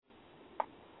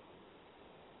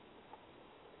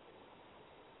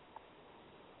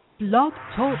Blog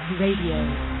Talk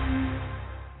Radio.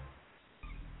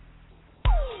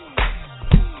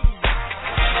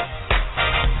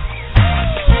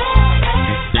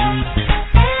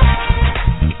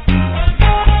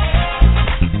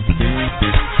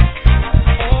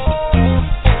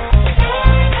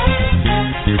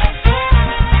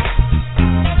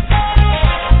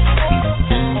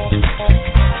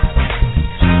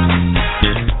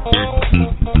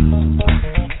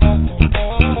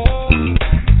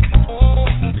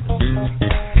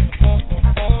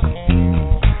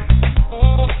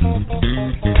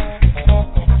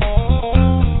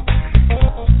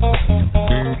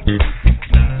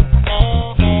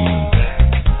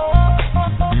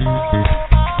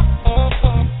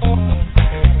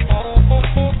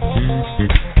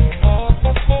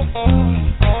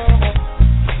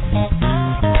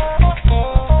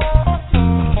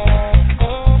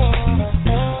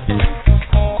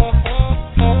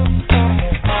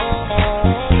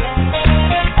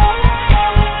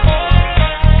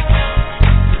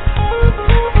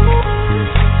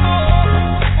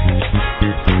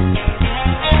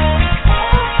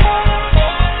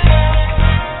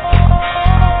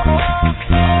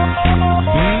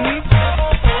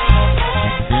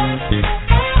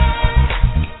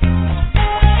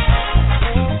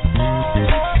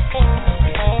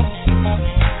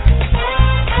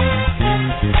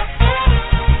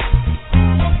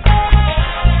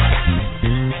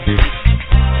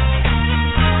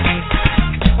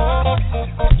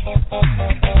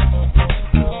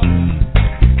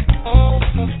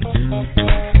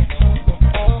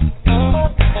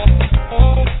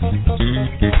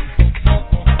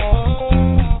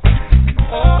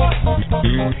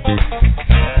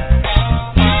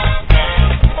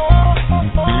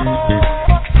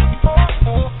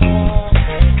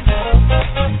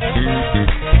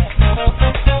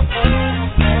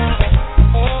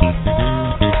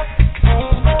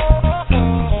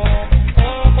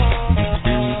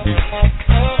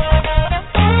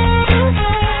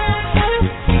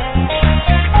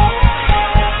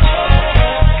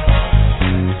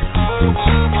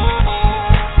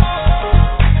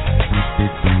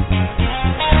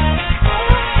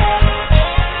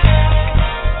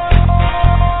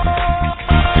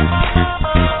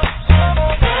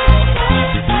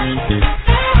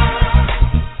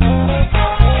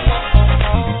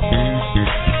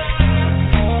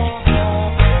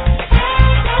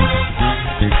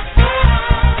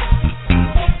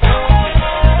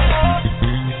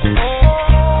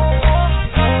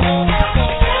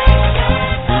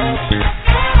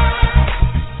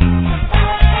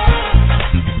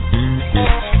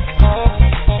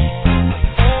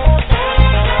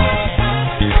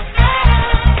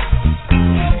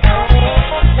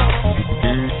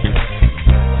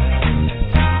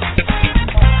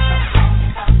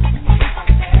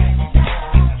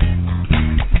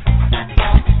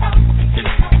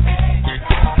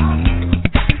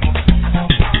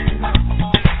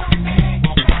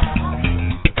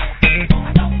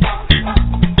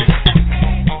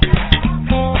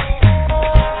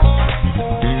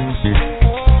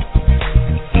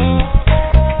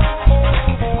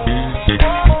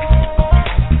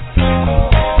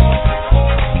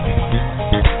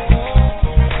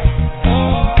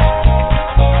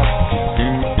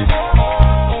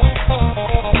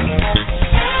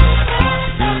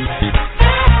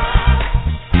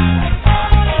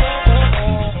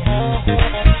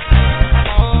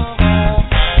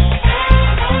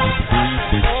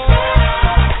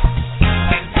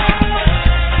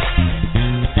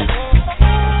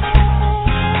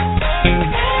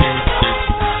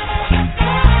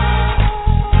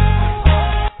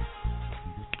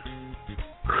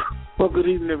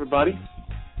 Everybody.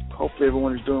 Hopefully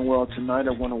everyone is doing well tonight.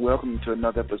 I want to welcome you to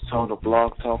another episode of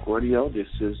Blog Talk Radio. This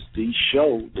is the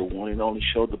show, the one and only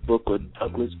show, the book of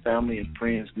Douglas Family and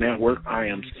Friends Network. I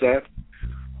am Seth.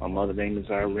 My mother's name is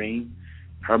Irene.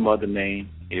 Her mother's name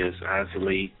is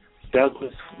Isley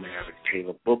Douglas. I'm married to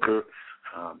Caleb Booker.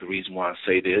 The reason why I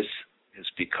say this is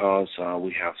because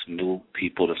we have some new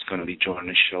people that's going to be joining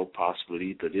the show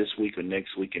possibly either this week or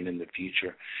next week and in the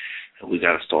future. And we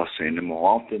got to start saying them more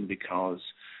often because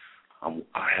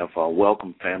I have a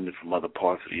welcome family from other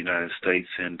parts of the United States,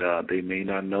 and they may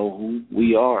not know who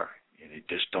we are. And it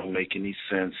just don't make any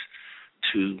sense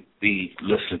to be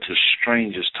listening to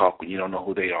strangers talk when you don't know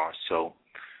who they are. So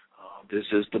this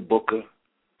is the Booker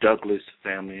Douglas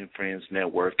Family and Friends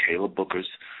Network, Caleb Booker's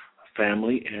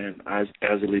family, and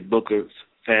Isley Booker's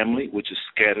family, which is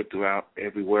scattered throughout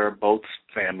everywhere, both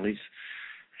families.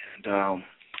 And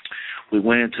we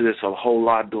went into this a whole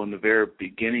lot during the very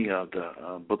beginning of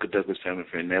the Book of Douglas Family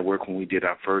Friend Network when we did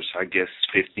our first,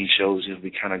 15 shows, and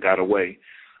we kind of got away.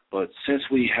 But since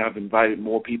we have invited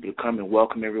more people to come and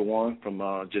welcome everyone from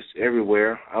just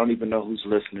everywhere, I don't even know who's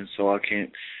listening, so I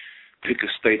can't pick a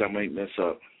state I might mess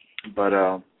up. But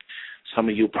some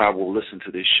of you probably will listen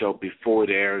to this show before it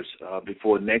airs,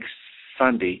 before next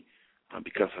Sunday,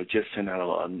 because I just sent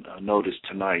out a notice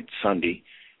tonight, Sunday,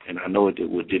 and I know it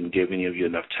didn't give any of you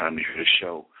enough time to hear the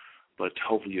show. But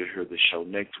hopefully you'll hear the show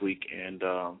next week, and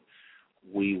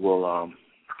we will,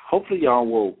 hopefully y'all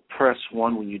will press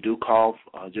 1 when you do call,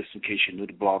 just in case you're new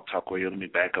to Blog Talk Radio. Let me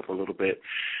back up a little bit.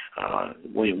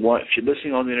 If you're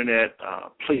listening on the Internet,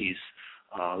 please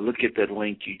look at that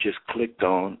link you just clicked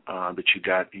on that you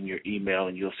got in your email,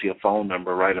 and you'll see a phone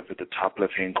number right up at the top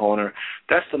left-hand corner.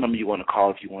 That's the number you want to call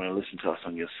if you want to listen to us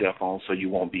on your cell phone, so you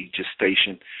won't be just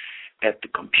stationed at the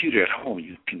computer at home.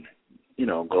 You can,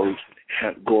 go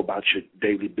about your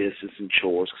daily business and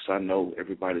chores, because I know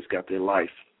everybody's got their life.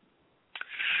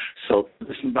 So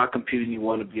listen by computer and you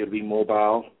want to be able to be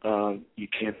mobile, you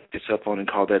can pick your cell phone and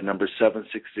call that number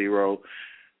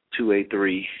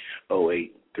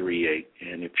 760-283-0838.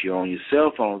 And if you're on your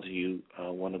cell phones and you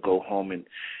want to go home and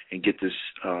get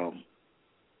this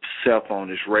cell phone,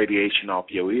 this radiation off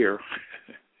your ear,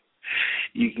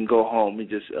 you can go home and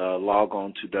just log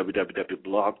on to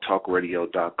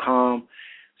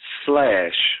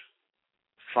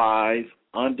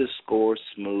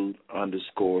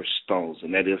www.blogtalkradio.com/5_smooth_stones.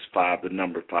 And that is 5, the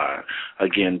number 5.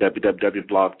 Again,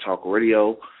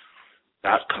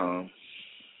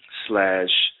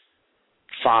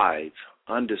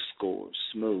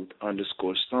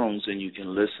 www.blogtalkradio.com/5_smooth_stones. And you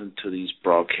can listen to these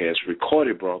broadcasts,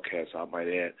 recorded broadcasts, I might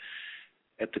add,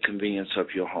 at the convenience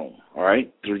of your home, all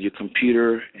right, through your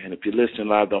computer. And if you're listening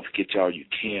live, don't forget, y'all, you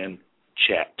can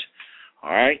chat,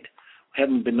 all right?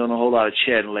 Haven't been doing a whole lot of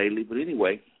chatting lately, but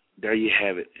anyway, there you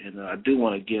have it. And I do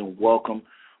want to, again, welcome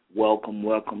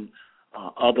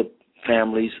other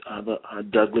families, other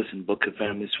Douglas and Booker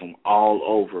families from all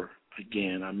over.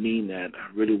 Again, I mean that. I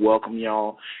really welcome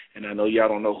y'all, and I know y'all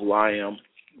don't know who I am,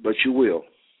 but you will.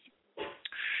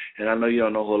 And I know you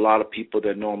don't know who a lot of people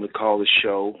that normally call the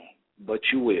show, but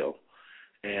you will.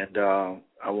 And I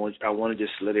want to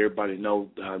just let everybody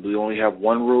know we only have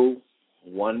one rule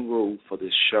for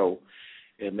this show,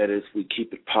 and that is we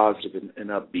keep it positive and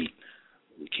upbeat.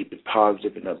 We keep it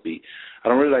positive and upbeat. I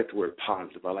don't really like the word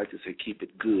positive. I like to say keep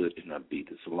it good and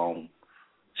upbeat. It's a long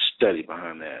study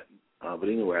behind that. But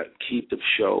anyway, keep the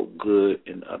show good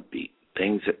and upbeat.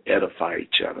 Things that edify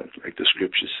each other, like the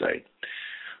scriptures say.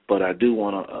 But I do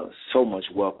want to so much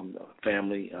welcome the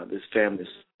family. This family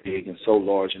is big and so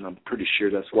large, and I'm pretty sure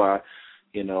that's why,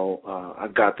 I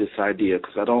got this idea,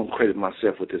 because I don't credit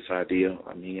myself with this idea.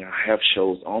 I mean, I have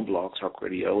shows on Blog Talk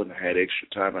Radio, and I had extra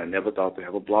time. I never thought to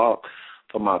have a blog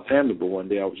for my family, but one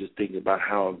day I was just thinking about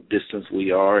how distant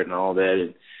we are and all that,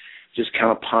 and just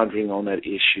kind of pondering on that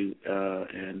issue,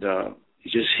 and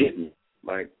it just hit me,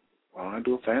 like, why don't I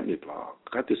do a family blog?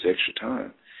 I got this extra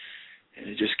time. And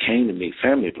it just came to me,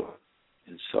 family blog.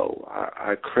 And so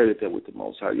I credit that with the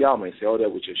Most High. Y'all may say, oh,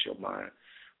 that was just your mind.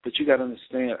 But you got to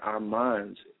understand, our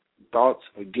minds, thoughts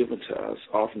are given to us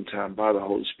oftentimes by the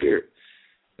Holy Spirit.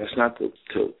 That's not to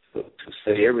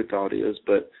say every thought is,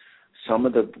 but some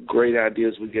of the great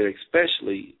ideas we get,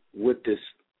 especially with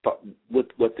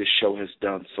what this show has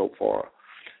done so far.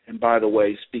 And by the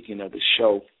way, speaking of the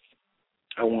show,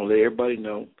 I want to let everybody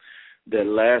know that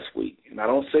last week, and I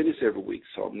don't say this every week,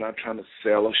 so I'm not trying to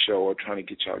sell a show or trying to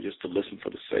get y'all just to listen for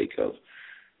the sake of,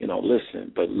 listening,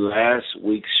 but last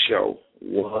week's show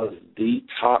was the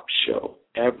top show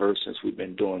ever since we've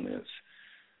been doing this.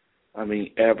 I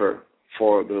mean, ever.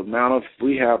 For the amount of,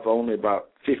 we have only about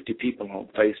 50 people on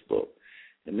Facebook,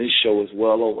 and this show is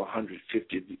well over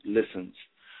 150 listens.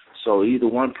 So either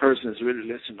one person is really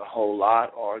listening a whole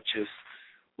lot, or just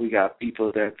we got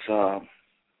people that,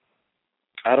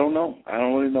 I don't know. I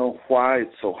don't really know why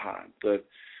it's so high, but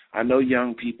I know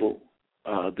young people,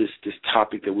 this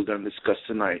topic that we're going to discuss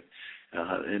tonight,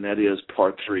 and that is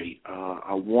part 3.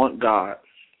 I want God,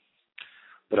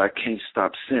 but I can't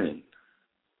stop sinning.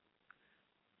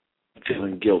 I'm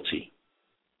feeling guilty.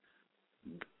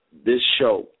 This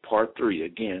show, part 3,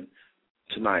 again,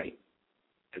 tonight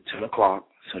at 10 o'clock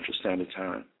Central Standard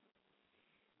Time.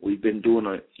 We've been doing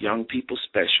a young people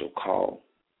special called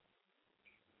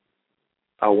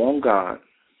I Want God,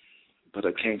 but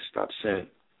I Can't Stop Sinning.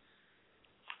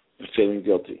 I'm feeling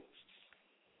guilty.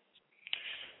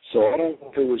 So I don't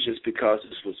know if it was just because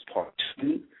this was part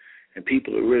 2, and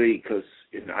people are really, because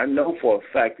I know for a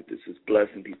fact that this is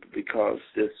blessing people, because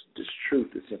this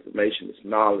truth, this information, this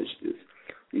knowledge, this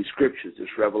these scriptures, this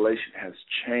revelation has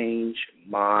changed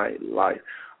my life.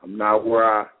 I'm not where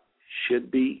I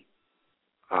should be.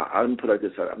 I didn't put it like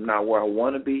this. I'm not where I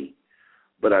want to be,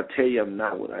 but I tell you, I'm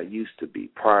not what I used to be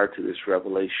prior to this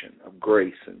revelation of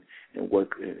grace and what.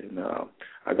 And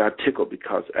I got tickled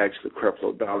because actually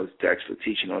Creflo Dollar is actually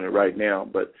teaching on it right now.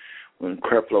 But when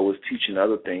Creflo was teaching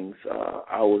other things,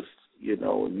 I was,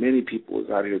 many people was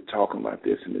out here talking about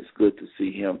this, and it's good to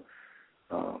see him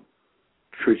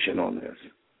preaching on this.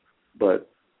 But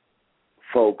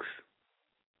folks,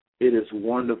 it is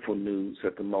wonderful news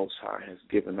that the Most High has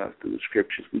given us through the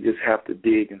Scriptures. We just have to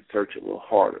dig and search a little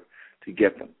harder to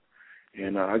get them.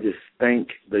 And I just thank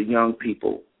the young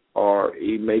people, or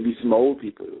maybe some old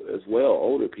people as well,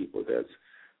 older people, that's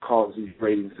caused these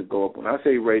ratings to go up. When I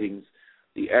say ratings,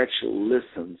 the actual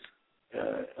listens,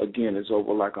 again, is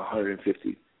over like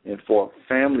 150. And for a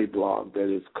family blog, that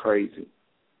is crazy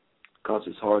because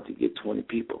it's hard to get 20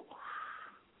 people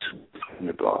to a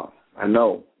family blog. I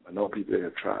know people that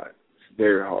have tried. It's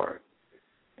very hard.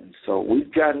 And so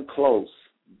we've gotten close,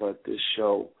 but this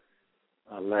show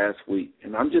last week,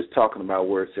 and I'm just talking about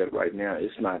where it's at right now,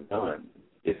 it's not done.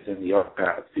 It's in the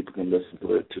archives. People can listen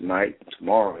to it tonight,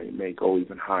 tomorrow. It may go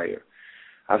even higher.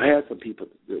 I've had some people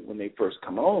that when they first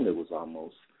come on, it was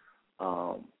almost,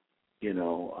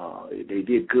 they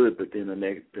did good, but then the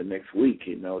next week,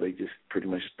 they just pretty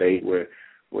much stayed where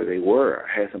they were.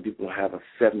 I had some people have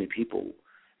 70 people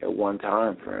at one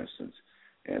time, for instance,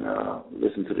 and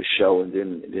listen to the show, and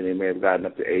then they may have gotten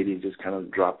up to 80 and just kind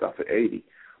of dropped off at 80.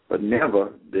 But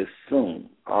never this soon,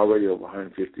 already over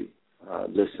 150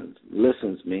 listens.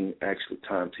 Listens mean actually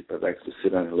time people have actually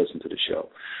sit down and listen to the show.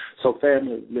 So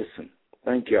family, listen.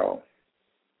 Thank y'all.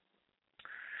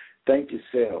 Thank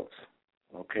yourselves,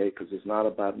 okay, because it's not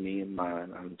about me and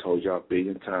mine. I've told y'all a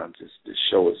billion times. This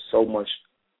show is so much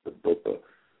the book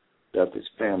of this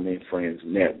Family and Friends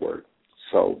Network.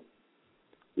 So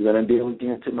we're going to deal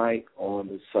again tonight on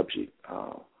the subject.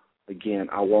 Again,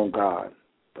 I want God,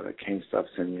 but I can't stop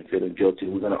sinning and feeling guilty.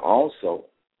 We're going to also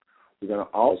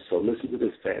listen to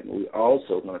this, family. We're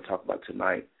also going to talk about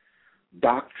tonight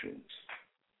doctrines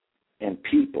and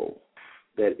people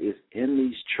that is in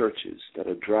these churches that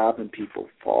are driving people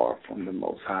far from the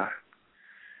Most High.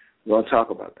 We're going to talk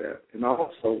about that. And I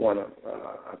also want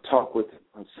to talk with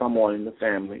someone in the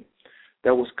family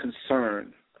that was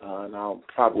concerned, and I'll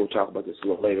probably talk about this a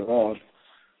little later on,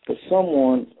 but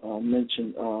someone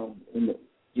mentioned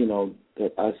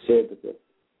that I said that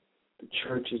the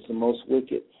church is the most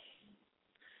wicked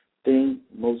thing,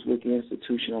 most wicked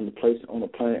institution on the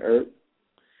planet Earth,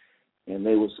 and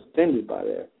they was offended by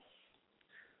that.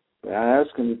 But I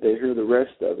asked them if they heard the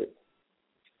rest of it,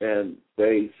 and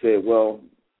they said, well,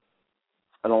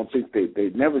 I don't think they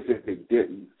never said they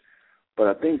didn't, but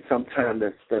I think sometimes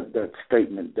that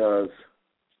statement does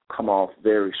come off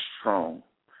very strong,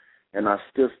 and I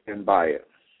still stand by it.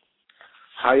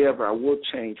 However, I will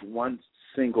change one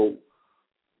single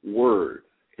word.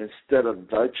 Instead of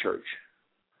the church,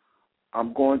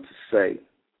 I'm going to say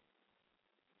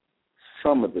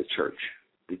some of the church,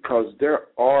 because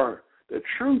the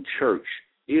true church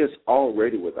is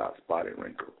already without spot and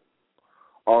wrinkle,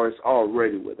 or is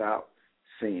already without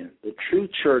sin. The true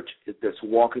church is that's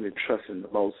walking and trusting the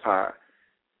Most High.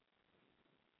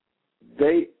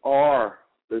 They are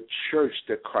the church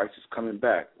that Christ is coming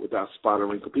back without spot or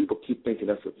wrinkle. People keep thinking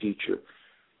that's a future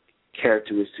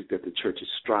characteristic that the church is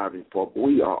striving for, but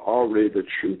we are already the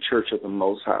true church of the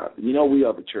Most High. We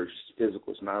are the church. It's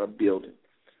physical. It's not a building.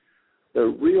 The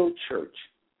real church,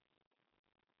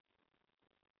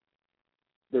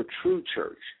 the true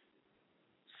church,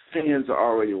 sins are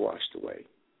already washed away.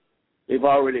 They've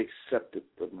already accepted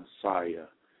the Messiah.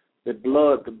 The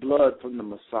blood from the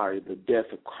Messiah, the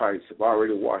death of Christ, have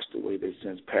already washed away their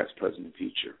sins, past, present, and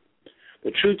future.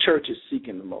 The true church is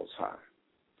seeking the Most High.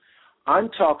 I'm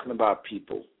talking about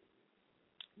people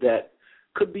that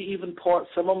could be even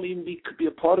some of them could be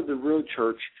a part of the real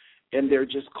church, and they're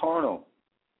just carnal.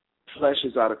 Flesh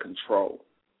is out of control.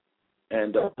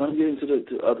 And I'm going to get into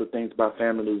the other things about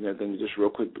family news and everything just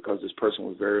real quick, because this person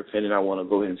was very offended. I want to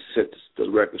go ahead and set the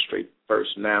record straight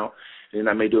first now, and then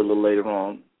I may do it a little later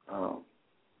on,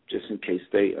 just in case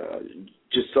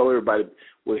just so everybody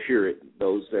will hear it,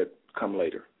 those that come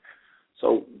later.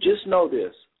 So just know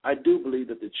this. I do believe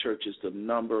that the church is the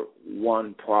number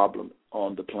one problem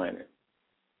on the planet.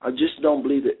 I just don't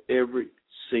believe that every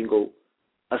single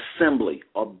assembly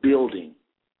or building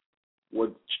where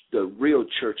the real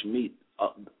church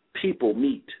people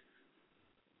meet,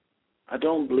 I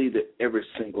don't believe that every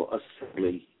single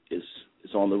assembly is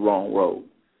on the wrong road.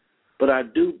 But I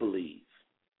do believe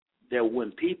that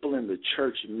when people in the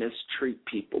church mistreat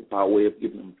people by way of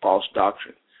giving them false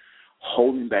doctrine,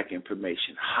 holding back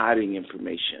information, hiding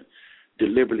information,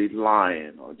 deliberately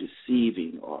lying or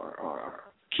deceiving or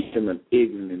keeping them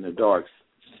ignorant in the dark,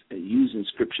 using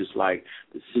scriptures like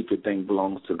the secret thing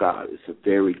belongs to God, that's a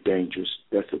very dangerous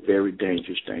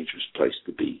place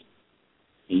to be.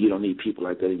 And you don't need people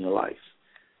like that in your life.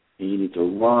 And you need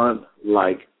to run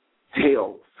like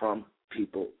hell from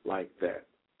people like that.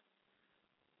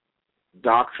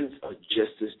 Doctrines are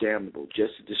just as damnable,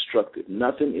 just as destructive.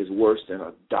 Nothing is worse than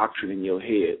a doctrine in your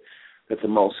head that the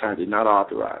Most High did not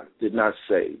authorize, did not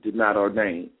say, did not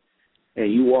ordain,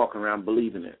 and you walk around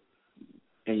believing it,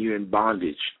 and you're in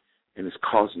bondage, and it's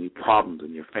causing you problems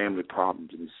and your family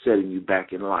problems, and it's setting you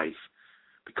back in life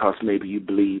because maybe you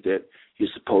believe that you're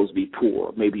supposed to be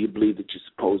poor. Maybe you believe that you're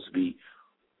supposed to be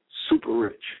super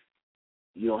rich.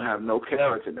 You don't have no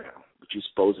character now, but you're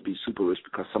supposed to be super rich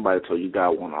because somebody told you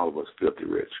God want all of us filthy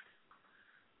rich.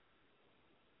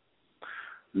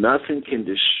 Nothing can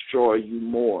destroy you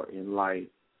more in life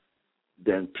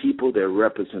than people that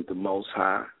represent the Most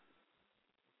High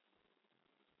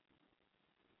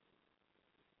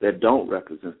that don't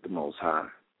represent the Most High.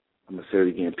 I'm going to say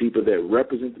it again. People that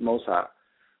represent the Most High,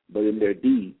 but in their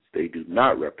deeds they do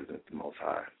not represent the Most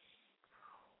High,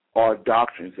 or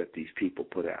doctrines that these people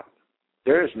put out.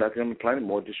 There is nothing on the planet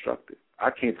more destructive. I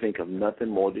can't think of nothing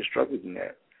more destructive than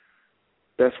that.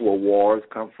 That's where wars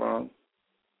come from.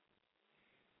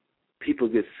 People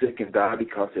get sick and die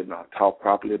because they're not taught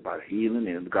properly about healing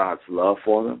and God's love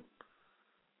for them.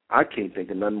 I can't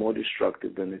think of nothing more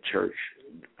destructive than the church,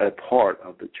 a part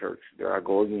of the church. There I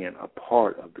go again, a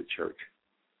part of the church.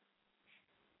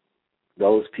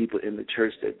 Those people in the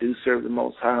church that do serve the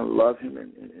Most High and love Him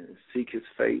and seek His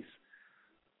face.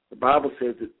 The Bible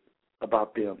says it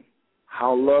about them.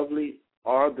 How lovely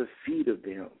are the feet of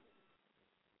them.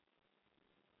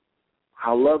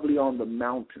 How lovely on the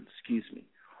mountain,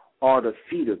 are the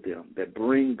feet of them that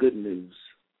bring good news,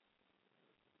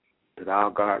 that our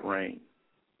God reign.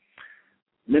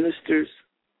 Ministers,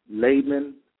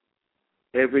 laymen,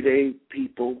 everyday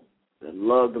people that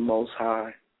love the Most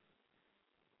High,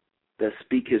 that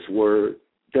speak His word,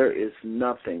 there is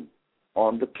nothing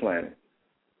on the planet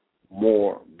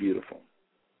more beautiful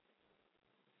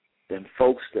than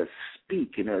folks that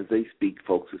speak, and as they speak,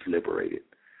 folks is liberated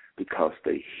because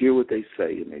they hear what they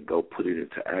say and they go put it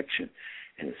into action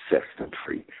and it sets them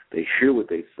free. They hear what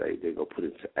they say, they go put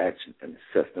it into action and it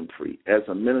sets them free. As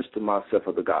a minister myself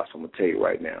of the gospel, I'm going to tell you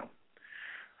right now,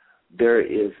 there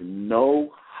is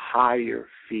no higher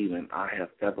feeling I have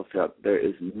ever felt. There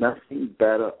is nothing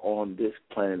better on this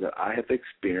planet that I have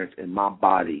experienced in my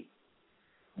body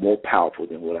more powerful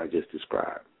than what I just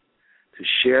described. To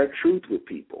share truth with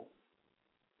people,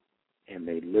 and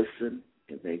they listen,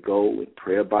 and they go and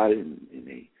pray about it, and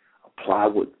they apply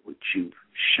what you've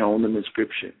shown them in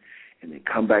Scripture, and they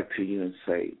come back to you and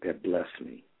say, that blessed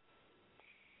me.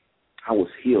 I was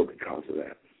healed because of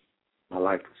that. My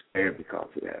life was spared because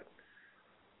of that.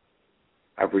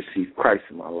 I've received Christ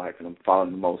in my life, and I'm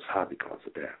following the Most High because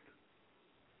of that.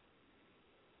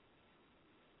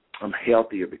 I'm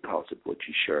healthier because of what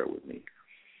you shared with me.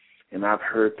 And I've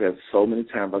heard that so many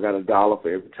times. I got $1 for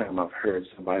every time I've heard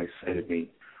somebody say to me,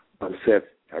 but Seth,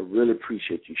 I really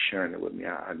appreciate you sharing it with me.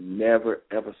 I never,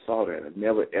 ever saw that. I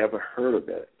never, ever heard of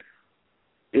that.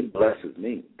 It blesses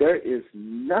me. There is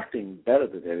nothing better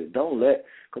than that.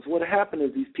 Because what happened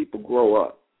is these people grow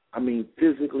up,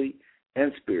 physically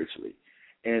and spiritually.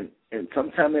 And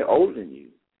sometimes they're older than you.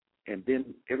 And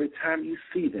then every time you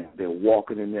see them, they're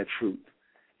walking in that truth.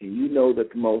 And you know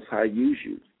that the Most High used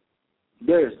you.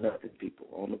 There is nothing, people,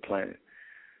 on the planet.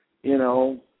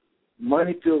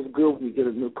 Money feels good when you get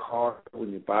a new car,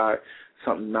 when you buy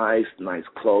something nice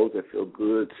clothes that feel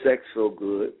good, sex feels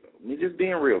good. Just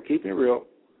being real, keeping it real.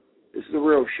 This is a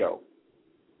real show.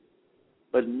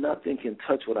 But nothing can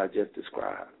touch what I just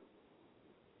described.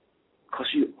 Because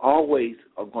you always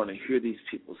are going to hear these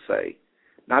people say,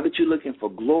 not that you're looking for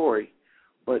glory,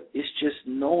 but it's just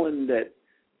knowing that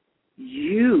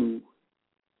you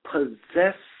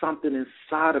possess something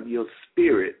inside of your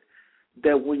spirit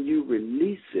that when you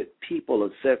release it, people are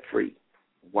set free.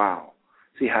 Wow.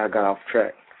 See how I got off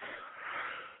track?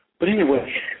 But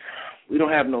anyway, we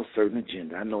don't have no certain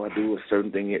agenda. I know I do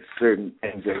certain things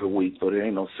every week, but there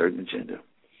ain't no certain agenda.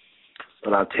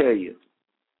 But I'll tell you,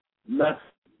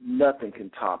 nothing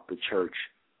can top the church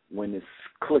when it's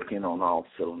clicking on all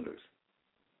cylinders.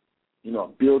 A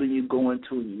building you go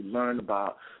into and you learn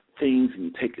about things and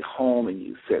you take it home and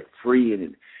you set free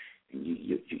and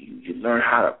you learn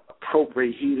how to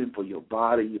appropriate healing for your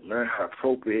body. You learn how to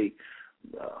appropriate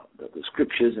the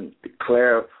scriptures and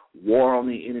declare war on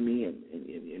the enemy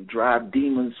and drive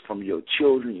demons from your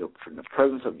children, from the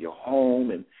presence of your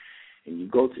home, and you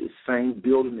go to the same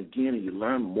building again, and you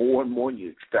learn more and more.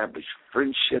 You establish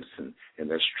friendships, and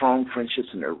they're strong friendships,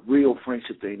 and they're real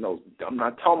friendships. They know. I'm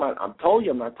not talking about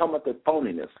the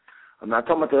phoniness. I'm not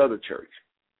talking about the other church.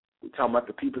 We're talking about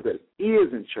the people that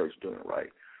is in church doing it right.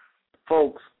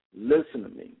 Folks, listen to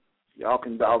me. Y'all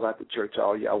can dog out the church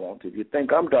all y'all want to. If you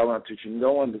think I'm dogging out the church, you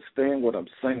don't understand what I'm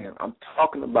saying. I'm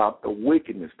talking about the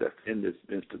wickedness that's in this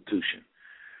institution.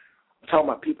 I'm talking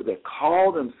about people that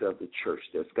call themselves a church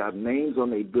that's got names on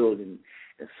their building,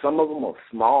 and some of them are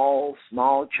small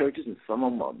churches, and some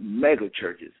of them are mega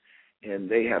churches, and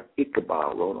they have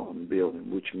Ichabod wrote on the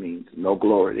building, which means no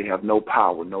glory. They have no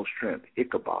power, no strength.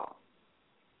 Ichabod.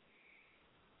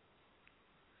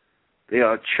 They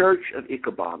are a church of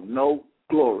Ichabod, no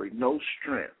glory, no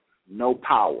strength, no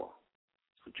power.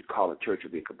 That's what you call a church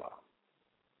of Ichabod.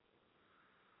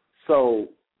 So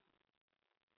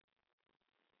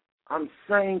I'm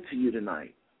saying to you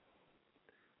tonight,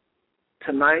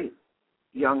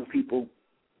 young people,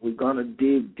 we're going to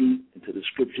dig deep into the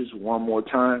scriptures one more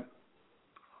time,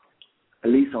 at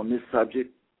least on this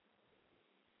subject.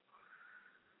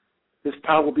 This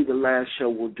probably will be the last show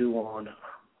we'll do on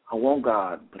I want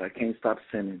God, but I can't stop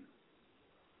sinning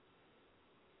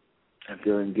and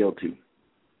feeling guilty.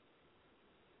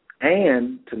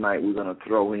 And tonight we're going to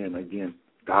throw in, again,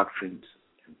 doctrines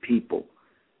and people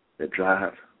that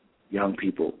drive young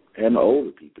people and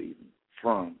older people even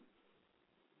from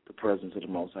the presence of the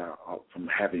Most High, from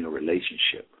having a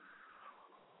relationship.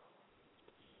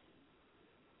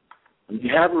 When you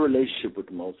have a relationship with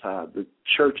the Most High, the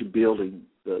church building,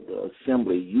 the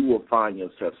assembly, you will find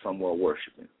yourself somewhere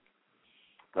worshiping.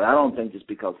 But I don't think just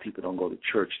because people don't go to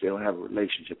church, they don't have a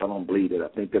relationship. I don't believe that. I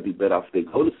think they'd be better off if they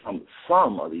go to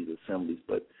some of these assemblies.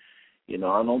 But,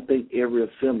 I don't think every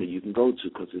assembly you can go to,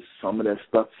 because it's some of that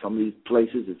stuff, some of these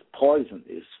places, it's poison.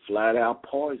 It's flat out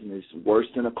poison. It's worse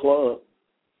than a club.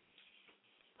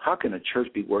 How can a church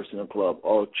be worse than a club?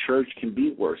 Or a church can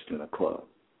be worse than a club.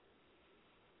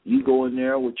 You go in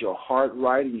there with your heart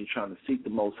right and you're trying to seek the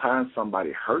Most High, and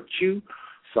somebody hurt you,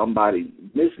 somebody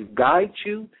misguides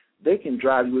you, they can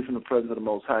drive you away from the presence of the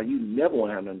Most High. You never want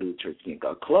to have nothing to do with church again.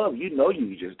 A club, you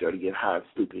just there to get high,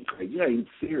 stupid, and crazy. You're not even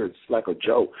serious. It's like a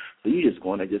joke. So you just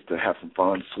going there just to have some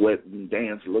fun, sweat, and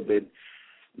dance a little bit.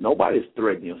 Nobody's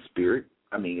threatening your spirit.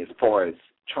 As far as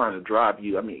trying to drive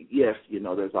you, yes,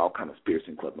 there's all kind of spirits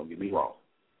in clubs. Don't get me wrong.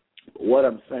 But what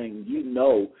I'm saying,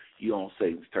 you're on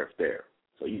Satan's turf there.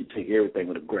 So you take everything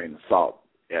with a grain of salt.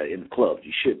 In the clubs,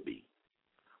 you should be.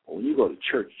 But when you go to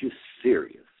church, you're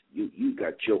serious. You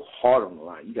got your heart on the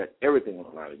line. You got everything on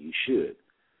the line, and you should.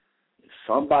 If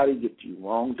somebody gets you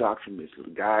wrong doctrine,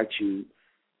 misguide you,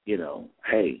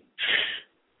 hey.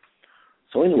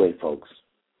 So anyway, folks,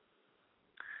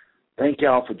 thank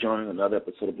y'all for joining another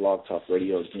episode of Blog Talk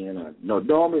Radio again. I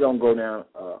normally don't go down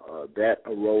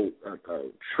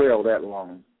trail that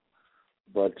long,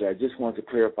 but I just want to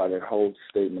clarify that whole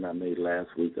statement I made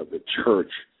last week of the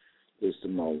church is the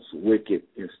most wicked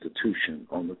institution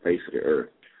on the face of the earth.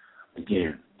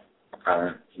 Again,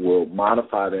 I will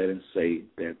modify that and say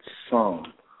that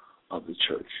some of the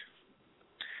church,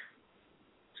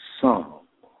 some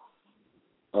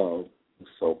of the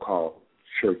so-called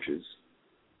churches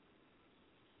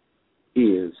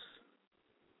is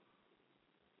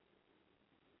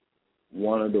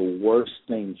one of the worst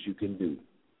things you can do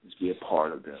is be a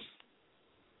part of them.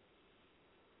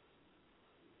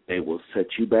 They will set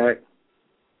you back,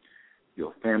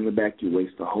 your family back. You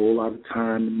waste a whole lot of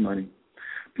time and money.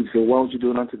 People say, why don't you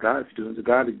do it unto God? If you do it unto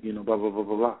God, blah, blah, blah,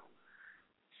 blah, blah.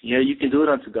 Yeah, you can do it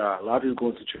unto God. A lot of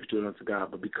people go to church do it unto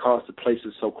God, but because the place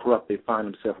is so corrupt, they find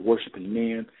themselves worshiping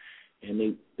men, and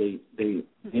the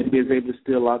enemy is able to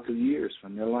steal lots of years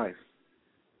from their life.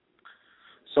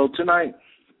 So tonight,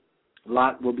 a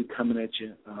lot will be coming at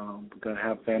you. We're going to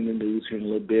have family news here in a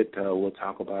little bit. We'll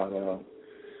talk about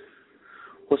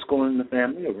what's going on in the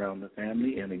family, around the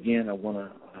family. And, again, I want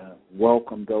to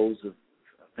welcome those of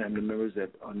family members that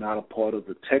are not a part of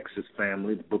the Texas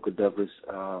family, the Book of Douglas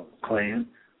clan,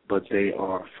 but they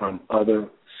are from other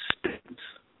states.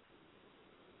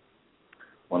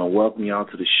 I want to welcome y'all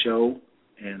to the show,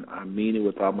 and I mean it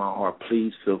with all my heart.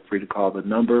 Please feel free to call the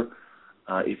number.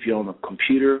 If you're on a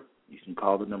computer, you can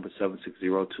call the number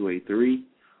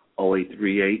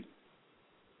 760-283-0838.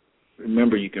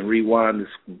 Remember, you can rewind this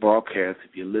broadcast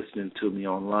if you're listening to me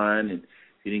online, and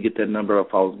if you didn't get that number,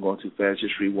 if I was going too fast,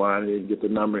 just rewind it and get the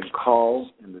number and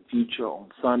call in the future on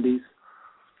Sundays.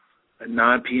 at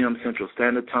 9 p.m. Central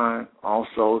Standard Time.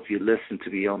 Also, if you listen to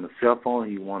me on the cell phone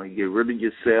and you want to get rid of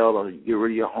your cell or get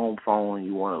rid of your home phone and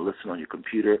you want to listen on your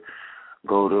computer,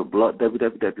 go to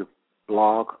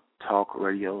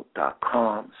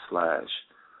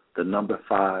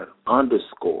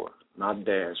www.blogtalkradio.com/5_ not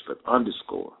dash, but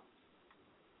underscore,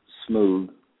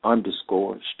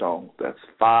 smooth_Stone. That's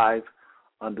 5_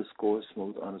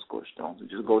 smooth_Stone. So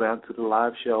just go down to the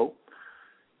live show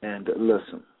and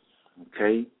listen,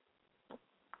 okay?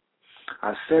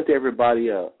 I sent everybody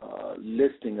a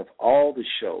listing of all the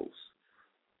shows.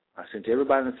 I sent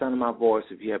everybody in the sound of my voice.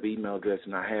 If you have an email address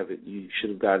and I have it, you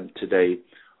should have gotten today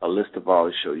a list of all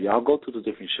the shows. Y'all go to the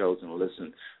different shows and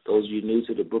listen. Those of you new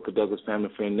to the Book of Douglas Family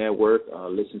Friend Network,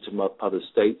 listen to my other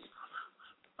states.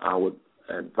 I would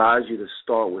advise you to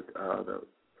start with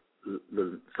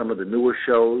some of the newer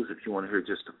shows if you want to hear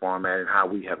just the format and how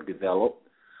we have developed.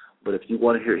 But if you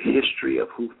want to hear history of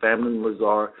who family members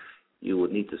are, you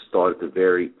would need to start at the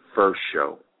very first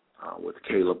show with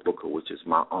Caleb Booker, which is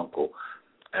my uncle,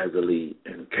 Azalee,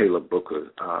 and Caleb Booker's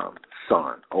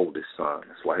son, oldest son.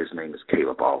 That's why his name is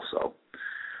Caleb also.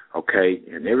 Okay,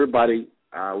 and everybody,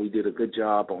 we did a good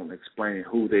job on explaining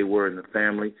who they were in the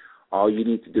family. All you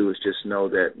need to do is just know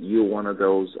that you're one of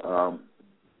those, all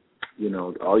you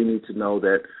need to know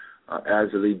that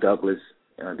Azalee Douglas,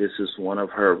 this is one of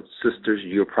her sisters.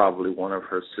 You're probably one of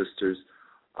her sister's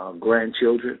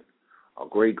grandchildren, or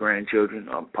great-grandchildren,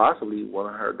 possibly one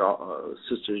of her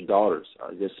sister's daughters.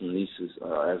 I guess some nieces,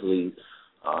 Azalee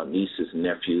nieces and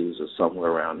nephews, or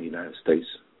somewhere around the United States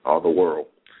or the world,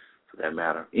 for that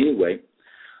matter. Anyway,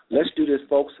 let's do this,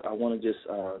 folks. I want to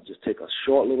just take a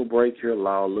short little break here,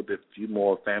 allow a few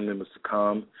more family members to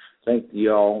come. Thank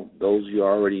you all, those of you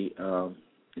already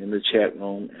in the chat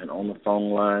room and on the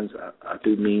phone lines. I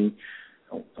do mean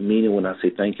it when I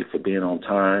say thank you for being on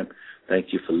time.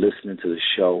 Thank you for listening to the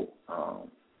show.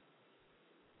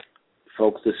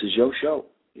 Folks, this is your show.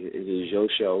 It is your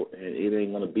show, and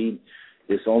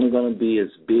it's only going to be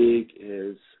as big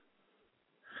as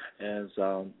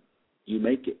you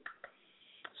make it.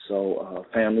 So,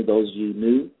 family, those of you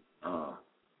new,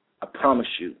 I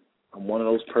promise you, I'm one of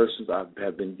those persons I've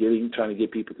been trying to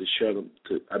get people to share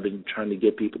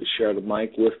the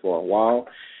mic with for a while.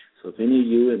 So if any of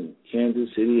you in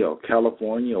Kansas City or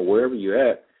California or wherever you're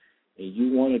at, and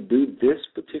you want to do this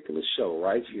particular show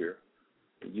right here,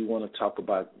 and you want to talk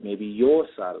about maybe your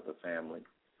side of the family,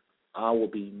 I will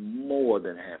be more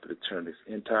than happy to turn this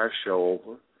entire show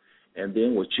over. And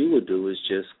then what you would do is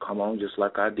just come on just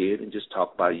like I did and just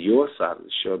talk about your side of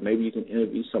the show. Maybe you can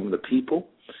interview some of the people.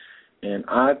 And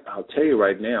I'll tell you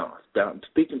right now, I'm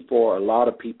speaking for a lot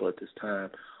of people at this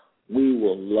time, we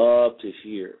will love to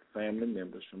hear family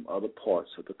members from other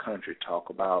parts of the country talk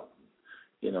about,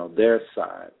 their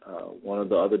side. One of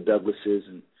the other Douglases,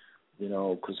 and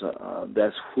because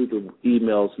that's who the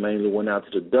emails mainly went out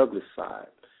to, the Douglas side.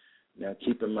 Now,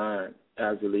 keep in mind,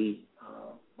 Azalee,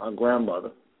 my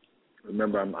grandmother,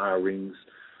 remember I'm Irene's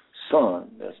son.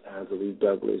 That's Azalee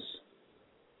Douglas'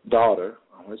 daughter.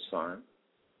 I'm her son.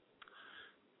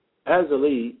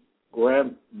 Azalee,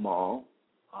 grandma,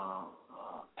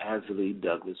 Azalee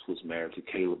Douglas was married to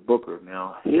Caleb Booker.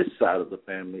 Now, his side of the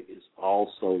family is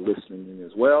also listening in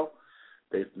as well.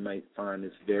 They might find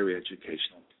this very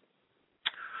educational.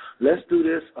 Let's do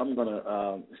this. I'm going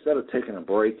to, instead of taking a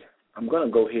break, I'm going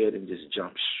to go ahead and just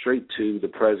jump straight to the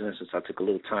president, since I took a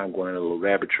little time going on a little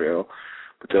rabbit trail,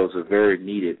 but that was a very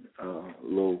needed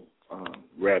little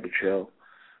rabbit trail.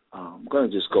 I'm going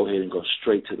to just go ahead and go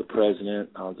straight to the president.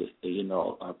 Our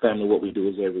family, what we do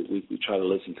is every week we try to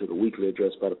listen to the weekly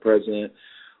address by the president.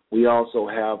 We also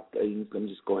have, let me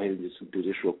just go ahead and just do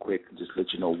this real quick and just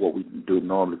let you know what we do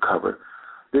normally cover.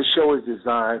 This show is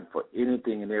designed for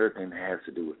anything and everything that has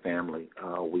to do with family.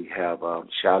 We have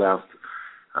shout-outs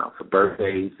for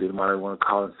birthdays. Anybody want to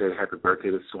call and say happy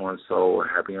birthday to so-and-so or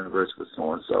happy anniversary to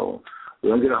so-and-so. We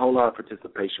don't get a whole lot of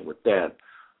participation with that.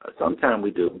 Sometimes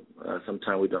we do.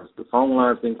 Sometimes we don't. The phone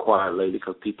line's been quiet lately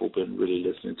because people have been really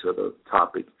listening to the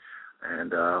topic.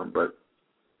 But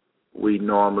we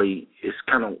normally, it's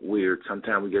kind of weird.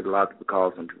 Sometimes we get a lot of people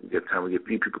calls. Sometimes we get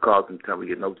few people calls. Sometimes we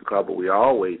get no people calls. But we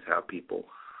always have people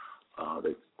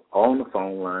that on the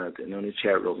phone lines and on the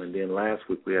chat room. And then last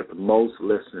week we had the most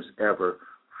listeners ever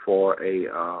for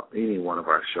any one of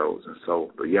our shows. And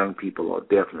so the young people are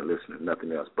definitely listening,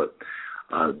 nothing else. But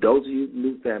those of you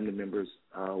new family members,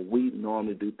 we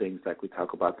normally do things like we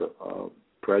talk about the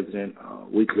president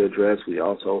weekly address.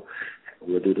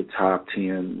 We'll do the top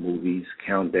 10 movies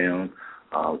countdown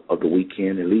of the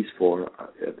weekend, at least for,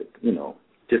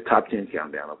 just top 10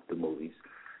 countdown of the movies.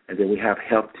 And then we have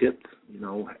health tips.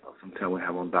 Sometimes we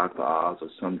have on Dr. Oz or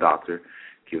some doctor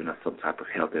giving us some type of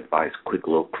health advice, quick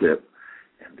little clip.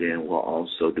 And then we'll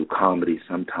also do comedy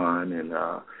sometime. And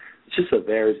it's just a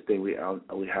various thing. We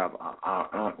have our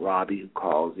Aunt Robbie who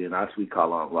calls in. We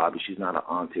call Aunt Robbie. She's not an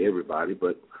aunt to everybody,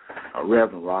 but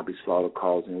Reverend Robbie Slaughter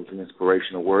calls in with an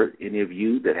inspirational word. Any of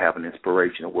you that have an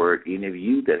inspirational word, any of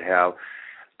you that have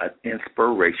an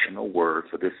inspirational word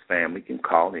for this family can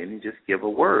call in and just give a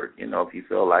word. If you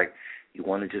feel like you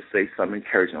want to just say something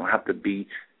encouraging, you don't have to be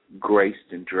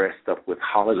graced and dressed up with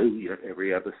hallelujah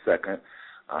every other second.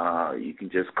 You can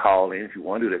just call in. If you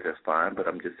want to do that, that's fine. But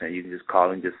I'm just saying you can just call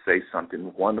in and just say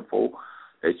something wonderful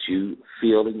that you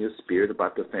feel in your spirit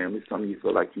about the family, something you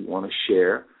feel like you want to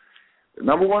share. The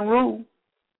number one rule,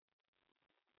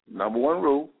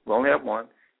 we only have one,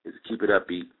 is keep it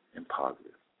upbeat and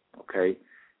positive, okay?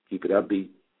 Keep it upbeat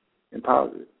and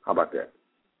positive. How about that?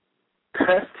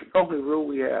 That's the only rule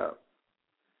we have,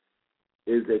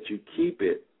 is that you keep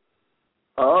it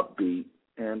upbeat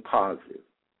and positive.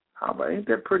 How about, ain't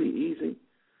that pretty easy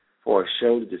for a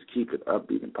show to just keep it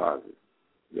upbeat and positive?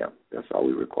 Yeah, that's all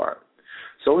we require.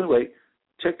 So anyway,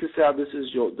 check this out. This is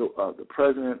the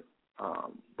President,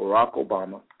 Barack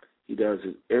Obama. He does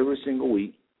it every single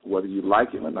week, whether you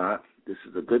like him or not. This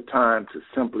is a good time to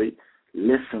simply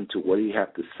listen to what he has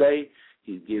to say.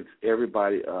 He gives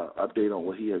everybody an update on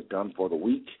what he has done for the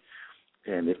week.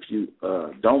 And if you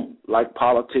don't like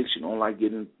politics, you don't like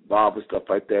getting involved with stuff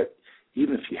like that,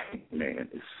 even if you hate man,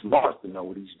 it's smart to know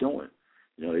what he's doing.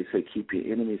 They say keep your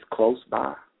enemies close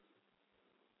by.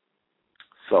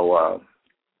 So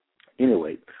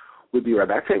anyway, we'll be right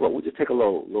back. I tell you what, we'll just take a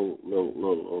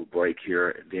little break here,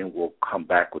 and then we'll come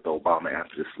back with Obama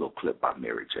after this little clip by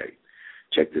Mary J.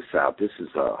 Check this out. This is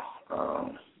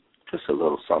just a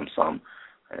little something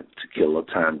to kill a little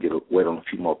time, wait on a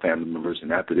few more family members,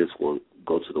 and after this we'll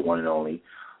go to the one and only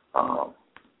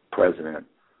President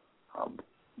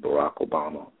Barack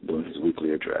Obama doing his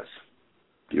weekly address.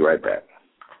 Be right back.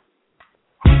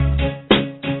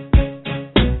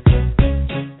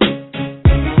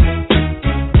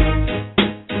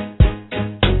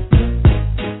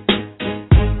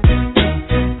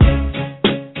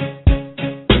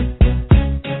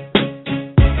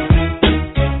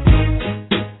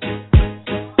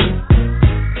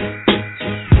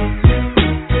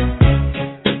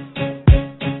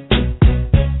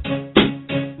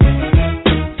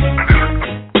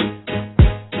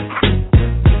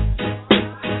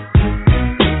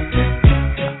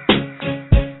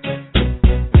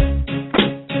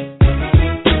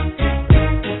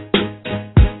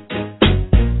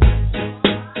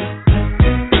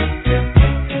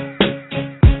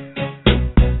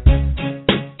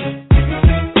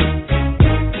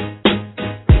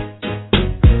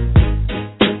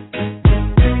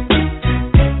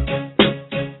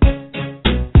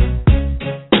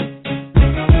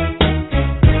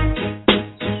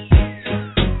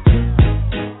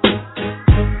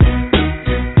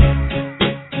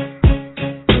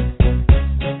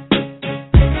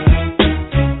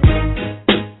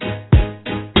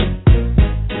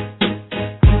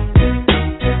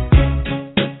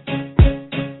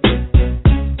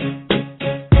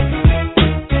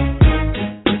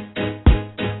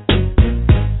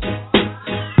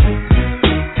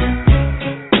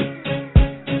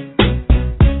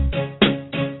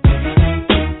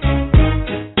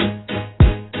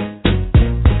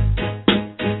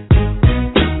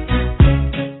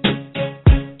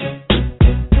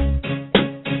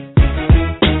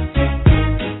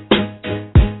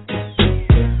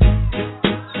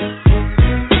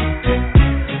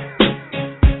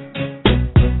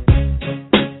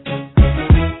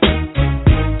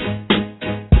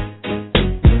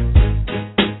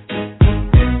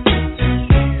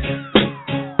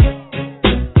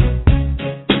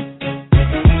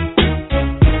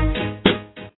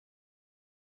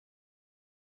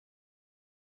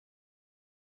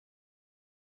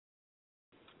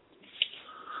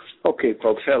 Okay,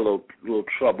 folks, had a little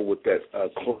trouble with that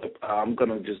clip. I'm going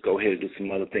to just go ahead and do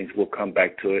some other things. We'll come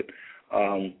back to it.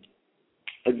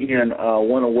 Again, I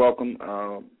want to welcome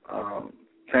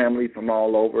family from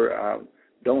all over. I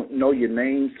don't know your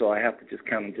name, so I have to just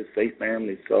kind of just say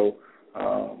family. So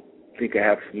I think I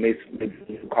have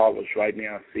some callers right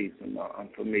now. I see some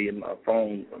familiar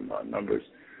phone numbers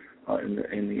on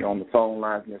the phone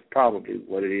lines, and that's probably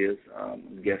what it is.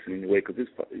 I'm guessing anyway, because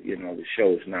the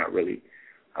show is not really.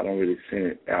 I don't really send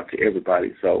it out to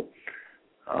everybody. So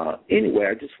anyway,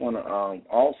 I just want to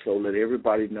also let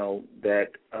everybody know that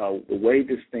the way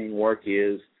this thing works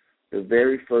is the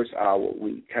very first hour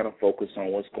we kind of focus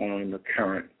on what's going on in the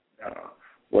current,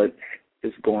 what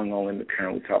is going on in the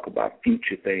current. We talk about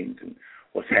future things and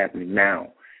what's happening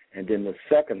now. And then the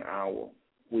second hour,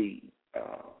 we,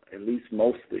 at least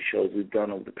most of the shows we've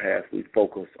done over the past, we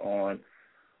focus on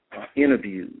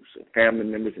interviews of family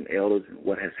members and elders and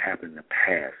what has happened in the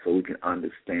past so we can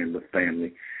understand the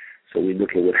family. So we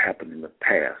look at what happened in the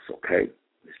past, okay?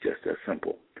 It's just that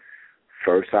simple.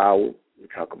 First hour, we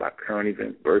talk about current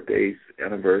events, birthdays,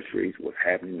 anniversaries, what's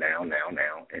happening now,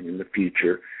 and in the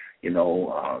future,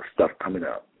 stuff coming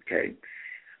up, okay?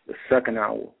 The second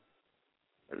hour,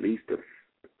 at least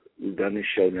we've done this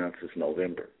show now since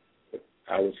November.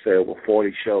 I would say over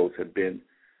 40 shows have been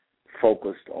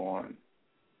focused on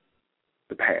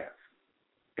the past,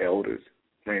 elders,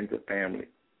 friends, and family.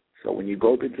 So when you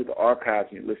go into the archives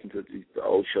and you listen to the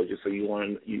old shows, just so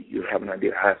you have an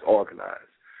idea how it's organized,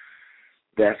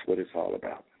 that's what it's all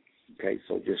about. Okay,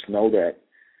 so just know that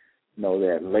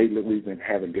lately we've been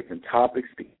having different topics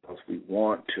because we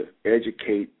want to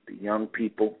educate the young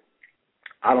people.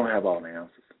 I don't have all the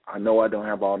answers. I know I don't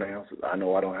have all the answers. I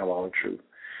know I don't have all the truth.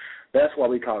 That's why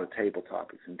we call it table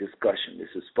topics and discussion. This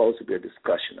is supposed to be a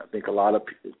discussion. I think a lot of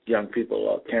young people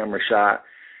are camera shy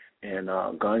and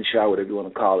gun shy, whatever you want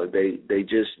to call it. They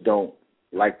just don't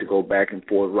like to go back and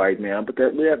forth right now, but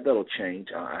that'll change.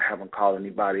 I haven't called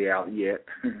anybody out yet,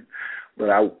 but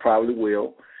I probably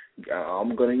will.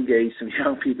 I'm going to engage some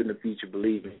young people in the future,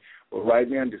 believe me. But right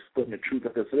now I'm just putting the truth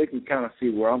out there so they can kind of see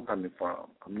where I'm coming from.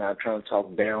 I'm not trying to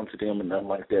talk down to them and nothing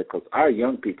like that because our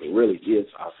young people really is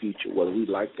our future, whether we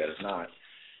like that or not.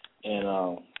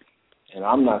 And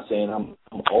I'm not saying I'm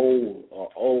old or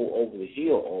over the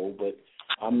hill old, but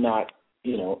I'm not,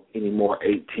 anymore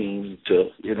 18 to,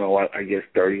 I guess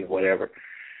 30 or whatever.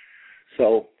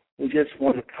 So we just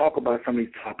want to talk about some of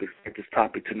these topics, like this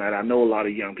topic tonight. I know a lot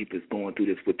of young people is going through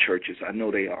this with churches. I know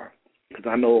they are. Because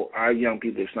I know our young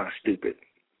people is not stupid.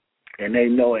 And they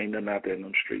know ain't nothing out there in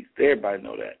them streets. Everybody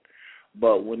know that.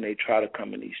 But when they try to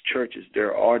come in these churches,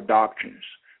 there are doctrines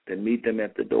that meet them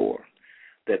at the door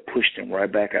that push them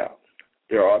right back out.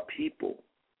 There are people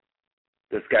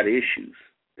that's got issues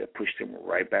that push them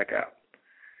right back out.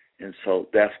 And so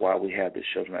that's why we have this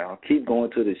show tonight. I'll keep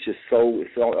going to this. It's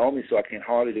on me so I can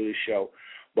hardly do this show.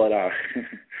 But I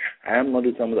am going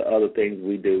to do some of the other things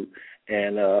we do.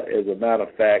 And as a matter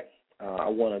of fact, I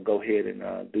want to go ahead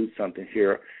and do something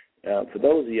here. For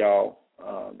those of y'all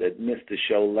that missed the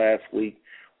show last week,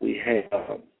 we had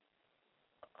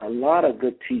a lot of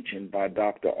good teaching by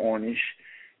Dr. Ornish,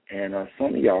 and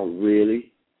some of y'all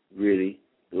really, really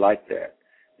like that.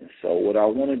 And so what I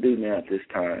want to do now at this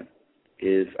time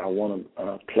is I want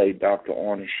to play Dr.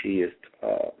 Ornish. She is,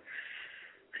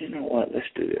 you know what, let's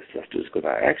do this because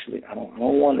I don't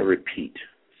want to repeat.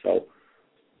 So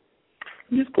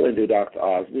just go ahead and do Dr.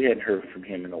 Oz. We hadn't heard from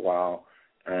him in a while,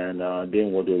 and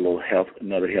then we'll do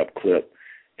another help clip,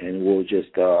 and we'll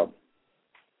just let's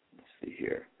see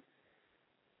here.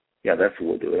 Yeah, that's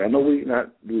what we'll do. I know we're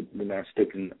not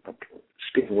sticking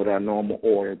with our normal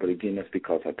order, but again, that's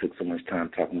because I took so much time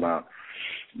talking about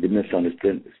the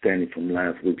misunderstanding from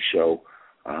last week's show.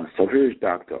 So here's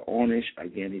Dr. Ornish.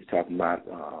 Again, he's talking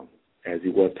about, as he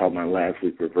was talking about last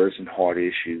week, reversing heart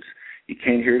issues. You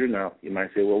can't hear it enough. You might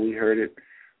say, well, we heard it,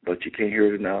 but you can't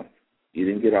hear it enough. You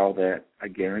didn't get all that. I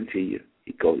guarantee you.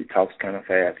 He talks kind of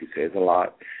fast. He says a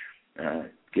lot.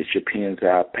 Get your pens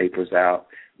out, papers out.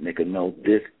 Make a note.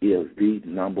 This is the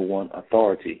number one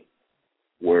authority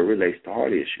where it relates to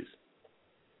heart issues.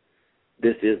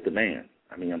 This is the man.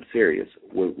 I mean, I'm serious.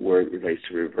 Where it relates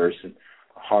to reversing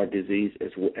heart disease,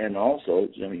 and also,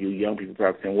 you young people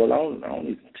probably saying, well, I don't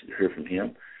need to hear from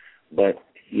him. But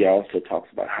he also talks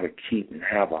about how to keep and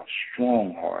have a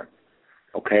strong heart.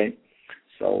 Okay?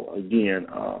 So, again,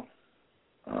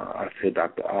 I said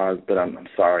Dr. Oz, but I'm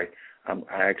sorry. I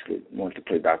actually want to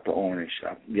play Dr. Ornish.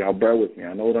 Y'all bear with me.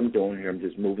 I know what I'm doing here. I'm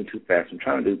just moving too fast. I'm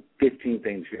trying to do 15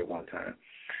 things here at one time.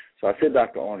 So I said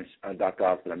Dr. Ornish, Dr.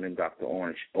 Oz, but I meant Dr.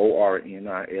 Ornish,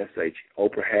 O-R-N-I-S-H.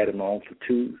 Oprah had him on for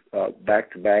two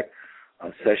back-to-back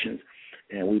sessions,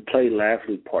 and we played last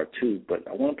week part 2, but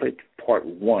I want to play part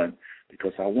 1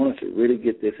 because I want us to really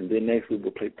get this, and then next week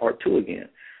we'll play part 2 again.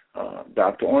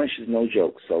 Dr. Ornish is no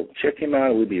joke, so check him out,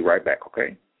 and we'll be right back,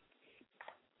 okay?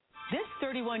 This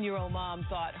 31-year-old mom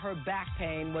thought her back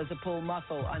pain was a pulled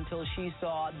muscle until she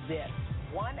saw this.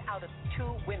 1 out of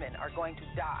 2 women are going to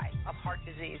die of heart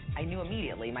disease. I knew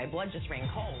immediately. My blood just ran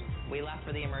cold. We left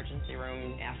for the emergency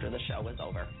room after the show was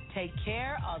over. Take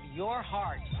care of your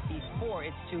heart before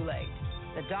it's too late.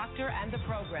 the doctor and the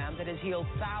program that has healed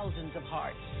thousands of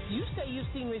hearts. You say you've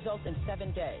seen results in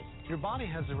 7 days. Your body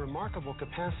has a remarkable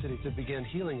capacity to begin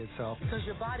healing itself. Because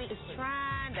your body is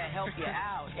trying to help you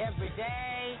out every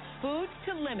day. Foods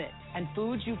to limit and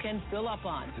foods you can fill up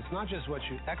on. It's not just what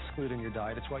you exclude in your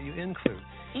diet, it's what you include.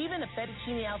 Even a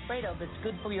fettuccine Alfredo that's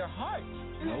good for your heart.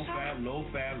 No fat, low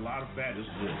fat, a lot of fat is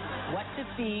good. What to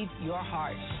feed your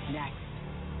heart next.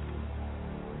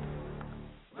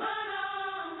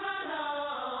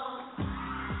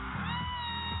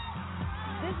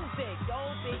 This is big, the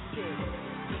old big thing.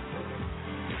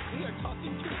 We are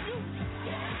talking to you.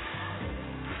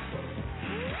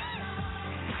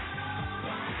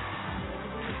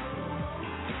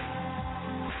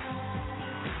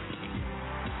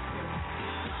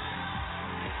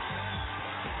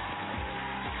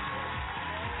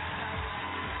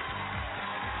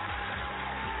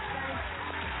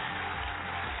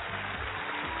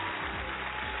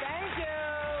 Thank you.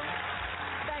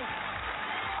 Thanks.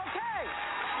 Okay.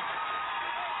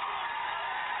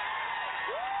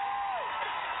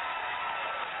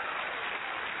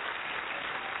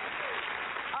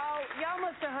 Oh, y'all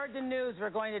must have heard the news. We're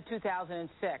going to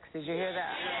 2006. Did you hear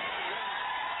that?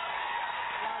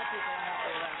 A lot of people are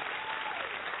happy about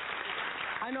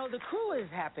it. I know the crew is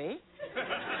happy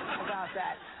about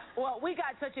that. Well, we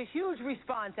got such a huge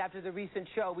response after the recent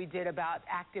show we did about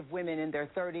active women in their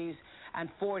 30s and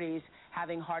 40s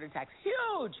having heart attacks.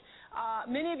 Huge!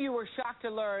 Many of you were shocked to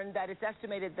learn that it's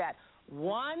estimated that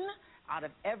 1 out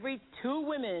of every 2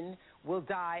 women will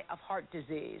die of heart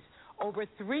disease. Over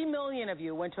 3 million of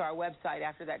you went to our website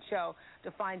after that show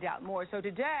to find out more. So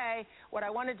today, what I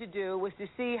wanted to do was to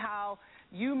see how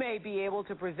you may be able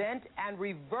to prevent and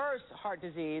reverse heart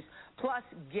disease, plus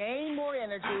gain more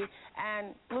energy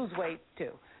and lose weight,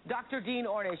 too. Dr. Dean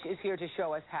Ornish is here to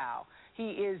show us how.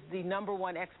 He is the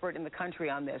 #1 expert in the country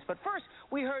on this. But first,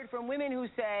 we heard from women who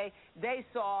say they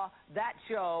saw that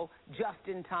show just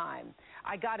in time.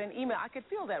 I got an email. I could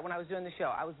feel that when I was doing the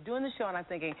show. I was doing the show, and I'm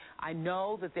thinking, I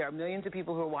know that there are millions of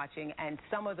people who are watching, and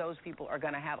some of those people are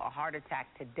going to have a heart attack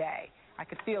today. I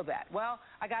could feel that. Well,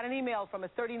 I got an email from a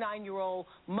 39-year-old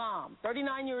mom,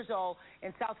 39 years old,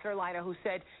 in South Carolina, who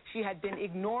said she had been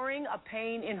ignoring a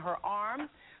pain in her arm.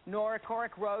 Nora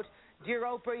Corrick wrote, "Dear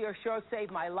Oprah, your show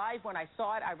saved my life. When I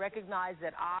saw it, I recognized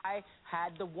that I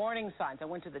had the warning signs. I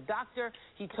went to the doctor.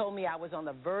 He told me I was on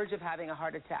the verge of having a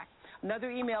heart attack." Another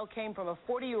email came from a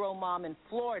 40-year-old mom in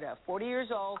Florida, 40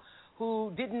 years old,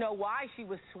 who didn't know why she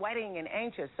was sweating and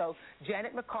anxious. So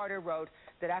Janet McCarter wrote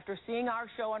that after seeing our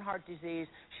show on heart disease,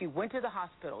 she went to the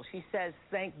hospital. She says,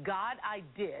 "Thank God I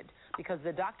did, because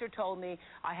the doctor told me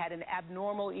I had an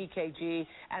abnormal EKG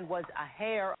and was a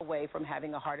hair away from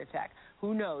having a heart attack.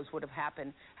 Who knows what would have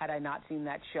happened had I not seen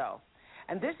that show."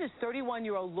 And this is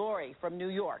 31-year-old Lori from New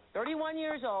York, 31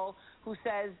 years old, who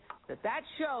says that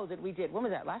show that we did, when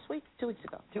was that, last week? 2 weeks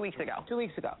ago. 2 weeks ago. 2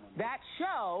 weeks ago. That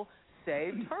show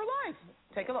saved her life.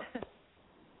 Take a look.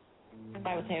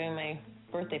 I was having my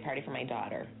birthday party for my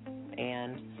daughter,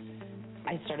 and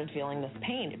I started feeling this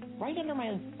pain right under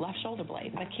my left shoulder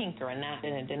blade, a kink or a knot,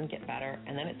 and it didn't get better.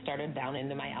 And then it started down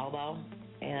into my elbow,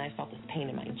 and I felt this pain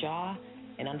in my jaw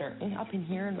and up in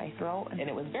here in my throat, and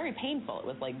it was very painful. It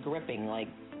was like gripping, like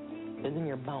it was in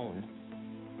your bone.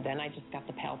 Then I just got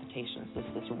the palpitations,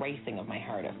 this racing of my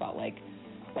heart. It felt like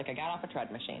I got off a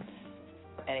tread machine.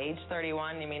 At age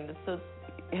 31, I mean,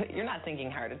 you're not thinking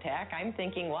heart attack. I'm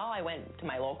thinking, well, I went to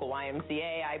my local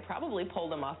YMCA. I probably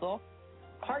pulled a muscle.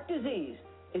 Heart disease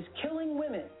is killing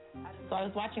women. So I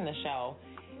was watching the show,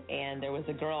 and there was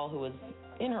a girl who was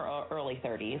in her early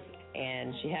 30s,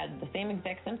 and she had the same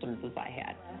exact symptoms as I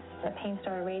had. The pain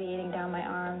started radiating down my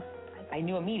arms. I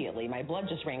knew immediately. My blood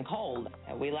just ran cold.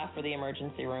 We left for the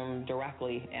emergency room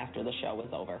directly after the show was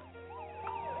over.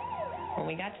 When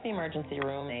we got to the emergency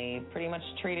room, they pretty much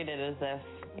treated it as if,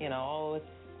 it's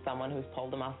someone who's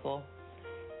pulled a muscle.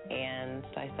 And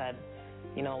I said,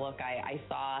 look, I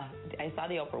saw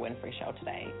the Oprah Winfrey show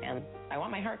today, and I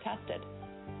want my heart tested.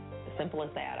 Simple as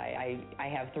that. I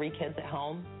have 3 kids at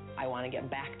home. I want to get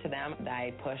back to them.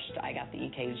 I got the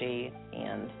EKG,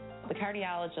 and the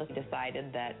cardiologist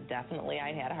decided that definitely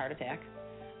I had a heart attack.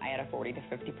 I had a 40 to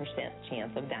 50%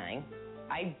 chance of dying.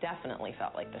 I definitely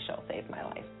felt like the show saved my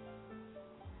life.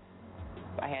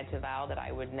 I had to vow that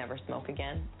I would never smoke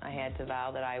again. I had to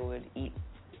vow that I would eat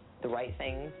the right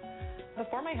things.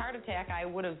 Before my heart attack, I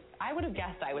would have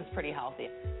guessed I was pretty healthy.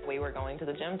 We were going to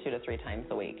the gym 2 to 3 times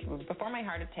a week. Before my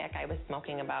heart attack, I was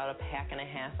smoking about a pack and a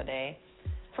half a day.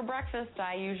 For breakfast,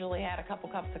 I usually had a couple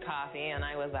cups of coffee, and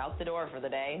I was out the door for the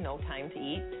day, no time to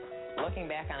eat. Looking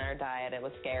back on our diet, it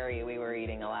was scary. We were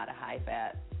eating a lot of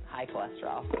high-fat, high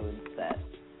cholesterol foods that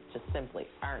just simply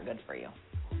aren't good for you.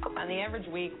 On the average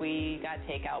week, we got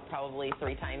takeout probably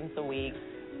 3 times a week.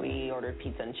 We ordered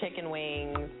pizza and chicken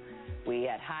wings. We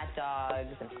had hot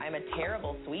dogs. I'm a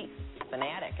terrible sweet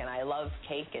fanatic, and I love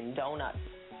cake and donuts.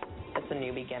 It's a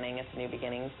new beginning. It's a new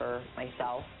beginning for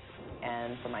myself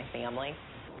and for my family.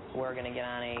 We're going to get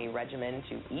on a regimen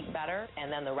to eat better,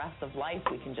 and then the rest of life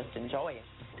we can just enjoy.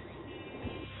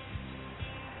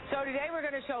 So today we're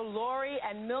going to show Lori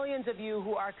and millions of you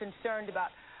who are concerned about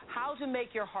how to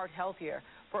make your heart healthier.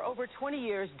 For over 20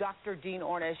 years, Dr. Dean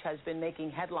Ornish has been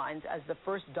making headlines as the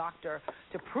first doctor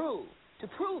to prove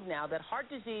now that heart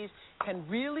disease can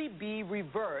really be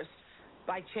reversed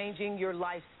by changing your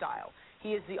lifestyle. He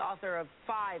is the author of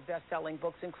 5 best-selling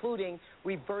books, including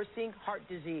Reversing Heart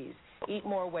Disease, Eat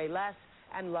More, Weigh Less,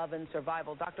 and Love and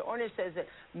Survival. Dr. Ornish says that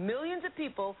millions of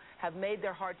people have made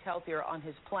their hearts healthier on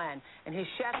his plan, and his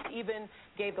chefs even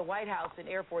gave the White House and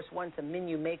Air Force One some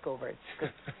menu makeovers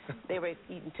because they were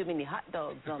eating too many hot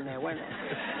dogs on there, weren't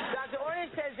they? Dr. Ornish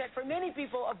says that for many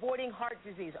people, avoiding heart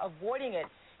disease, avoiding it,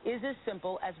 is as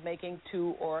simple as making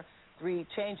 2 or 3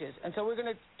 changes. And so we're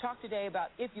going to talk today about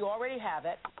if you already have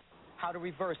it, how to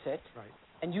reverse it. Right.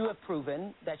 And you have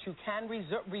proven that you can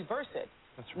reverse it.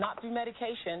 That's right. Not through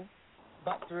medication,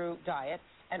 but through diet,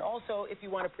 and also if you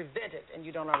want to prevent it and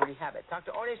you don't already have it.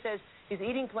 Dr. Ornish says his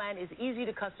eating plan is easy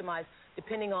to customize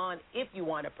depending on if you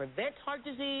want to prevent heart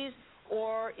disease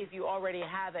or if you already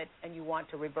have it and you want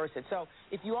to reverse it. So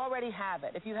if you already have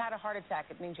it, if you had a heart attack,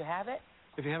 it means you have it?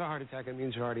 If you have a heart attack, it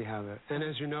means you already have it. And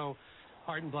as you know,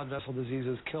 heart and blood vessel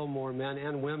diseases kill more men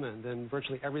and women than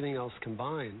virtually everything else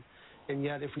combined. And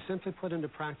yet, if we simply put into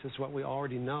practice what we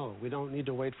already know, we don't need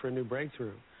to wait for a new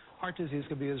breakthrough. Heart disease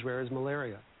could be as rare as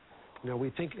malaria. You know, we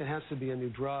think it has to be a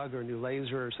new drug or a new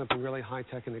laser or something really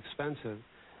high-tech and expensive.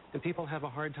 And people have a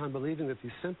hard time believing that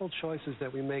these simple choices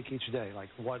that we make each day, like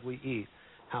what we eat,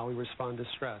 how we respond to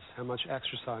stress, how much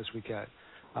exercise we get,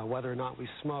 whether or not we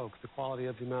smoke, the quality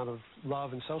of the amount of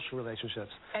love and social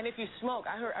relationships. And if you smoke,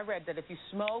 I read that if you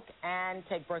smoke and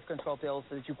take birth control pills,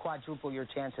 that you quadruple your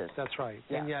chances. That's right.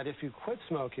 Yeah. And yet, if you quit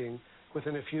smoking,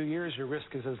 within a few years, your risk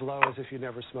is as low as if you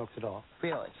never smoked at all.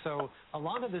 Really? So a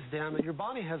lot of this damage, your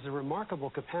body has a remarkable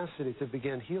capacity to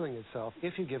begin healing itself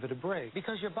if you give it a break.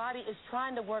 Because your body is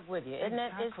trying to work with you, isn't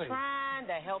it? It's Exactly. trying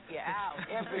to help you out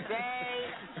every day.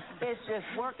 It's just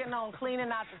working on cleaning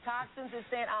out the toxins. It's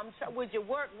saying, would you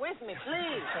work with me,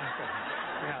 please?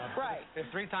 Yeah. Right. If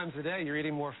 3 times a day you're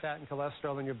eating more fat and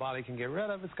cholesterol than your body can get rid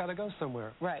of, it's got to go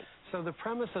somewhere. Right. So the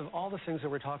premise of all the things that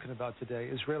we're talking about today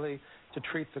is really to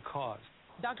treat the cause.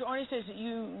 Dr. Ornish says that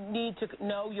you need to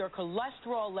know your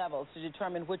cholesterol levels to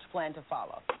determine which plan to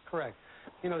follow. Correct.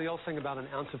 You know, the old thing about an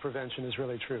ounce of prevention is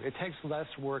really true. It takes less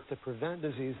work to prevent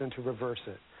disease than to reverse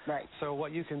it. Right. So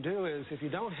what you can do is, if you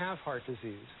don't have heart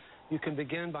disease, you can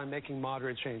begin by making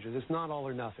moderate changes. It's not all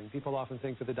or nothing. People often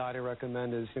think that the diet I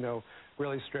recommend is, you know,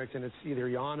 really strict, and it's either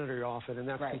you're on it or you're off it, and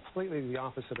that's right. completely the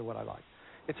opposite of what I like.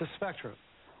 It's a spectrum.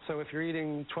 So if you're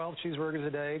eating 12 cheeseburgers a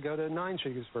day, go to 9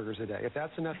 cheeseburgers a day. If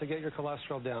that's enough to get your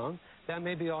cholesterol down, that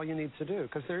may be all you need to do,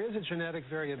 because there is a genetic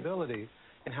variability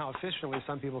in how efficiently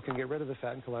some people can get rid of the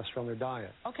fat and cholesterol in their diet.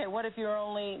 Okay, what if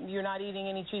you're not eating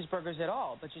any cheeseburgers at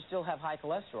all, but you still have high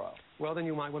cholesterol? Well, then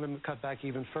you might want to cut back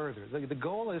even further. The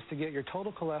goal is to get your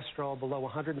total cholesterol below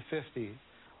 150,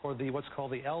 or what's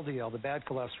called the LDL, the bad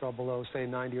cholesterol, below, say,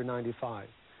 90 or 95.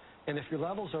 And if your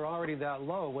levels are already that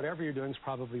low, whatever you're doing is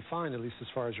probably fine, at least as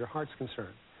far as your heart's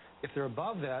concerned. If they're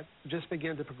above that, just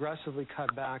begin to progressively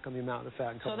cut back on the amount of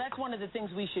fat and cholesterol. So that's one of the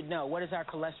things we should know. What is our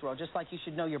cholesterol? Just like you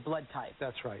should know your blood type.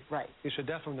 That's right. Right. You should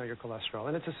definitely know your cholesterol.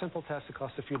 And it's a simple test. It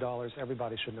costs a few dollars.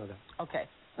 Everybody should know that. Okay.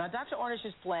 Now, Dr.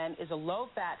 Ornish's plan is a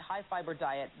low-fat, high-fiber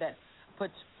diet that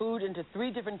puts food into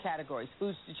 3 different categories: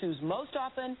 foods to choose most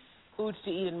often, foods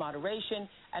to eat in moderation,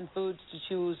 and foods to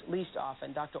choose least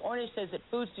often. Dr. Ornish says that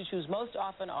foods to choose most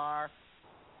often are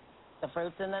the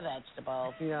fruits and the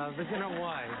vegetables. Yeah, but you know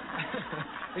why?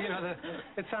 You know,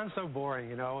 it sounds so boring,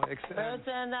 you know. Fruits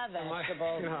and the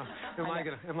vegetables.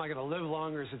 Am I gonna live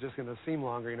longer, or is it just gonna seem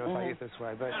longer, you know, if I eat this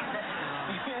way? But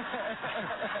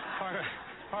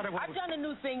I've done a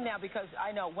new thing now, because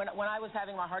I know when I was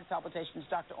having my heart palpitations,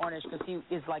 Dr. Ornish, because he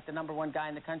is like the #1 guy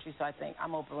in the country, so I think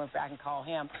I'm Oprah if I can call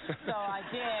him. So I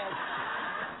did.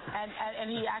 And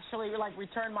he actually, like,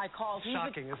 returned my calls.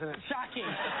 Shocking, isn't it? Shocking.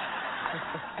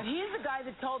 And he's the guy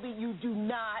that told me you do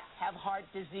not have heart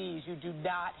disease. You do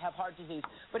not have heart disease.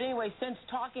 But anyway, since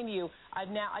talking to you,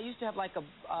 I used to have like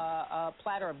a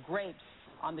platter of grapes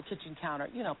on the kitchen counter,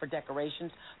 for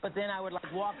decorations. But then I would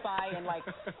walk by and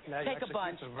take a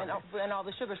bunch and all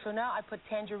the sugar. So now I put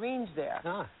tangerines there.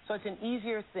 So it's an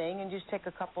easier thing, and just take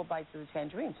a couple bites of the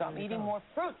tangerine. So I'm eating more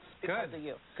fruits because of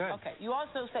you. Good. Okay. You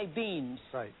also say beans.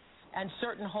 Right. And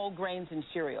certain whole grains and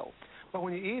cereals. But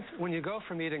when you go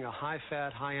from eating a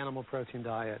high-fat, high-animal protein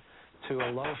diet to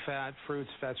a low-fat, fruits,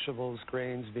 vegetables,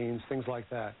 grains, beans, things like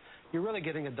that, you're really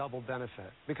getting a double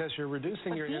benefit because you're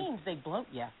reducing your... beans, they bloat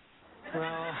you.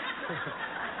 Well...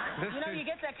 you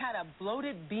get that kind of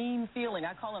bloated bean feeling.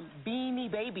 I call them beanie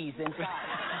babies inside.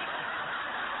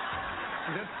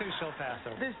 This too shall pass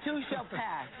over. This too shall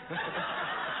pass.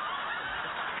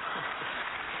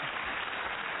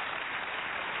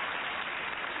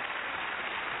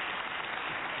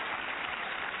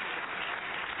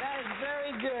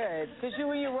 Very good. Because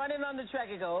when you're running on the track,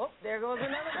 you go, there goes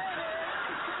another baby.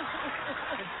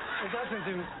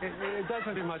 It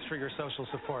doesn't do much for your social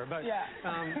support. But,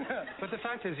 but the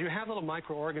fact is, you have little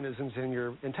microorganisms in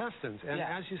your intestines. And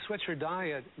as you switch your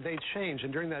diet, they change.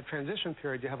 And during that transition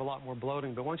period, you have a lot more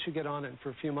bloating. But once you get on it for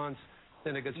a few months,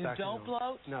 then it gets back to normal. You don't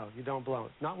bloat? No, you don't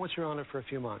bloat. Not once you're on it for a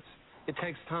few months. It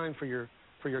takes time for your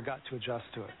gut to adjust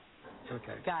to it.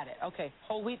 Okay. Got it. Okay.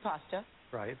 Whole wheat pasta.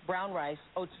 Right. Brown rice.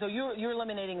 Oh, so you're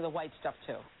eliminating the white stuff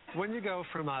too. When you go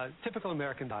from a typical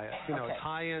American diet, it's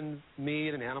high in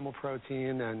meat and animal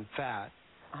protein and fat,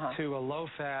 to a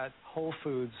low-fat, whole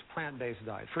foods, plant-based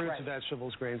diet, fruits,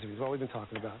 vegetables, grains, and beans, what we've been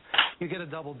talking about, you get a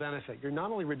double benefit. You're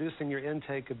not only reducing your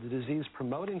intake of the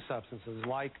disease-promoting substances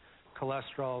like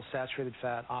cholesterol, saturated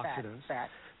fat, oxidants,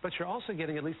 but you're also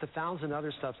getting at least 1,000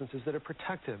 other substances that are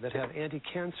protective, that have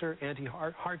anti-cancer,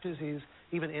 anti-heart disease,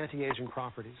 even anti-aging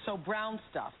properties. So brown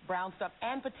stuff,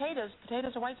 and potatoes.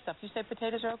 Potatoes are white stuff. You say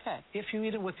potatoes are okay. If you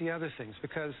eat it with the other things,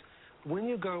 because when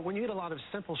you eat a lot of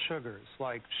simple sugars,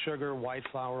 like sugar, white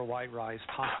flour, white rice,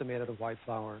 pasta made out of white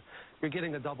flour, you're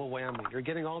getting a double whammy. You're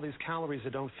getting all these calories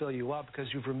that don't fill you up because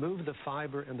you've removed the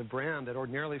fiber and the bran that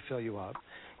ordinarily fill you up,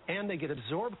 and they get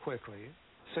absorbed quickly,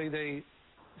 so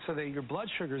your blood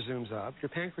sugar zooms up. Your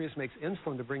pancreas makes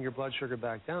insulin to bring your blood sugar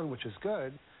back down, which is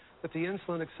good, but the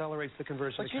insulin accelerates the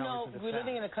conversion of calories into fat. We're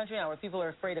living in a country now where people are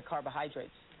afraid of carbohydrates.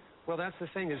 Well, that's the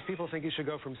thing, is people think you should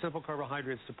go from simple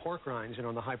carbohydrates to pork rinds,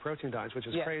 on the high-protein diets, which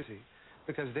is crazy.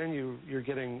 Because then you're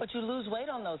getting... But you lose weight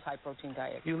on those high-protein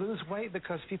diets. You lose weight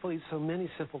because people eat so many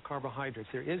simple carbohydrates.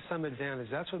 There is some advantage.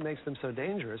 That's what makes them so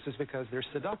dangerous, is because they're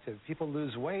seductive. People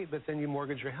lose weight, but then you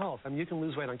mortgage your health. I mean, you can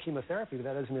lose weight on chemotherapy, but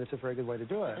that doesn't mean it's a very good way to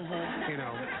do it.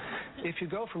 If you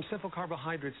go from simple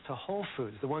carbohydrates to whole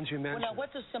foods, the ones you mentioned... Well, now,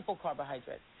 what's a simple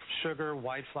carbohydrate? Sugar,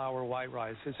 white flour, white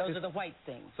rice. Those are the white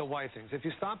things. The white things. If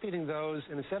you stop eating those,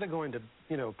 and instead of going to,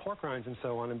 pork rinds and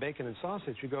so on, and bacon and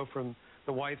sausage, you go from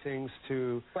the white things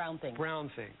to brown things.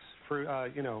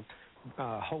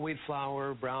 Whole wheat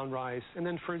flour, brown rice, and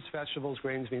then fruits, vegetables,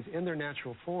 grains, beans in their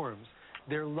natural forms.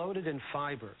 They're loaded in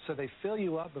fiber, so they fill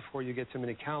you up before you get too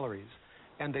many calories,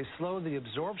 and they slow the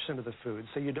absorption of the food,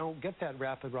 so you don't get that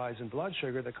rapid rise in blood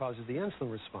sugar that causes the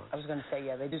insulin response. I was going to say,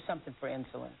 they do something for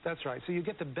insulin. That's right. So you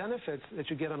get the benefits that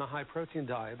you get on a high-protein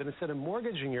diet, but instead of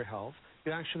mortgaging your health,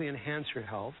 you actually enhance your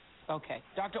health. Okay.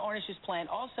 Dr. Ornish's plan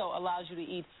also allows you to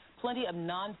eat plenty of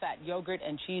non-fat yogurt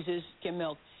and cheeses, skim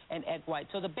milk, and egg white.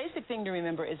 So the basic thing to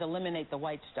remember is eliminate the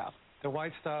white stuff. The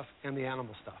white stuff and the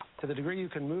animal stuff. To the degree you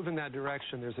can move in that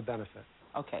direction, there's a benefit.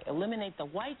 Okay. Eliminate the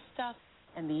white stuff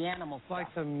and the animal stuff.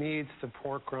 Like the meats, the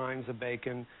pork rinds, the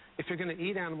bacon. If you're going to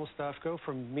eat animal stuff, go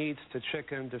from meats to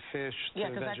chicken to fish to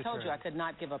vegetarian. Yeah, because I told you I could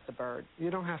not give up the bird.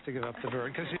 You don't have to give up the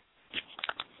bird.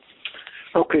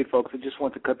 Okay, folks, I just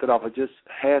want to cut that off. I just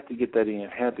had to get that in.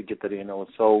 It was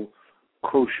so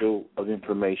crucial of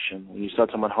information. When you start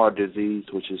talking about heart disease,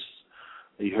 which is,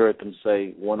 you heard them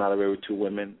say 1 out of every 2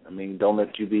 women. I mean, don't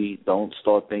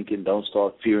start thinking, don't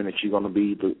start fearing that you're going to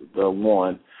be the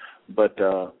one. But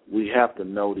we have to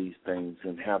know these things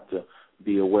and have to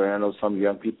be aware. I know some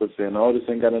young people are saying, this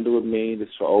ain't got to do with me, this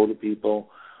is for older people.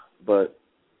 But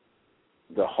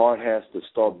the heart has to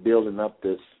start building up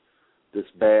this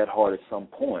bad heart at some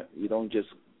point. You don't just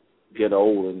get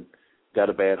old and got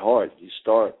a bad heart. It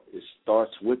starts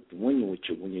with when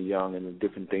you're young and the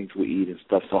different things we eat and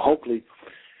stuff. So hopefully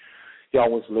y'all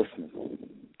was listening.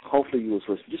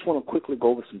 Just want to quickly go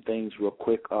over some things real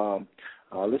quick. I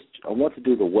want to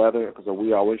do the weather because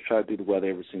we always try to do the weather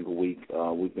every single week.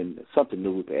 Something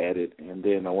new we've added, and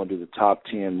then I want to do the top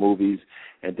 10 movies,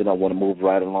 and then I want to move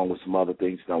right along with some other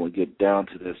things, and I want to get down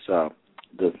to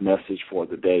this message for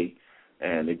the day.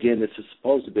 And again, this is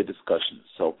supposed to be a discussion.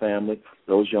 So, family,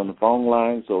 those of you on the phone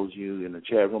lines, those of you in the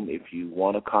chat room, if you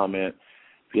want to comment,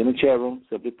 if you're in the chat room,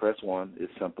 simply press 1.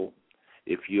 It's simple.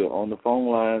 If you're on the phone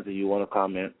lines and you want to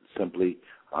comment, simply,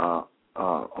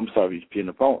 I'm sorry, if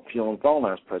you're on the phone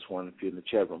lines, press 1. If you're in the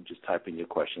chat room, just type in your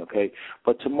question, okay?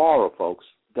 But tomorrow, folks,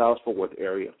 Dallas-Fort Worth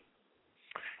area.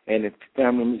 And if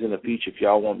family members in the future, if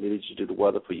y'all want me to do the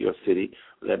weather for your city,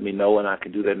 let me know, and I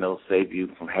can do that, and it'll save you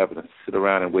from having to sit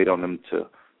around and wait on them to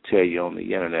tell you on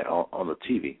the internet, on the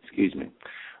TV, excuse me.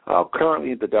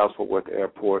 Currently at the Dallas-Fort Worth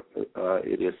Airport,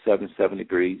 it is 77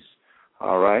 degrees,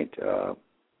 all right?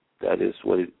 That is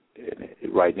what it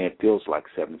right now it feels like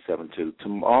 77 too.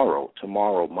 Tomorrow,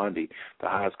 Monday, the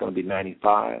high is going to be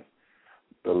 95.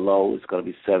 The low is going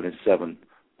to be 77.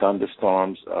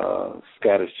 Thunderstorms,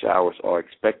 scattered showers are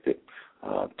expected.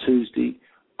 Tuesday,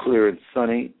 clear and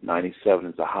sunny, 97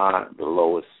 is the high, the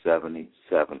low is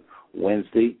 77.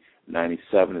 Wednesday,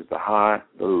 97 is the high,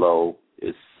 the low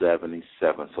is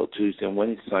 77. So Tuesday and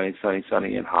Wednesday,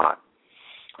 sunny, and hot.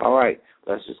 All right,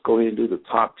 let's just go ahead and do the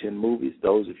top 10 movies.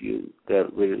 Those of you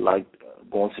that really like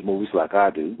going to movies like I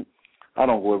do. I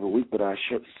don't go every week, but I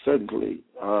certainly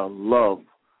love,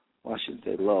 well, I shouldn't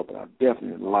say love, but I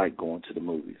definitely like going to the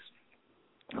movies.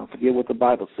 Don't forget what the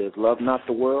Bible says. Love not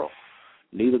the world,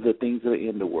 neither the things that are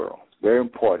in the world. It's very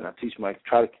important. I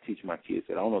try to teach my kids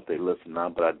that. I don't know if they listen now,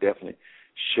 but I definitely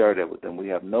share that with them. We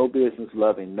have no business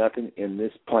loving nothing in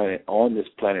this planet, on this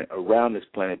planet, around this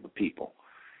planet but people.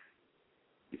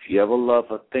 If you ever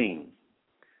love a thing,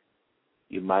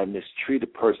 you might mistreat a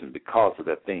person because of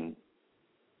that thing.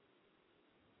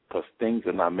 Because things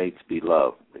are not made to be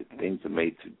loved. Things are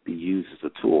made to be used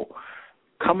as a tool.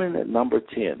 Coming at number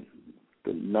 10,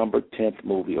 the number 10th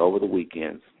movie over the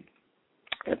weekends.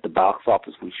 At the box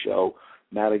office, we show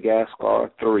Madagascar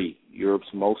 3,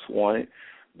 Europe's Most Wanted.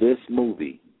 This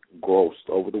movie grossed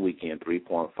over the weekend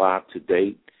 3.5 to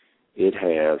date. It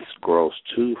has grossed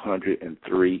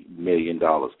 $203 million.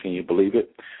 Can you believe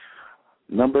it?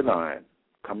 Number 9,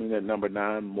 coming at number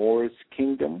 9, Moorish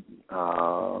Kingdom.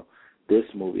 This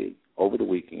movie over the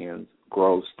weekend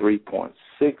grossed $3.6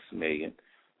 million,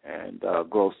 and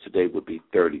gross today would be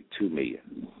 $32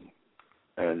 million.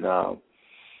 And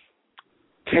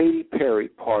Katy Perry,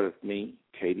 Part of Me.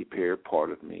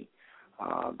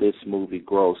 This movie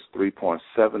grossed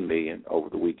 $3.7 million over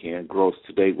the weekend. Gross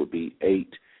today would be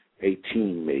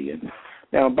 $18 million.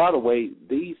 Now, by the way,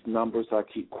 these numbers I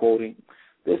keep quoting,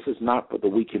 this is not for the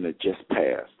weekend that just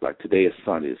passed. Like today is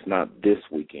Sunday. It's not this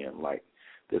weekend. Like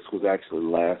this was actually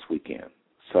last weekend.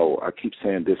 So I keep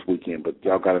saying this weekend, but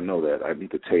y'all got to know that. I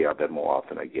need to tell y'all that more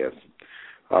often, I guess.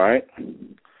 All right?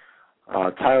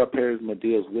 Tyler Perry's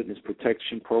Medea's Witness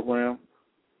Protection Program.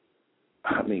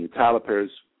 Tyler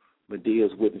Perry's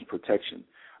Medea's Witness Protection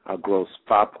grossed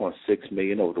 $5.6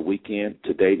 million over the weekend.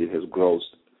 To date, it has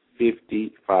grossed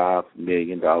 $55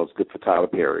 million. Good for Tyler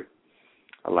Perry.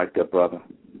 I like that, brother.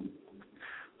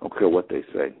 Don't care what they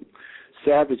say.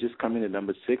 Savage is coming in at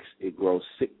number 6. It grossed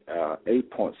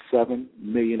 $8.7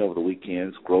 million over the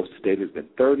weekends. Gross to date has been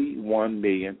 $31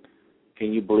 million.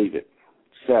 Can you believe it?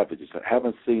 Savage. I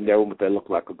haven't seen that one, but that looked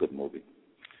like a good movie.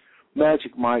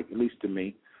 Magic Mike, at least to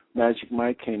me, Magic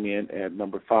Mike came in at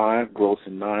number 5,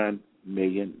 grossing $9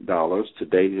 million. To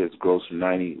date, it has grossed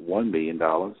 $91 million.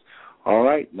 All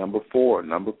right, number 4.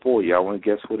 Y'all want to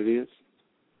guess what it is?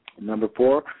 Number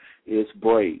 4 is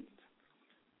Brave.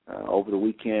 Over the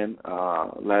weekend,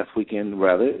 last weekend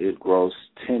rather, it grossed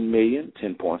 $10 million,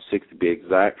 10.6 to be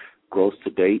exact. Gross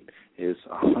to date is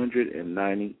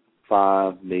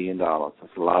 $195 million.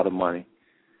 That's a lot of money.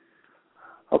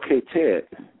 Okay, Ted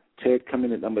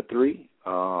coming at number 3.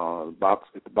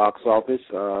 At the box office,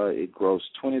 it grossed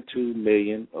 $22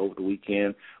 million over the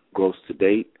weekend. Gross to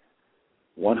date,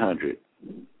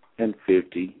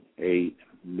 $158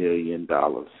 million.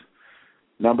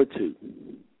 Number 2,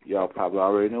 y'all probably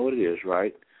already know what it is,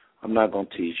 right? I'm not going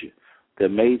to tease you. The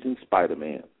Amazing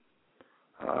Spider-Man.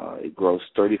 It grossed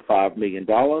 $35 million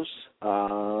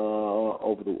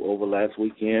over last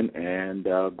weekend, and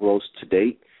gross to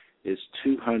date is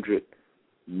 $200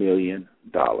 million.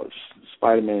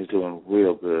 Spider-Man is doing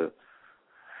real good.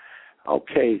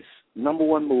 Okay, number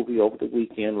 1 movie over the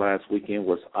weekend, last weekend,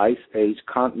 was Ice Age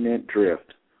Continental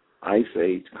Drift. Ice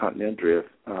Age Continental Drift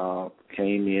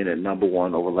came in at number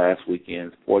 1 over last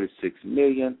weekend, $46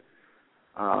 million.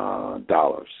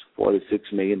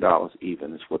 $46 million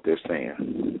even is what they're saying. I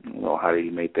don't know how they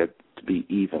make that to be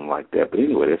even like that, but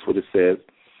anyway, that's what it says.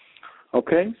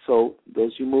 Okay, so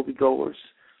those are your moviegoers.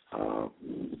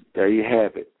 There you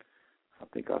have it. I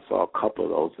think I saw a couple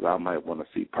of those that I might want to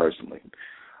see personally.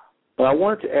 But I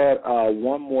wanted to add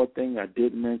one more thing I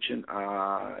did mention.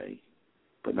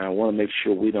 But now I want to make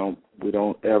sure we don't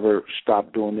ever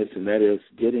stop doing this, and that is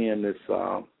get in this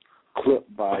clip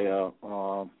by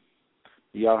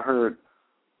y'all heard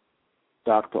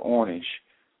Dr. Ornish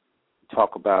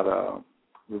talk about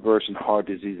reversing heart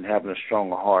disease and having a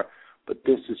stronger heart. But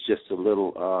this is just a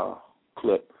little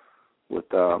clip with,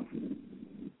 let's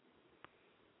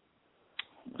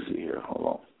see here, hold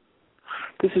on.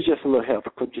 This is just a little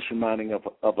helpful clip, just reminding us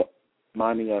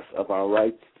of our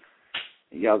rights.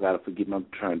 Y'all got to forgive me, I'm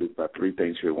trying to do about 3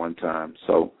 things here at one time.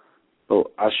 So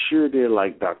I sure did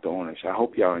like Dr. Ornish. I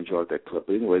hope y'all enjoyed that clip.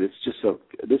 But anyway, this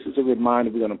is a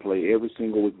reminder we're going to play every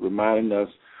single week, reminding us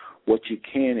what you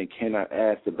can and cannot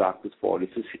ask the doctors for. This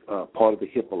is part of the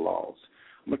HIPAA laws.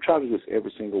 I'm going to try to do this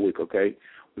every single week, okay?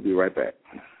 We'll be right back.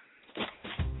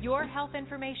 Your health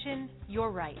information,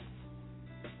 your rights.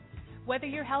 Whether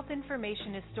your health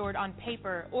information is stored on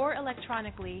paper or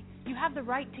electronically, you have the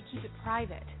right to keep it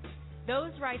private.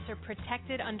 Those rights are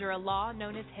protected under a law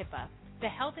known as HIPAA, the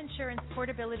Health Insurance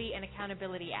Portability and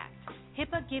Accountability Act.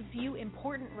 HIPAA gives you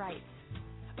important rights.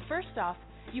 First off,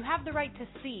 you have the right to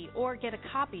see or get a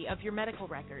copy of your medical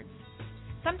records.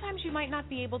 Sometimes you might not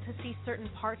be able to see certain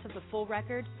parts of the full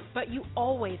record, but you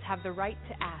always have the right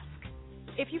to ask.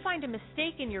 If you find a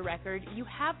mistake in your record, you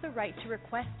have the right to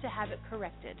request to have it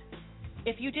corrected.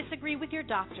 If you disagree with your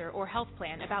doctor or health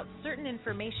plan about certain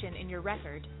information in your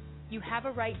record, you have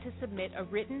a right to submit a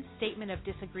written statement of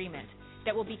disagreement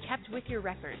that will be kept with your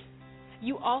record.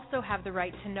 You also have the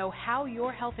right to know how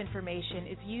your health information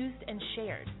is used and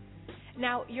shared.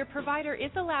 Now, your provider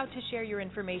is allowed to share your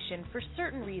information for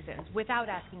certain reasons without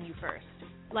asking you first,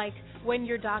 like when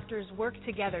your doctors work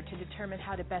together to determine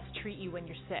how to best treat you when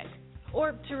you're sick,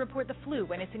 or to report the flu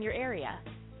when it's in your area.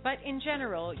 But in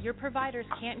general, your providers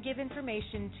can't give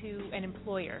information to an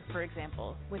employer, for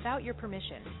example, without your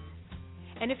permission.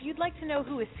 And if you'd like to know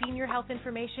who has seen your health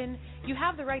information, you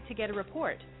have the right to get a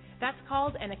report. That's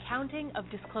called an accounting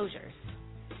of disclosures.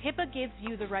 HIPAA gives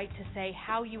you the right to say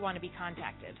how you want to be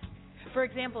contacted. For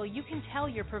example, you can tell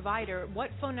your provider what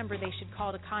phone number they should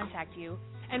call to contact you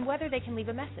and whether they can leave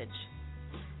a message.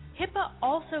 HIPAA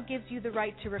also gives you the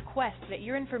right to request that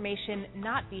your information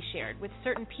not be shared with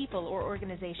certain people or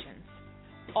organizations.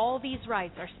 All these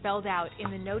rights are spelled out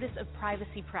in the Notice of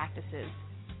Privacy Practices,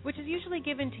 which is usually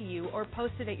given to you or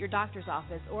posted at your doctor's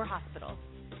office or hospital.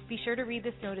 Be sure to read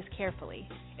this notice carefully.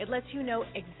 It lets you know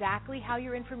exactly how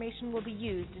your information will be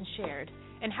used and shared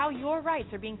and how your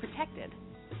rights are being protected.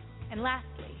 And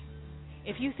lastly,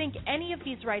 if you think any of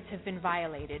these rights have been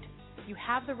violated, you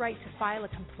have the right to file a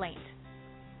complaint.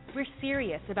 We're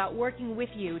serious about working with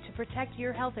you to protect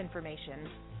your health information.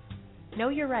 Know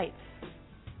your rights.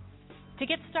 To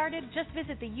get started, just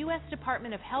visit the U.S.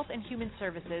 Department of Health and Human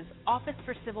Services Office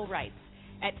for Civil Rights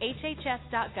at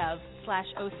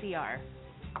hhs.gov/OCR.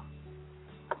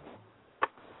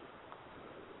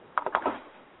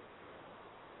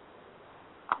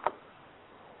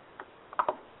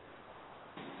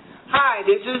 Hi,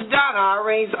 this is Donna,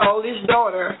 Irene oldest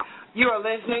daughter. You are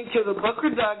listening to the Booker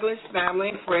Douglas Family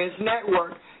and Friends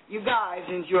Network. You guys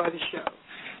enjoy the show.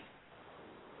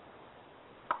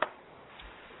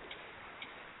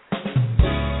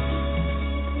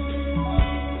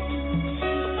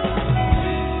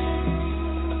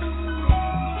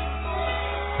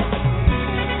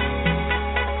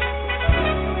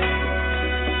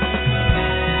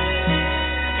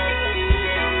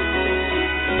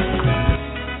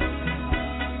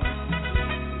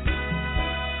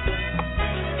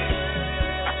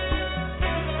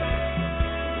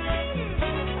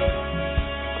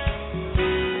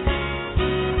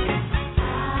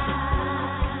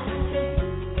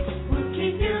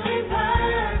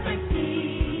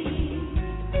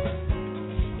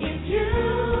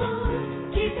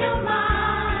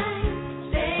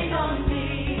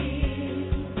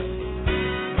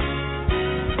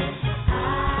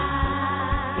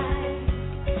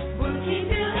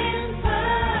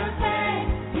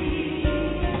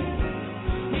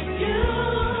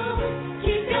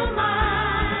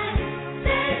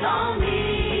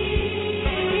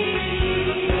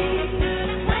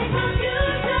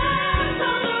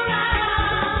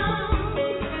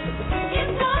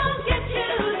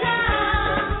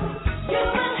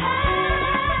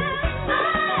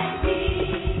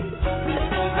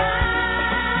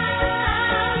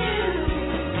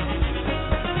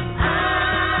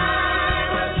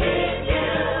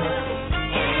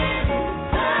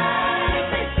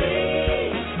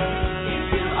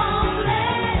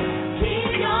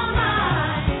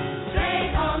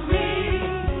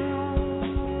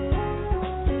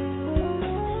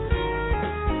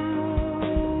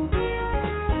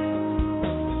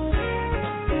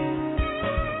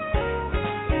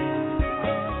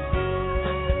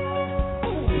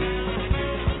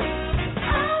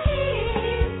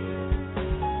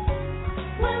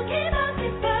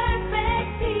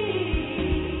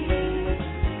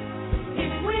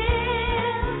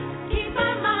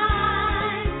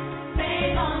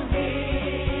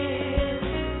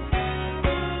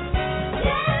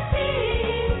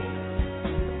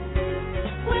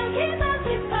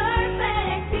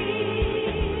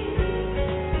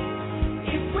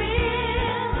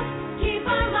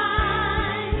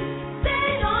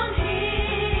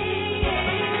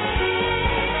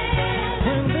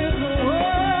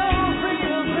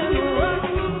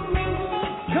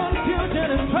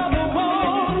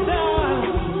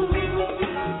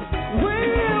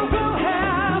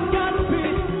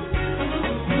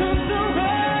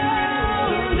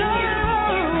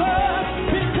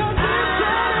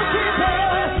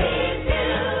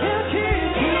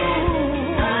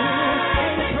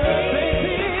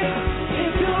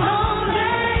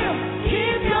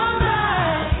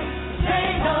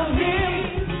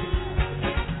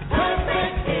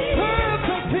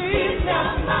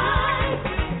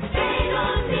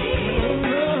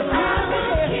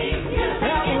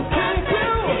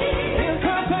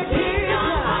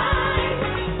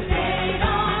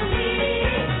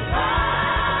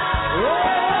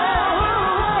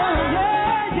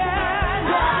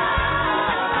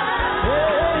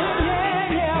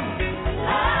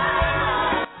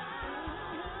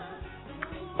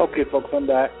 Okay, folks, I'm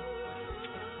back.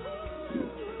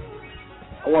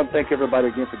 I want to thank everybody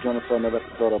again for joining us on another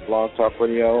episode of Blog Talk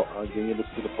Radio. Again, you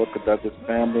listen to the Book of Douglas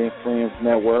Family and Friends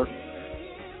Network.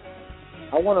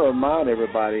 I want to remind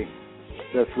everybody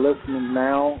that's listening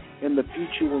now, in the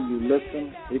future when you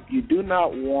listen, if you do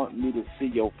not want me to see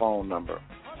your phone number,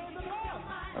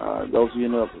 those of you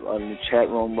in the chat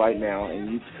room right now,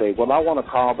 and you say, well, I want to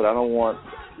call, but I don't want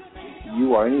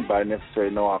you or anybody necessarily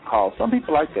to know I call. Some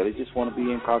people like that. They just want to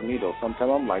be incognito. Sometimes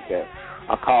I'm like that.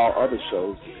 I call other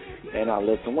shows, and I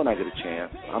listen when I get a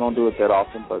chance. I don't do it that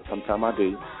often, but sometimes I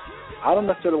do. I don't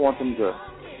necessarily want them to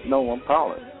know I'm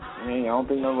calling. I don't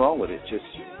think nothing wrong with it. Just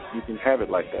you can have it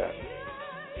like that.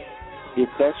 If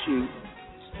that's you,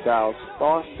 dial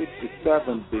star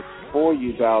 67 before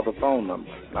you dial the phone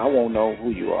number. And I won't know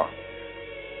who you are.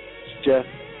 It's just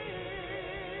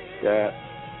that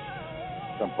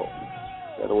simple.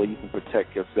 That way you can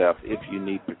protect yourself if you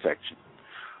need protection.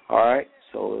 All right?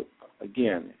 So,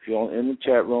 again, if you're in the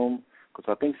chat room,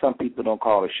 because I think some people don't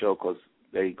call the show because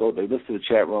they listen to the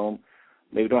chat room,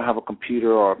 maybe don't have a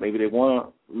computer, or maybe they want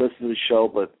to listen to the show,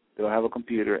 but they don't have a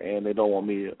computer and they don't want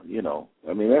me to,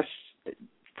 that's,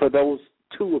 for those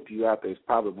two of you out there, it's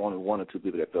probably only one or two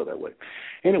people that feel that way.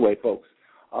 Anyway, folks,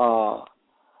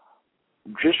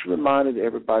 just reminded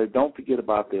everybody, don't forget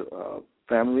about the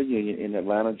family reunion in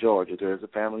Atlanta, Georgia. There's a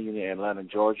family reunion in Atlanta,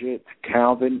 Georgia.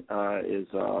 Calvin is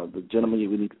the gentleman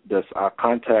we need. That's our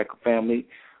contact family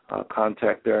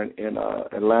contact there in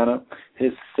Atlanta.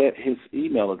 His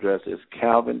email address is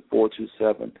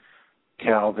Calvin427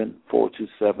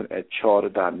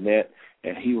 @charter.net.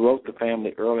 And he wrote the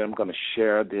family earlier. I'm going to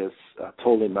share this. I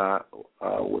told him I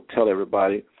would tell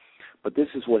everybody. But this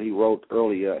is what he wrote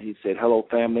earlier. He said, hello,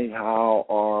 family. How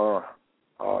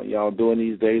are y'all doing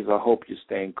these days? I hope you're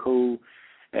staying cool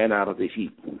and out of the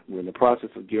heat. We're in the process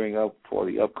of gearing up for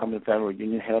the upcoming family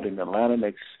reunion held in Atlanta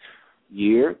next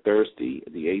year, Thursday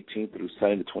the 18th through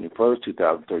Sunday the 21st,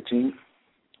 2013.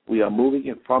 We are moving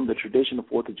it from the traditional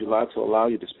 4th of July to allow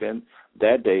you to spend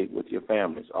that day with your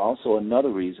families. Also,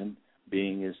 another reason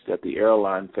being is that the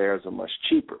airline fares are much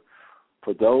cheaper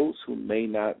for those who may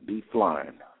not be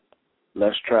flying.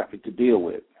 Less traffic to deal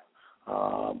with,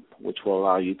 which will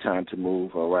allow you time to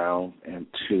move around and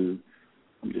to,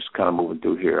 I'm just kind of moving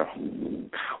through here,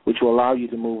 which will allow you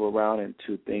to move around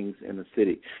into things in the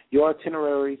city. Your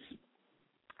itineraries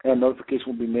and notification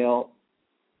will be mailed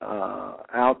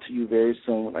out to you very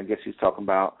soon. I guess he's talking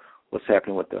about what's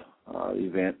happening with the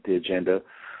event, the agenda.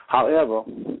 However,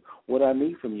 what I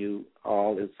need from you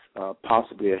all is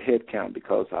possibly a head count,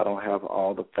 because I don't have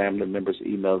all the family members'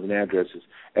 emails and addresses,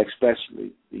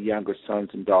 especially the younger sons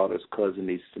and daughters, cousins,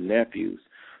 nieces, and nephews.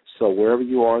 So wherever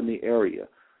you are in the area,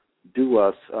 do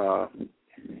us,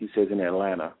 he says in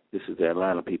Atlanta, this is the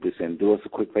Atlanta people, he's saying, do us a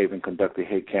quick favor and conduct a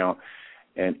head count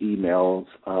and emails,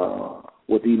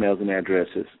 with emails and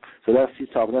addresses. So he's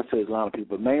talking, that's to Atlanta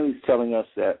people, but mainly he's telling us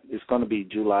that it's going to be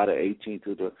July the 18th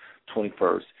to the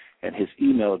 21st. And his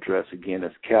email address, again,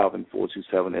 is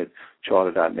Calvin427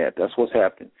 @charter.net. That's what's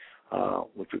happening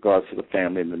with regards to the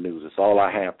family and the news. That's all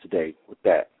I have today with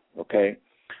that, okay?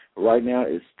 Right now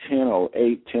it's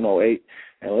 10:08.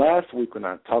 And last week when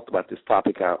I talked about this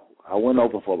topic, I went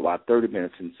over for about 30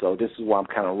 minutes, and so this is why I'm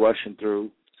kind of rushing through,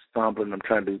 stumbling.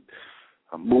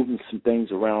 I'm moving some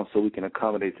things around so we can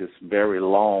accommodate this very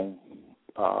long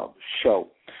show.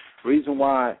 The reason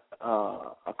why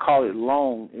I call it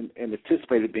long and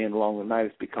anticipate it being long tonight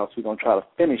is because we're going to try to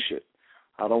finish it.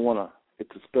 I don't want it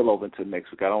to spill over into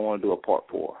next week. I don't want to do a part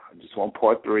 4. I just want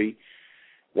part 3.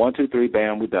 1, 2, 3,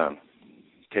 bam, we're done.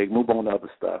 Okay, move on to other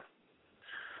stuff.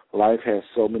 Life has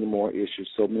so many more issues,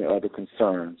 so many other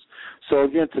concerns. So,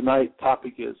 again, tonight's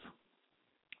topic is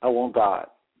I want God,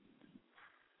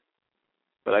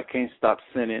 but I can't stop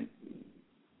sinning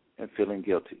and feeling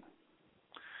guilty.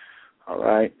 All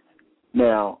right?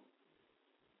 Now,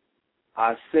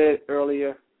 I said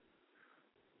earlier,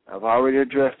 I've already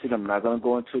addressed it. I'm not going to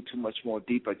go into it too much more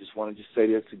deep. I just want to just say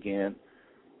this again.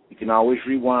 You can always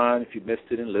rewind if you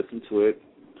missed it and listen to it.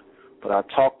 But I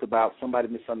talked about, somebody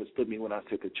misunderstood me when I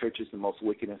said the church is the most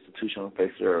wicked institution on the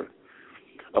face of the earth.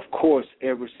 Of course,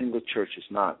 every single church is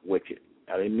not wicked.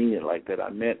 I didn't mean it like that. I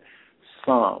meant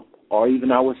some, or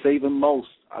even I would say even most.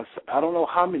 I don't know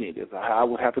how many it is. I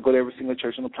would have to go to every single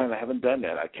church on the planet. I haven't done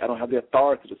that. I don't have the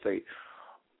authority to say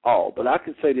all. But I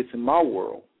can say this in my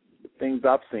world, the things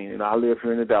I've seen, and I live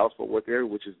here in the Dallas-Fort Worth area,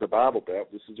 which is the Bible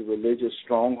Belt. This is a religious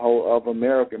stronghold of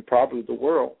America and probably the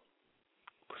world,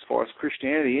 as far as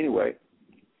Christianity anyway.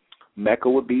 Mecca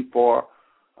would be for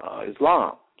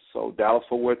Islam. So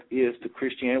Dallas-Fort Worth is to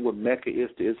Christianity what Mecca is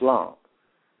to Islam.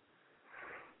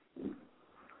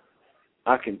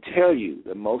 I can tell you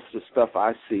that most of the stuff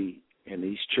I see in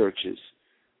these churches,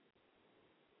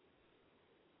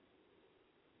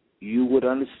 you would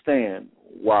understand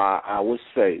why I would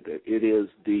say that it is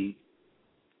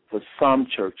for some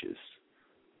churches,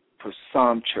 for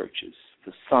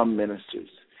some ministers.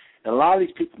 And a lot of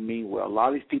these people mean well. A lot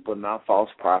of these people are not false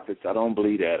prophets. I don't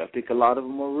believe that. I think a lot of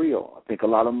them are real. I think a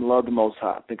lot of them love the Most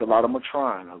High. I think a lot of them are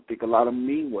trying. I think a lot of them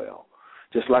mean well,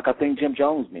 just like I think Jim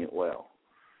Jones meant well.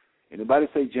 Anybody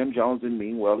say Jim Jones didn't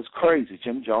mean well is crazy.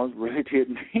 Jim Jones really did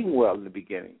mean well in the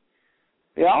beginning.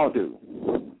 They all do.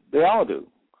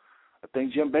 I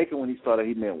think Jim Baker, when he started,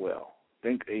 he meant well. I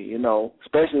think,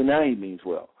 especially now he means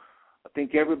well. I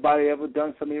think everybody ever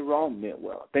done something wrong meant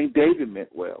well. I think David meant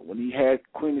well. When he had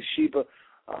Queen of Sheba,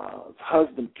 his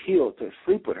husband killed to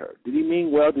sleep with her, did he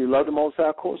mean well? Did he love the Most High?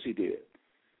 Of course he did.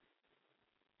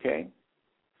 Okay?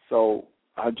 So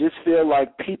I just feel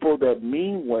like people that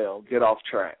mean well get off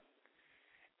track.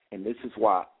 And this is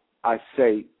why I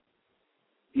say,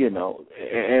 and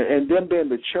them being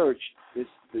the church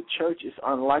is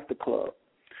unlike the club.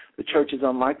 The church is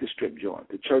unlike the strip joint.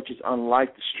 The church is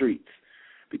unlike the streets.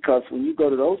 Because when you go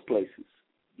to those places,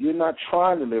 you're not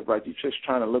trying to live right. You're just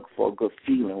trying to look for a good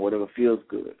feeling, whatever feels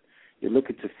good. You're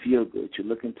looking to feel good. You're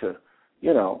looking to,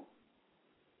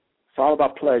 it's all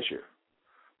about pleasure.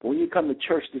 But when you come to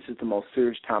church, this is the most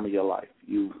serious time of your life.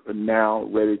 You are now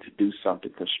ready to do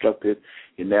something constructive.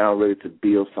 You're now ready to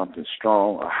build something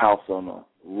strong, a house on a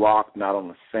rock, not on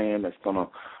the sand that's going to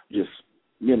just,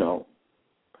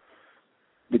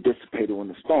 be dissipated when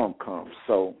the storm comes.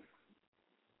 So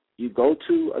you go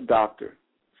to a doctor,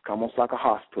 it's almost like a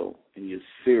hospital, and you're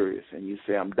serious, and you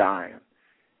say, I'm dying.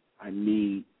 I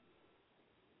need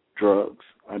drugs.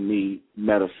 I need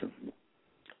medicine.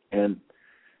 And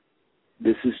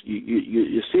this is,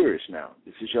 you're serious now.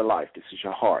 This is your life. This is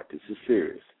your heart. This is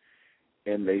serious.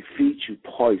 And they feed you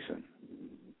poison.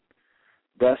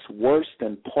 That's worse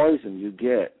than poison you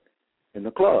get in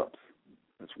the clubs.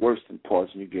 That's worse than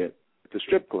poison you get at the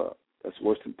strip club. That's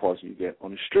worse than poison you get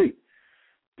on the street.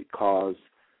 Because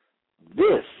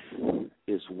this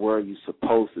is where you're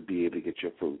supposed to be able to get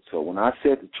your fruit. So when I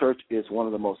said the church is one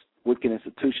of the most wicked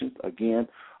institutions, again,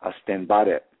 I stand by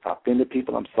that. If I offended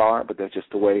people, I'm sorry, but that's just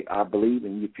the way I believe.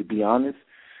 And if you be honest,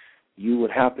 you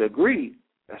would have to agree.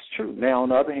 That's true. Now, on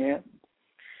the other hand,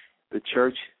 the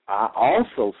church, I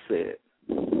also said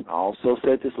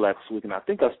this last week, and I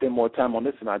think I spent more time on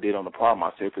this than I did on the problem.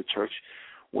 I said for church,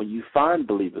 when you find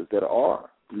believers that are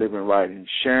living right and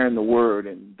sharing the word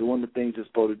and doing the things they're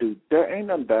supposed to do, there ain't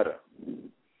nothing better.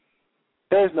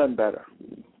 There's nothing better.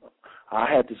 I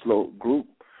had this little group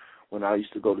when I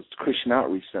used to go to Christian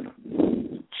Outreach Center.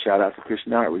 Shout out to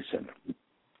Christian Outreach Center.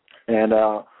 And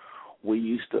we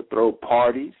used to throw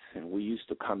parties, and we used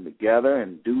to come together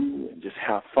and do and just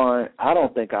have fun. I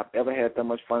don't think I've ever had that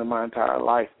much fun in my entire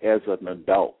life as an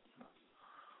adult.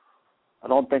 I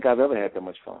don't think I've ever had that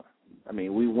much fun. I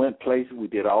mean, we went places, we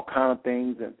did all kind of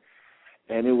things,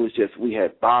 and it was just, we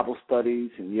had Bible studies,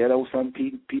 and there was some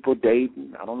people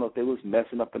dating. I don't know if they was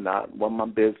messing up or not. It wasn't my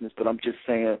business, but I'm just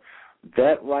saying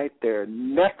that right there,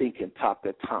 nothing can top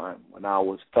that time when I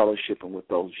was fellowshipping with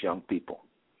those young people.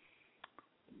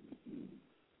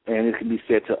 And it can be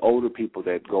said to older people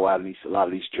that go out in a lot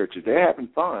of these churches, they're having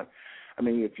fun. I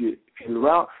mean, if you're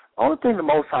around, the only thing the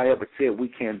Most High ever said we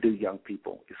can't do, young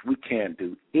people, is we can't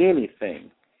do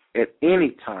anything at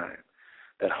any time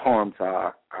that harms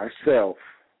ourselves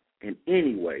in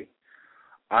any way,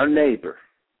 our neighbor,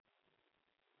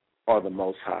 or the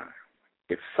Most High.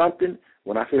 If something,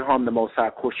 when I say harm the Most High,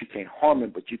 of course you can't harm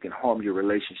him, but you can harm your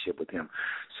relationship with him.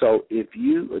 So if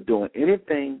you are doing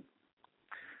anything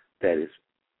that is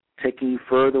taking you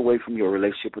further away from your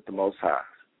relationship with the Most High,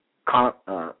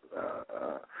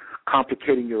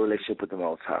 complicating your relationship with the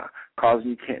Most High,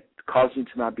 causing you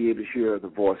to not be able to hear the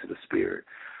voice of the Spirit,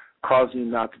 causing you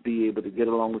not to be able to get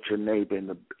along with your neighbor, and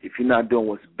if you're not doing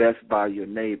what's best by your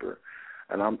neighbor,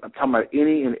 and I'm talking about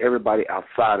any and everybody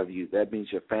outside of you, that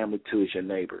means your family too is your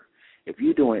neighbor. If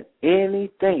you're doing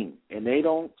anything and they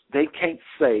can't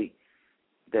say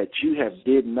that you have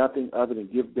did nothing other than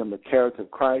give them the character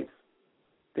of Christ,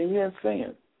 then you're in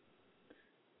sin.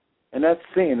 And that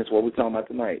sin is what we're talking about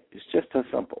tonight. It's just that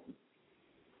simple.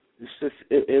 It's just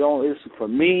it's for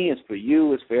me, it's for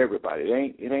you, it's for everybody.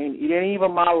 It ain't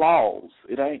even my laws.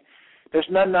 There's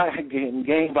nothing I can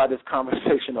gain by this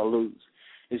conversation or lose.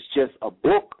 It's just a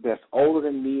book that's older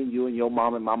than me and you and your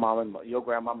mom and my mom and your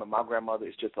grandmama and my grandmother.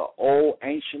 It's just an old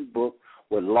ancient book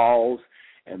with laws,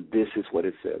 and this is what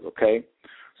it says, okay?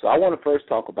 So I want to first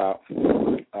talk about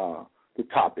the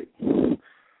topic.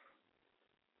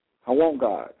 I want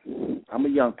God. I'm a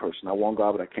young person. I want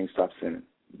God, but I can't stop sinning.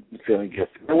 I'm feeling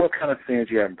guilty. What kind of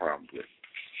sins you having problems with?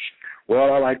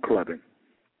 Well, I like clubbing.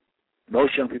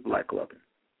 Most young people like clubbing.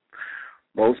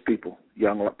 Most people,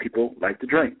 young people, like to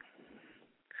drink.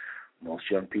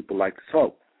 Most young people like to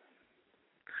smoke.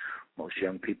 Most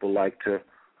young people like to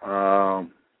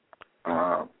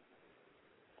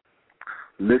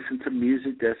listen to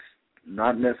music that's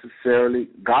not necessarily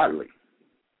godly.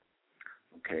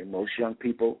 Okay, most young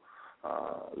people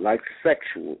like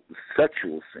sexual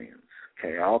sins.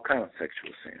 Okay, all kind of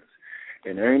sexual sins.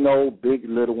 And there ain't no big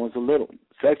little ones or little.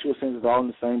 Sexual sins is all in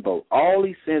the same boat. All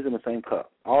these sins in the same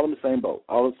cup. All in the same boat.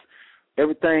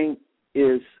 Everything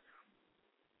is,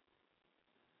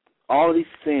 all of these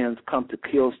sins come to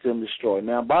kill, steal, and destroy.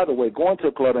 Now, by the way, going to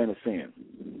a club ain't a sin.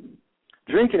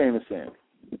 Drinking ain't a sin.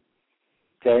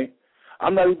 Okay?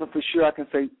 I'm not even for sure I can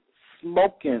say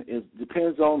smoking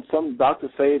depends on, some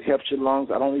doctors say it helps your lungs.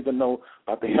 I don't even know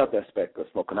about the health aspect of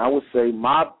smoking. I would say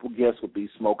my guess would be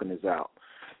smoking is out,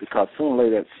 because sooner or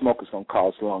later that smoke is going to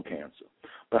cause lung cancer.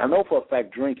 But I know for a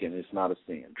fact drinking is not a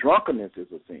sin. Drunkenness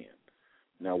is a sin.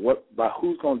 Now,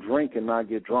 who's going to drink and not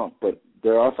get drunk? But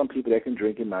there are some people that can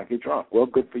drink and not get drunk. Well,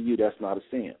 good for you. That's not a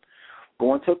sin.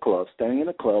 Going to a club, staying in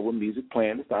a club with music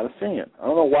playing is not a sin. I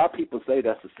don't know why people say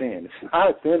that's a sin. It's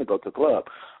not a sin to go to a club.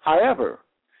 However,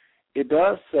 it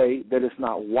does say that it's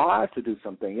not wise to do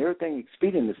something. Everything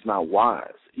expedient is not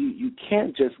wise. You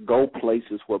can't just go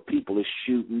places where people are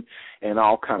shooting and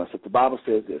all kind of stuff. The Bible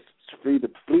says this: flee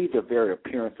the very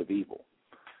appearance of evil.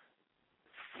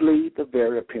 Flee the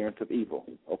very appearance of evil,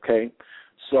 okay?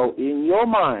 So in your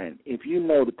mind, if you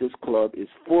know that this club is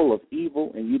full of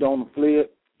evil and you don't flee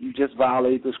it, you just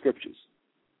violate the scriptures.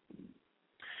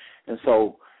 And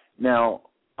so now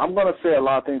I'm going to say a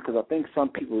lot of things, because I think some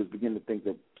people begin to think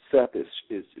that Seth is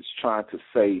trying to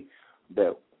say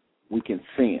that we can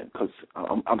sin, because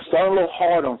I'm starting a little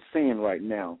hard on sin right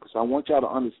now, because I want y'all to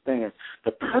understand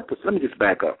the purpose. Let me just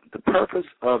back up. The purpose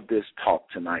of this talk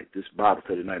tonight, this Bible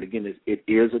study tonight, again, it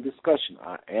is a discussion.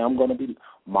 I am going to be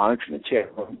monitoring the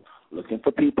chat room, looking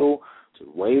for people to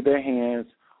wave their hands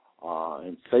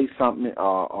and say something,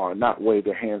 or not wave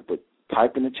their hands, but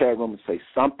type in the chat room and say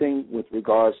something with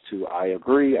regards to I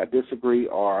agree, I disagree,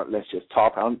 or let's just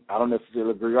talk. I don't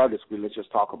necessarily agree or disagree. Let's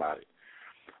just talk about it.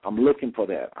 I'm looking for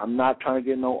that. I'm not trying to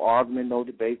get no argument, no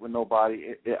debate with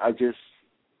nobody. If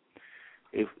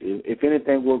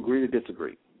anything, we'll agree to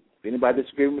disagree. If anybody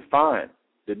disagrees with me, fine.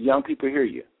 The young people hear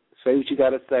you. Say what you got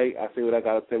to say. I say what I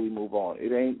got to say. We move on.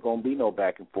 It ain't going to be no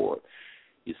back and forth.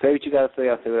 You say what you got to say.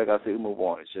 I say what I got to say. We move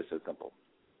on. It's just as simple.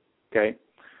 Okay?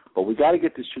 But we got to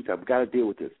get this truth out. We got to deal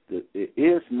with this. There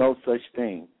is no such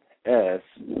thing as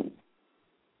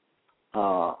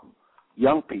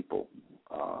young people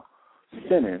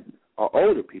sinning, or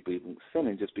older people even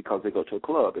sinning just because they go to a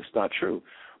club. It's not true.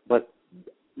 But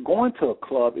going to a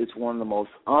club is one of the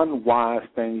most unwise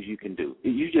things you can do.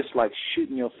 You just like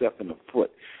shooting yourself in the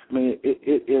foot. I mean,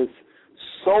 it is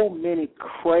so many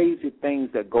crazy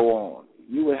things that go on.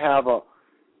 You would have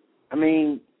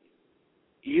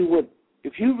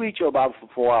if you read your Bible for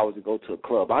 4 hours and go to a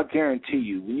club, I guarantee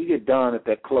you, when you get done at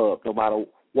that club, no matter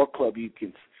what club you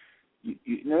can,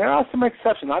 there are some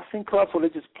exceptions. I've seen clubs where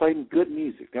they just play good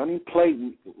music. They don't even play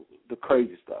the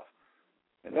crazy stuff.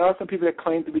 And there are some people that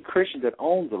claim to be Christians that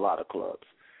owns a lot of clubs.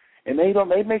 And they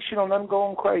make sure nothing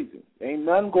going crazy. There ain't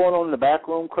nothing going on in the back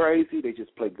room crazy. They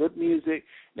just play good music.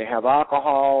 They have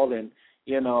alcohol and,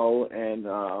 kind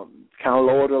of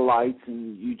lower the lights,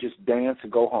 and you just dance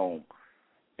and go home.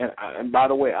 And by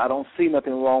the way, I don't see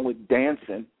nothing wrong with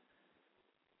dancing.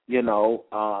 You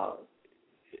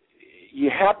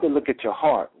have to look at your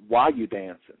heart while you're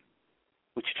dancing.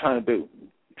 What you trying to do? You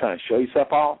trying to show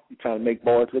yourself off? You trying to make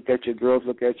boys look at you, girls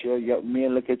look at you,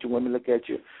 men look at you, women look at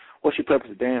you? What's your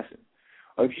purpose of dancing?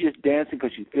 Or if you're just dancing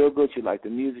because you feel good, you like the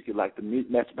music, you like the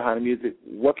message behind the music,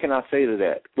 what can I say to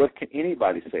that? What can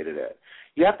anybody say to that?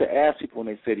 You have to ask people when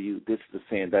they say to you, this is a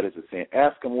sin, that is a sin.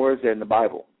 Ask them, where is that in the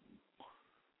Bible?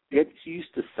 Get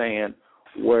used to saying,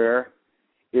 where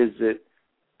is it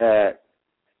at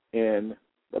in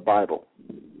the Bible?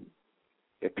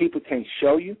 If people can't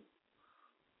show you,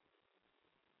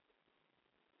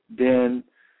 then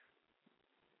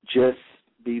just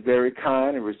be very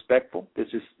kind and respectful.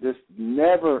 There's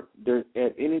never,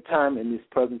 at any time in this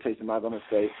presentation, am I going to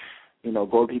say,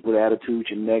 go to people with attitudes,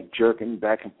 your neck jerking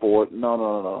back and forth.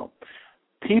 No.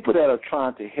 People that are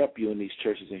trying to help you in these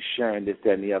churches and sharing this,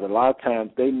 that, and the other, a lot of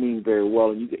times they mean very well,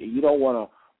 and you don't want to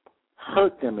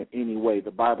hurt them in any way.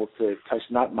 The Bible says, touch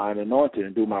not mine anointed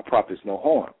and do my prophets no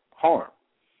harm.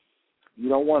 You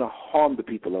don't want to harm the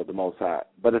people of the Most High,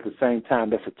 but at the same time,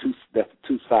 that's a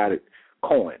two-sided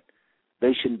coin.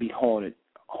 They shouldn't be harming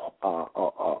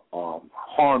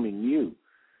you,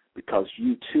 because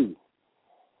you too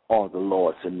are the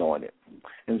Lord's anointed.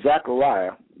 In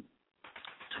Zechariah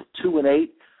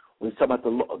 2:8, when it's talking about the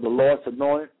Lord's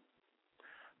anointed,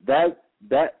 that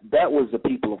was the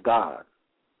people of God.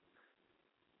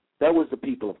 That was the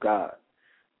people of God.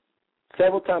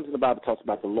 Several times in the Bible talks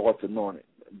about the Lord's anointed.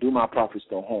 Do my prophets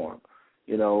no harm.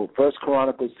 1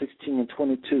 Chronicles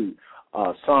 16:22,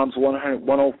 Psalms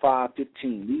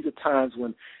 105:15. These are times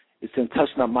when it's in touch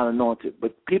not mine anointed.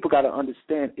 But people got to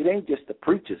understand, it ain't just the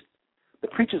preachers. The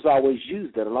preachers always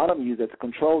use that. A lot of them use that to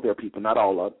control their people. Not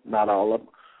all of them.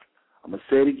 I'm going to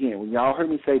say it again. When y'all heard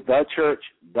me say the church,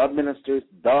 the ministers,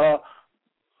 the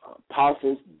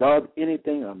apostles, the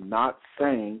anything, I'm not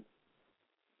saying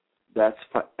that's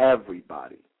for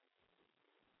everybody.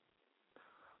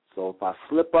 So if I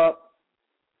slip up,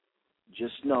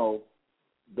 just know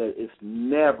that it's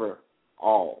never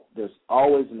all. There's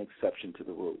always an exception to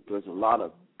the rule. There's a lot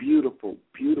of beautiful,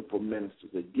 beautiful ministers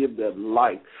that give their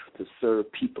life to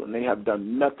serve people, and they have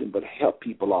done nothing but help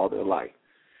people all their life.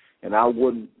 And I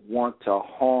wouldn't want to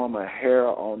harm a hair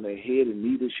on their head, and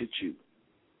neither should you.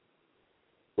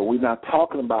 But we're not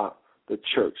talking about the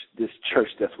church, this church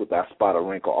that's without spot or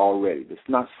wrinkle already. It's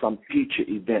not some future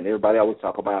event. Everybody always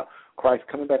talk about Christ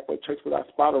coming back for a church without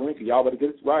spot or wrinkle. Y'all better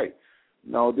get it right.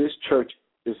 No, this church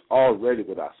is already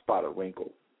without spot or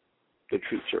wrinkle, the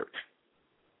true church.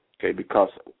 Okay, because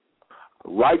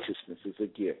righteousness is a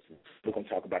gift. We're going to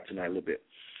talk about tonight a little bit.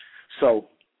 So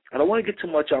I don't want to get too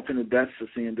much off into that's a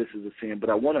sin, this is a sin, but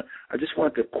I just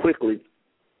wanted to quickly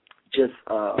just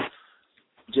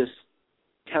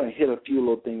kind of hit a few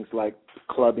little things like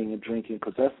clubbing and drinking,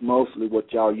 because that's mostly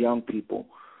what y'all young people,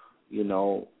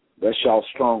 that's y'all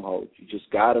stronghold. You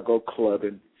just got to go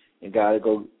clubbing and got to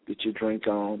go get your drink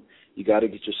on. You got to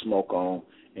get your smoke on,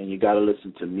 and you got to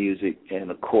listen to music. And,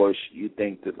 of course, you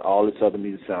think that all this other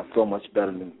music sounds so much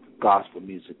better than gospel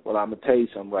music. Well, I'm going to tell you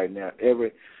something right now.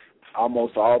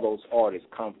 Almost all those artists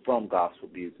come from gospel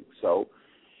music. So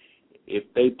if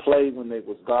they played when they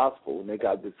was gospel and they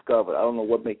got discovered, I don't know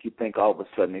what make you think all of a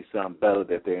sudden they sound better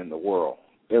that they're in the world.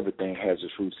 Everything has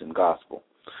its roots in gospel.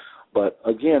 But,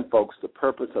 again, folks, the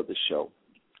purpose of the show,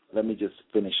 let me just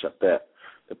finish up that.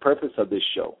 The purpose of this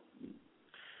show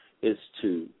is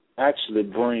to actually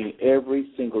bring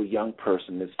every single young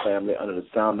person in this family under the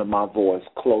sound of my voice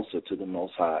closer to the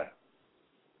Most High.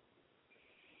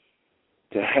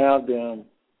 To have them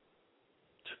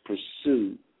to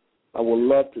pursue. I would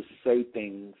love to say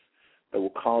things that will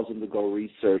cause them to go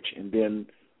research, and then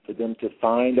for them to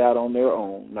find out on their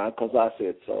own, not because I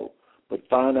said so, but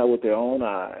find out with their own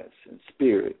eyes and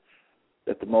spirit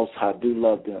that the Most High do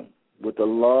love them with a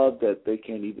love that they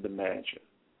can't even imagine,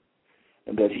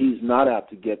 and that he's not out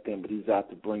to get them, but he's out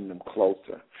to bring them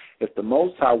closer. If the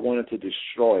Most High wanted to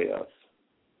destroy us,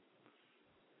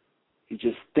 he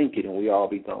just think it and we all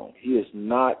be gone. He is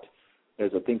not,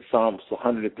 as I think Psalms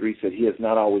 103 said, he is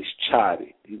not always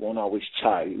chided. He won't always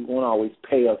chide. He won't always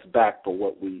pay us back for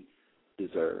what we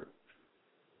deserve.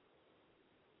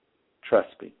 Trust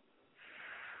me.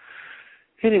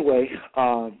 Anyway,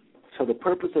 so the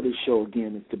purpose of this show,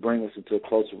 again, is to bring us into a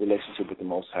closer relationship with the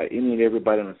Most High. Any and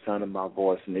everybody on the sound of my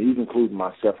voice, and even including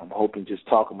myself, I'm hoping just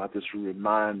talking about this will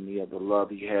remind me of the love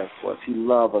he has for us. He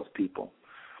loves us, people.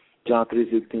 John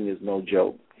 3:16 is no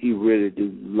joke. He really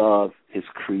do love his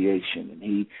creation, and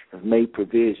he has made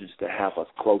provisions to have us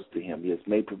close to him. He has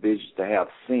made provisions to have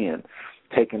sin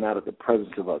taken out of the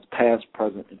presence of us, past,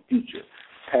 present, and future.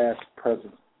 Past,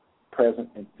 present,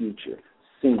 and future.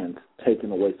 Sins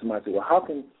taken away. Somebody say, well, how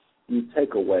can you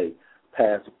take away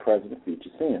past, present, and future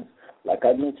sins? Like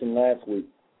I mentioned last week,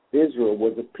 Israel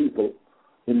was a people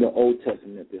in the Old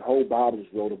Testament. The whole Bible is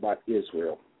wrote about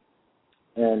Israel.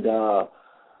 And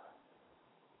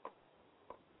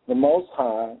the Most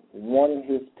High wanted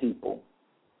his people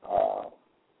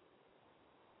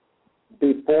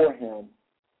before him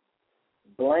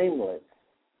blameless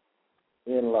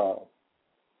in love.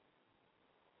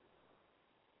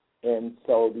 And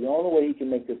so the only way he can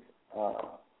make this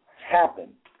happen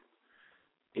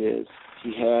is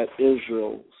he had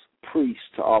Israel's priests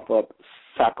to offer up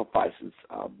sacrifices,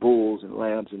 bulls and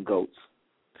lambs and goats.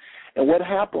 And what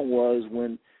happened was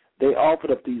when they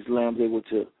offered up these lambs, they were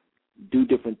to do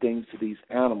different things to these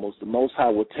animals. The Most High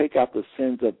would take out the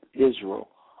sins of Israel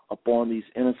upon these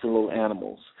innocent little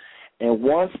animals. And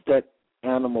once that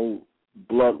animal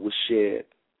blood was shed,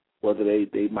 whether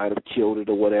they might have killed it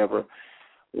or whatever,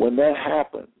 when that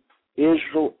happened,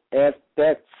 Israel at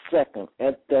that second,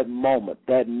 at that moment,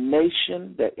 that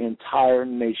nation, that entire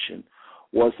nation,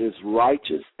 was as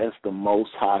righteous as the Most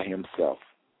High himself.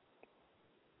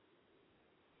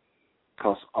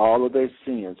 Because all of their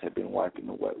sins had been wiped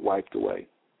away.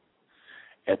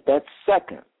 At that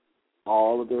second,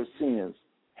 all of their sins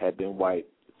had been wiped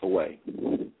away.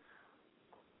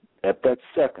 At that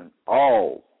second,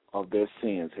 all of their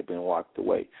sins had been wiped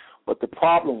away. But the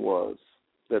problem was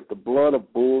that the blood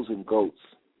of bulls and goats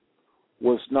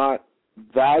was not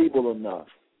valuable enough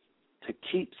to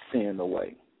keep sin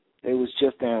away. They was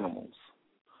just animals.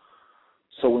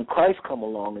 So when Christ come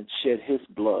along and shed his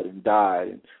blood and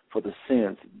died for the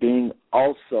sins, being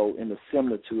also in the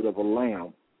similitude of a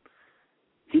lamb,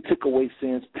 he took away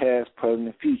sins past, present,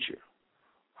 and future,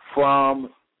 from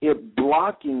it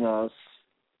blocking us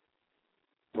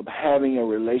from having a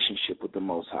relationship with the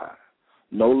Most High.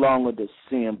 No longer does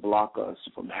sin block us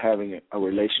from having a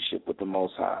relationship with the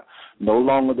Most High. No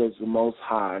longer does the Most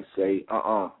High say,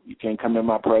 you can't come in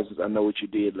my presence, I know what you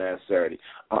did last Saturday.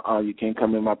 You can't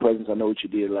come in my presence, I know what you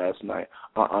did last night.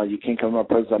 You can't come in my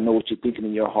presence, I know what you're thinking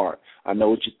in your heart. I know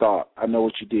what you thought. I know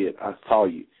what you did. I saw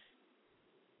you.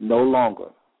 No longer.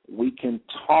 We can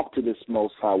talk to this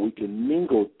Most High. We can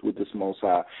mingle with this Most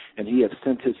High. And he has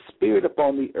sent his Spirit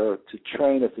upon the earth to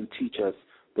train us and teach us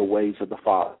the ways of the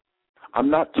Father. I'm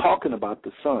not talking about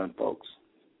the Son, folks.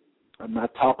 I'm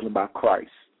not talking about Christ.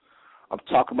 I'm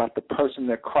talking about the person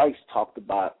that Christ talked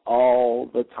about all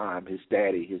the time, his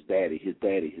daddy, his daddy, his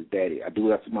daddy, his daddy. I do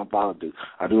what I see my Father do.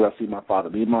 I do what I see my Father.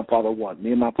 Me and my Father one.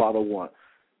 Me and my Father one.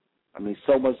 I mean,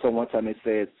 so one time they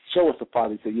said, show us the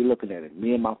Father. He said, you're looking at it.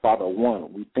 Me and my Father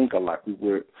one. We think alike.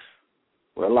 We're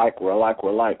alike.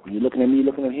 When you're looking at me, you're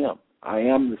looking at him. I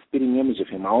am the spitting image of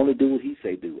him. I only do what he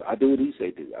say do. I do what he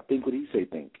say do. I think what he say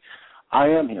think. I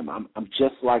am him. I'm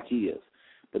just like he is.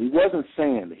 But he wasn't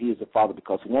saying that he is the Father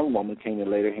because one woman came and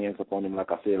laid her hands upon him,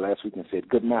 like I said last week, and said,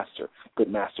 good master, good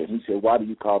master. And he said, why do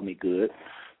you call me good?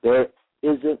 There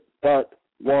isn't but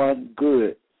one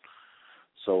good.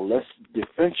 So let's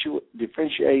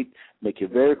differentiate, make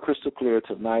it very crystal clear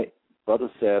tonight, Brother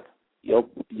Seth, your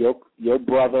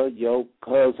brother, your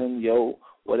cousin, your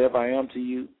whatever I am to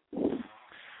you.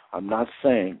 We're not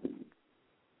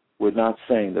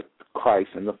saying that Christ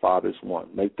and the Father is one.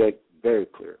 Make that very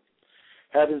clear.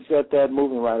 Having said that,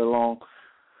 moving right along,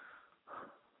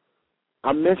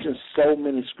 I mentioned so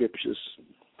many scriptures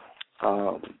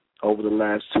over the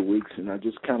last 2 weeks, and I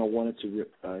just kind of wanted to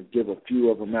give a few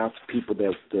of them out to people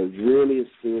that really is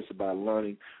serious about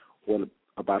learning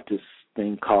about this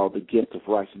thing called the gift of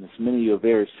righteousness. Many of you are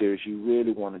very serious. You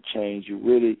really want to change. You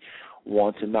really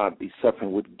want to not be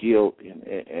suffering with guilt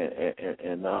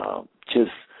and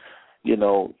just, you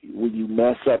know, when you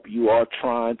mess up, you are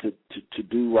trying to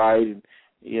do right, and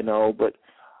you know, but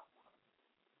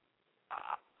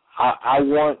I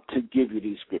want to give you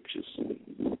these scriptures,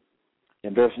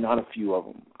 and there's not a few of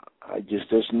them.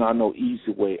 There's not no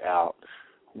easy way out.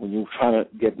 When you're trying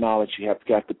to get knowledge, you have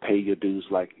got to pay your dues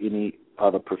like any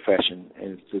other profession,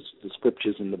 and the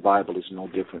scriptures in the Bible is no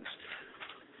difference.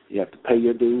 You have to pay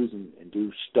your dues and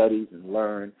do studies and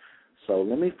learn. So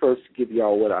let me first give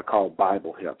y'all what I call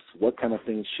Bible helps. What kind of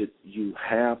things should you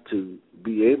have to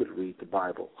be able to read the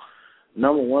Bible?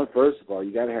 Number one, first of all,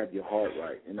 you got to have your heart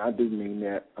right, and I do mean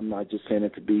that. I'm not just saying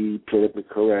it to be politically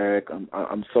correct.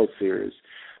 I'm so serious.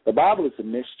 The Bible is a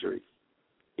mystery.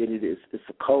 It is. It's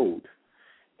a code,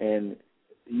 and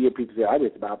you hear people say, "I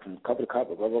read the Bible from cover to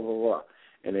cover, blah blah blah blah,"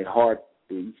 and their heart,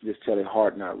 you can just tell their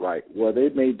heart not right. Well, they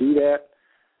may do that,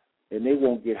 and they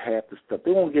won't get half the stuff.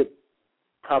 They won't get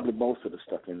probably most of the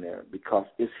stuff in there because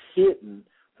it's hidden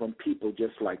from people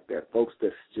just like that, folks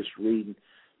that's just reading,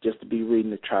 just to be reading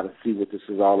to try to see what this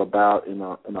is all about in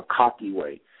a cocky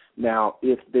way. Now,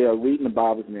 if they're reading the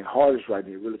Bible and their heart is right,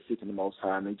 and they're really seeking the Most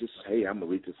High, and they just say, hey, I'm going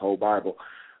to read this whole Bible,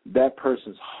 that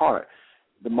person's heart,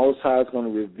 the Most High is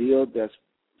going to reveal the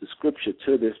scripture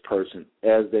to this person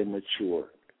as they mature.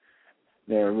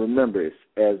 Now, remember, it's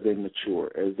as they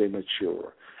mature. As they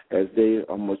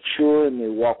are mature and they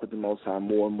walk with the Most High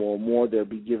more and more and more, they'll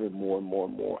be given more and more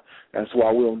and more. That's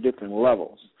why we're on different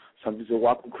levels. Some people say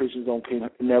walking Christians can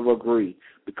never agree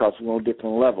because we're on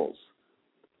different levels.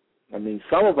 I mean,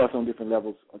 some of us on different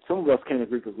levels, some of us can't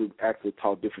agree because we've actually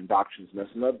taught different doctrines. And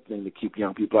that's another thing to keep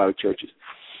young people out of churches.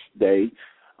 They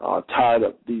are tired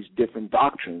of these different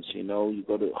doctrines. You know, you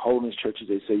go to holiness churches,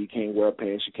 they say you can't wear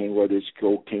pants, you can't wear this,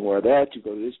 you can't wear that. You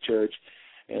go to this church,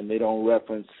 and they don't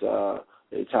reference,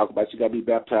 they talk about you got to be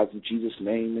baptized in Jesus'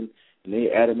 name, and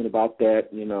they're adamant about that,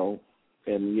 you know.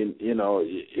 And, you know,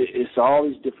 it's all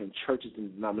these different churches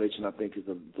and denominations, I think, is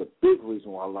the big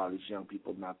reason why a lot of these young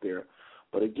people are not there.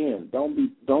 But again, don't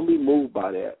be moved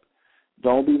by that.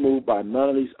 Don't be moved by none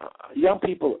of these young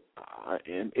people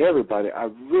and everybody. I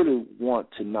really want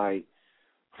tonight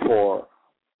for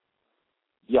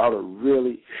y'all to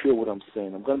really hear what I'm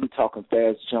saying. I'm going to be talking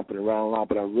fast, jumping around a lot,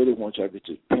 but I really want y'all to get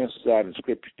your pencils out and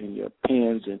script and your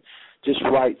pens and just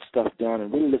write stuff down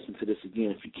and really listen to this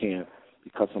again if you can,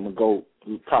 because I'm going to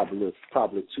go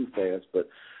probably too fast, but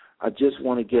I just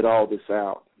want to get all this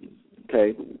out,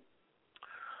 okay?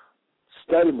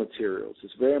 Study materials.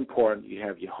 It's very important you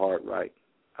have your heart right.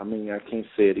 I mean, I can't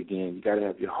say it again. You got to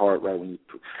have your heart right.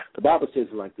 The Bible says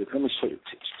it like this. Let me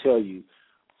tell you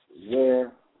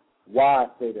why I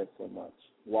say that so much.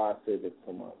 Why I say that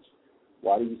so much.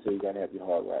 Why do you say you got to have your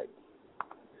heart right?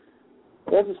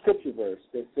 There's a scripture verse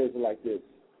that says it like this.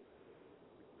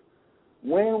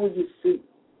 When will you seek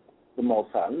the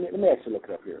Most High? Let me actually look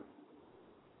it up here.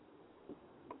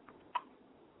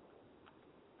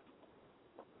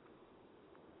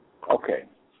 Okay.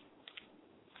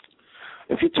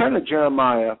 If you turn to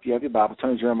Jeremiah, if you have your Bible,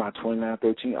 turn to Jeremiah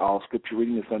 29:13. All scripture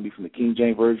reading is going to be from the King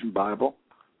James Version Bible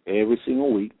every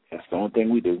single week. That's the only thing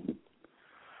we do.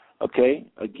 Okay?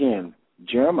 Again,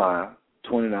 Jeremiah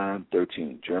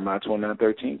 29:13. Jeremiah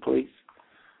 29:13, please.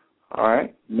 All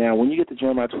right? Now, when you get to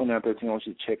Jeremiah 29:13, I want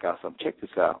you to check out something. Check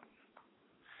this out.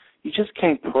 You just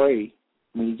can't pray.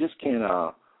 I mean, you just can't,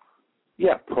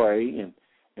 pray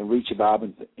and read your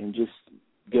Bible and just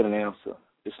get an answer.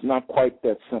 It's not quite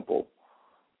that simple,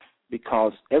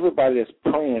 because everybody that's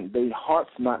praying, their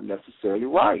heart's not necessarily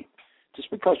right. Just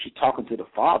because you're talking to the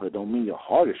Father don't mean your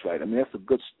heart is right. I mean, that's a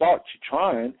good start. You're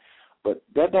trying, but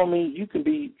that don't mean you can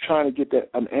be trying to get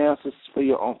an answer for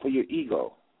your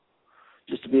ego,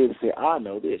 just to be able to say, I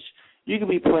know this. You can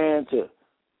be praying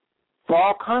for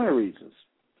all kinds of reasons.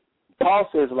 Paul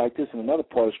says it like this in another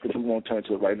part of Scripture. We won't turn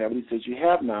to it right now, but he says, you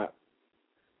have not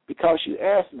because you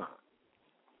ask not.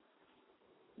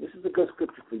 This is a good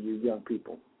scripture for you young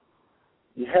people.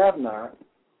 You have not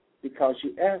because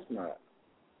you ask not.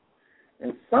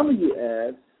 And some of you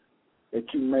ask that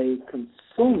you may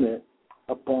consume it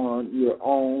upon your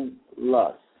own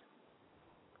lust.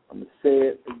 I'm going to say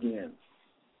it again.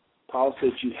 Paul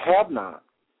says you have not.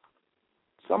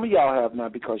 Some of y'all have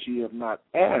not because you have not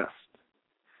asked.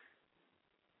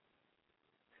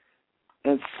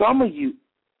 And some of you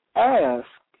ask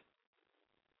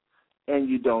and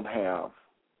you don't have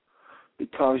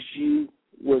because you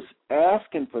was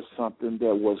asking for something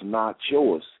that was not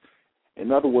yours.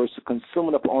 In other words, to consume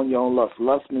it upon your own lust.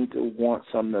 Lust means to want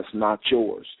something that's not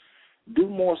yours. Do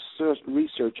more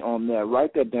research on that.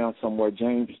 Write that down somewhere,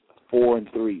 James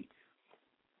 4:3.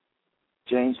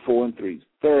 James 4:3.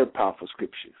 Very powerful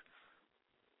scripture.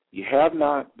 You have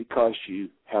not because you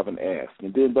haven't asked.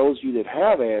 And then those of you that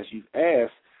have asked, you've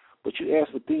asked, but you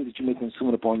ask for things that you may consume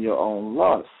it upon your own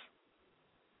lust.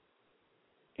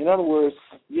 In other words,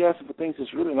 you're asking for things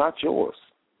that's really not yours,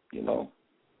 things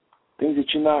that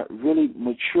you're not really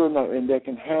mature enough and that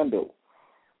can handle.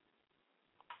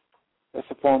 That's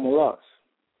a form of lust.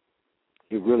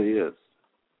 It really is.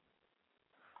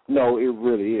 No, it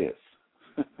really is.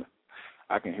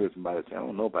 I can hear somebody say, I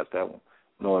don't know about that one.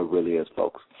 No, it really is,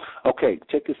 folks. Okay,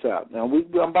 check this out. Now,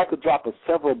 I'm about to drop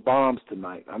several bombs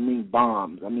tonight. I mean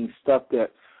bombs. I mean stuff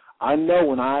that I know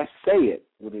when I say it,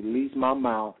 when it leaves my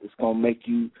mouth, it's going to make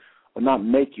you, or not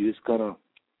make you, it's going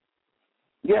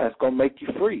to make you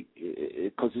free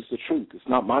because it's the truth. It's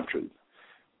not my truth.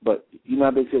 But you know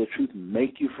how they say the truth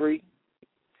make you free?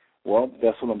 Well,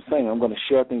 that's what I'm saying. I'm going to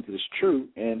share things that is true,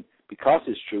 and because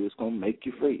it's true, it's going to make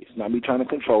you free. It's not me trying to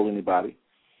control anybody.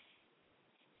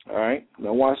 All right?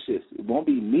 Now watch this. It won't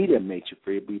be me that makes you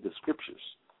free. It'll be the scriptures,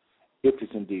 if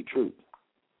it's indeed truth.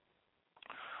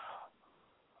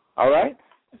 All right?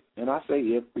 And I say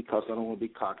if because I don't want to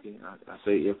be cocky. I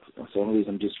say if. That's the only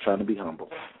reason. I'm just trying to be humble.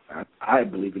 I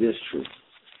believe it is true.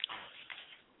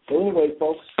 So anyway,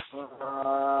 folks,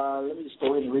 let me just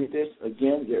go ahead and read this.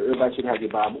 Again, everybody should have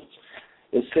your Bible.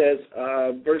 It says,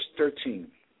 verse 13.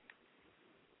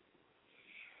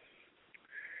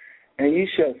 And ye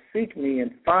shall seek me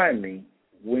and find me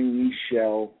when ye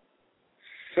shall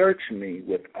search me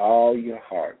with all your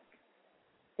heart.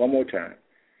 One more time.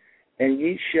 And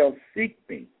ye shall seek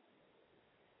me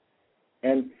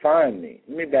and find me.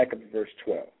 Let me back up to verse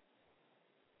 12.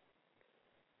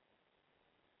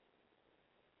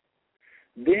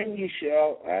 Then ye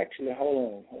shall, actually,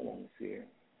 hold on, let's see here.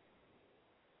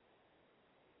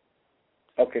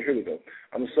 Okay, here we go.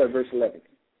 I'm going to start verse 11.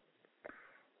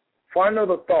 For I know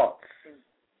the thoughts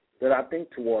that I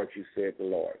think towards you, saith the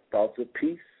Lord, thoughts of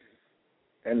peace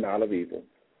and not of evil,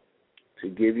 to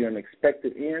give you an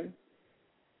expected end.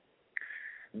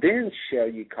 Then shall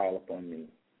ye call upon me,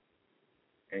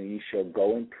 and ye shall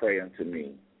go and pray unto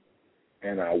me,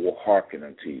 and I will hearken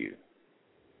unto you.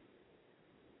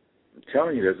 I'm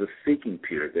telling you, there's a seeking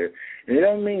period there. And it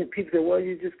don't mean people say, well,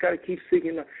 you just got to keep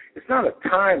seeking. It's not a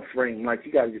time frame like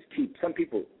you got to just keep. Some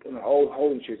people in the old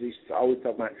holy church, they used to always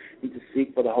talk about you need to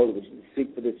seek for the Holy Ghost, you need to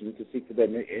seek for this, you need to seek for that.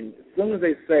 And as soon as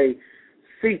they say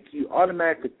seek, you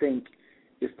automatically think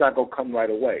it's not going to come right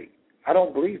away. I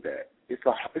don't believe that. It's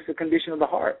a condition of the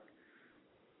heart.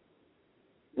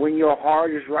 When your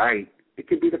heart is right, it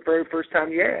could be the very first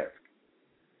time you ask,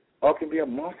 or it can be a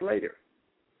month later.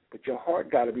 But your heart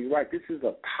got to be right. This is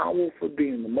a powerful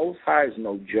being. The Most High is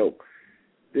no joke.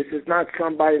 This is not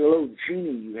somebody, a little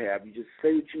genie you have. You just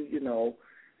say that you know,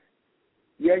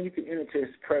 yeah, you can enter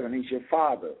his presence. He's your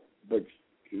father. But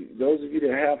those of you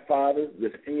that have fathers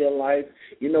that's in your life,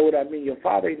 you know what I mean. Your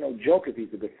father ain't no joke if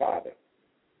he's a good father.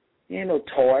 He ain't no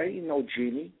toy. He ain't no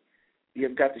genie.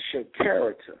 You've got to show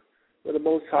character. But the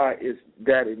Most High is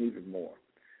that and even more.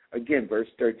 Again, verse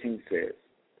 13 says,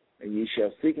 and ye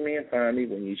shall seek me and find me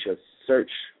when ye shall search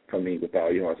for me with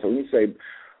all your heart. So when you say,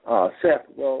 Seth,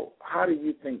 well, how do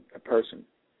you think a person,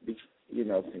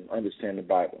 can understand the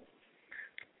Bible?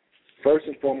 First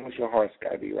and foremost, your heart's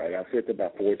got to be right. I've said that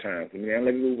about 4 times. Let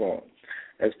me move on.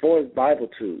 As far as Bible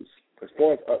tools, as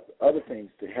far as other things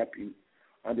to help you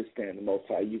understand the Most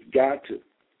High, you've got to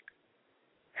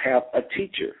have a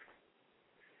teacher.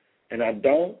 And I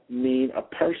don't mean a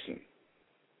person.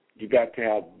 You got to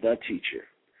have the teacher.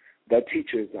 The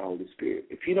teacher is the Holy Spirit.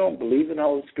 If you don't believe in the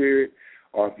Holy Spirit,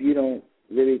 or if you don't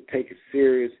really take it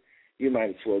serious, you might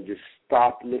as well just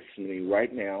stop listening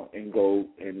right now and go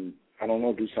and, I don't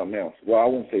know, do something else. Well, I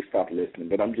won't say stop listening,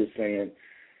 but I'm just saying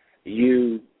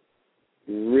you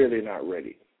really not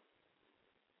ready.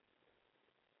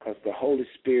 Because the Holy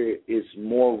Spirit is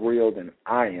more real than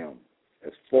I am.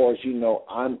 As far as you know,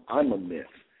 I'm a myth.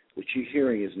 What you're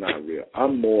hearing is not real.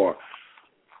 I'm more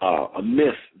a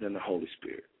myth than the Holy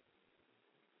Spirit.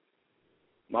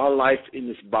 My life in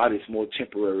this body is more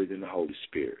temporary than the Holy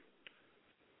Spirit.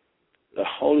 The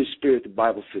Holy Spirit, the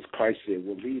Bible says, Christ said,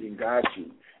 will lead and guide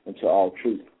you into all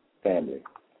truth, family.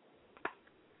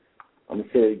 I'm going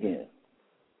to say it again.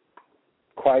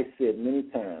 Christ said many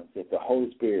times that the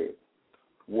Holy Spirit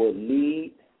will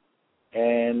lead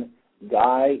and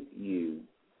guide you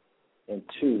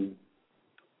into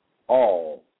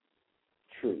all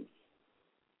truth.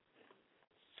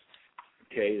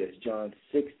 Okay, that's John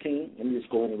 16. Let me just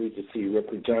go ahead and read this to you real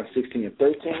quick. John 16 and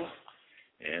 13.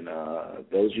 And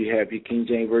those of you who have your King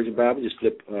James Version Bible, just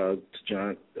flip to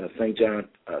St. John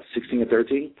 16 and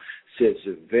 13. It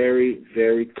says very,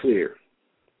 very clear.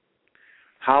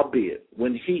 Howbeit,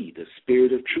 when he, the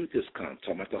Spirit of truth, is come,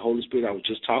 talking about the Holy Spirit I was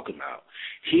just talking about,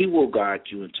 he will guide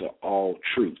you into all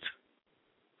truth.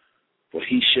 For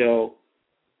he shall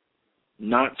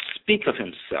not speak of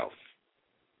himself,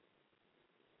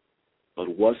 but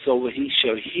whatsoever he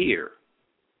shall hear,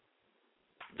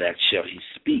 that shall he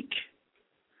speak.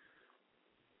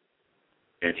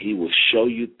 And he will show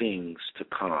you things to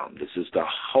come. This is the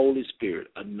Holy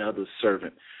Spirit, another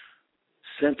servant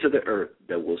sent to the earth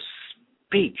that will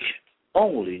speak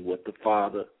only what the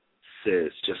Father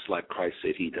says, just like Christ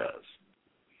said he does.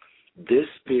 This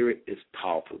Spirit is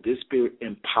powerful. This Spirit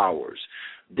empowers.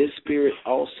 This Spirit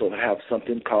also have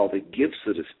something called the gifts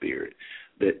of the Spirit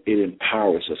that it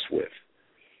empowers us with.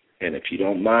 And if you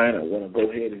don't mind, I want to go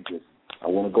ahead and I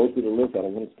want to go through the list. I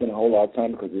don't want to spend a whole lot of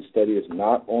time because this study is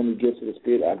not on the gifts of the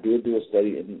Spirit. I did do a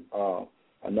study in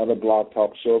another blog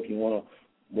talk show. If you want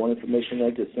more information on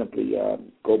it, just simply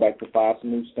go back to 5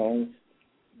 Smooth Stones,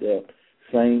 the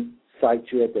same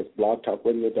site you're at, that's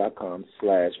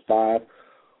blogtalkradio.com/5,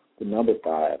 the number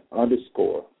 5,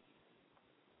 _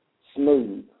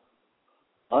 smooth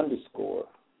 _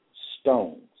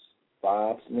 stones,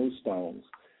 5 Smooth Stones,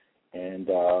 and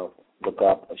look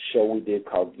up a show we did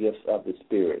called Gifts of the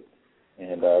Spirit.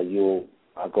 And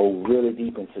I'll go really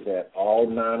deep into that, all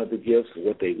 9 of the gifts,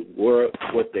 what they were,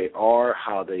 what they are,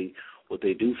 what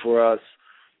they do for us.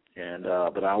 And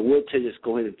but I will just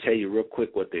go ahead and tell you real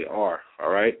quick what they are,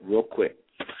 all right, real quick.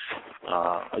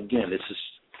 Again, this is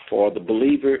for the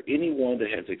believer, anyone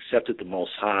that has accepted the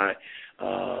Most High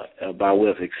by way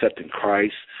of accepting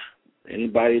Christ.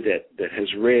 Anybody that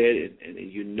has read and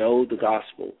you know the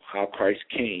gospel, how Christ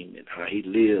came and how he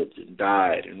lived and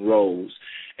died and rose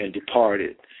and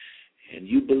departed, and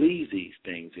you believe these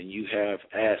things and you have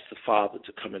asked the Father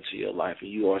to come into your life and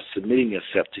you are submitting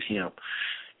yourself to him,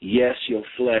 yes, your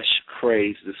flesh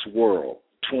craves this world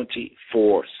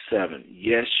 24/7.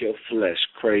 Yes, your flesh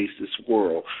craves this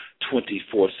world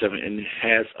 24/7, and it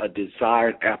has a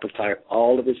desired appetite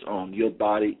all of its own. Your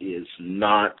body is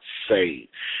not saved.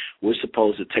 We're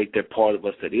supposed to take that part of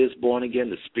us that is born again,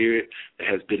 the spirit that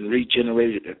has been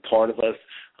regenerated, that part of us.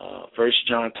 1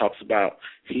 John talks about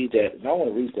he that, and I want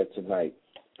to read that tonight.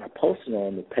 I posted it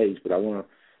on the page, but I want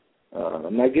to,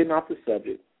 I'm not getting off the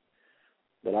subject,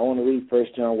 but I want to read 1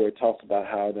 John where it talks about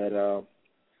how that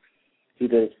he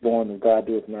that is born of God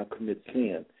doeth not commit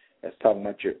sin. That's talking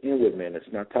about your inward man. It's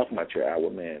not talking about your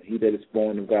outward man. He that is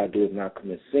born of God doeth not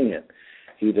commit sin.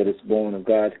 He that is born of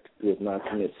God doeth not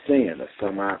commit sin. That's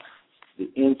talking about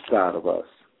the inside of us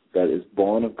that is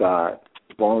born of God,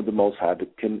 born of the Most High,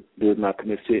 does not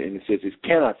commit sin. And it says it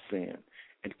cannot sin,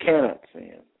 and cannot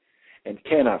sin, and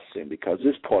cannot sin, because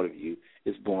this part of you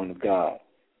is born of God.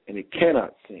 And it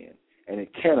cannot sin, and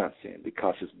it cannot sin,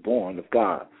 because it's born of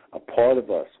God. A part of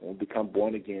us, when we become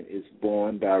born again, is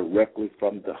born directly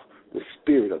from the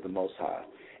Spirit of the Most High.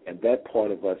 And that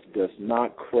part of us does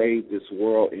not crave this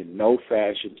world in no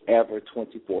fashion, ever,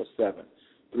 24/7,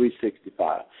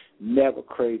 365. Never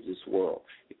craves this world.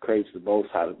 It craves the Most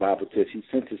High. The Bible says he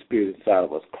sent his Spirit inside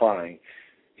of us crying.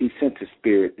 He sent his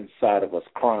Spirit inside of us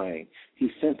crying.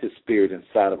 He sent his Spirit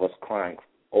inside of us crying,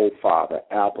 oh, Father,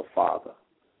 Abba, Father,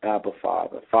 Abba,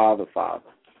 Father, Father, Father.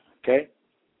 Okay?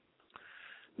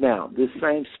 Now, this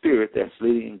same Spirit that's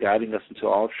leading and guiding us into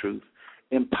all truth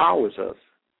empowers us.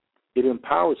 It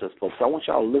empowers us, folks. I want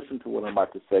y'all to listen to what I'm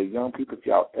about to say. Young people, if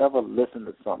y'all ever listen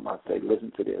to something I say,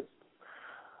 listen to this.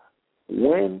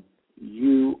 When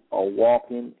you are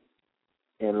walking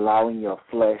and allowing your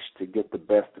flesh to get the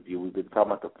best of you, we've been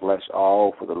talking about the flesh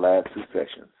all for the last 2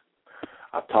 sessions.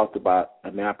 I've talked about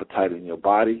an appetite in your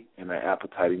body and an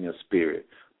appetite in your spirit.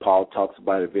 Paul talks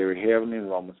about it very heavily in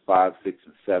Romans 5, 6,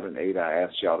 and 7, 8. I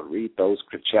asked y'all to read those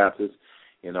chapters.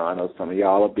 You know, I know some of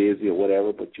y'all are busy or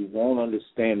whatever, but you won't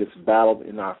understand this battle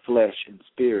in our flesh and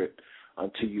spirit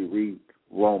until you read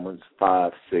Romans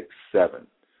 5, 6, 7.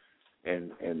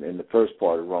 And in the first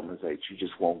part of Romans 8, you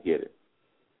just won't get it.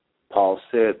 Paul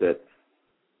said that,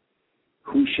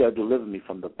 who shall deliver me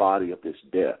from the body of this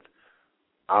death?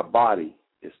 Our body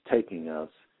is taking us.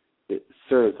 It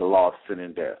serves the law of sin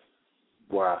and death,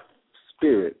 where our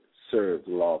spirit serves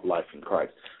the law of life in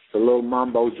Christ. It's a little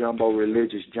mumbo-jumbo,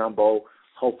 religious jumbo.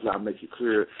 Hopefully I'll make it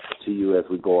clear to you as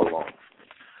we go along.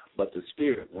 But the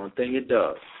spirit, one thing it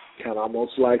does, kind of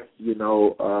almost like,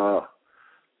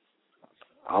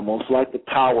 almost like the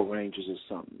Power Rangers or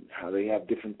something, how they have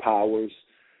different powers.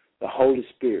 The Holy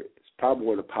Spirit is probably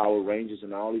where the Power Rangers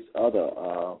and all these other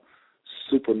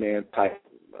Superman-type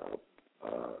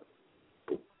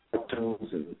cartoons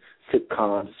and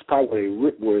sitcoms, it's probably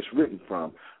where it's written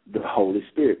from, the Holy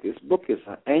Spirit. This book is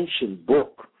an ancient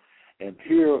book, and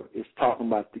here it's talking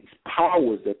about these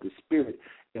powers that the Spirit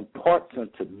imparts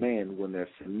unto men when they're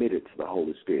submitted to the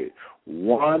Holy Spirit.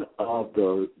 One of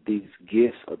these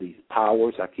gifts or these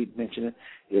powers, I keep mentioning,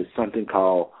 is something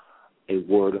called a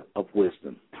word of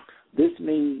wisdom. This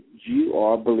means you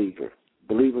are a believer.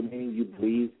 Believer means you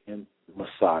believe in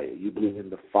Messiah. You believe in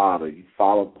the Father. You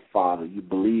follow the Father. You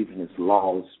believe in his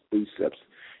laws, precepts.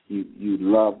 You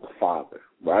love the Father,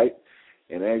 right?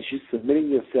 And as you're submitting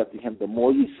yourself to him, the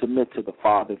more you submit to the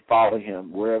Father, follow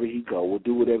him wherever he go, will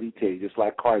do whatever he tells you, just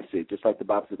like Christ said, just like the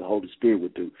Bible said the Holy Spirit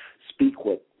would do. Speak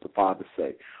what the Father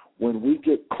say. When we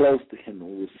get close to him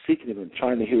and we're seeking him and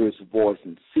trying to hear his voice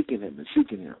and seeking him,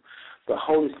 the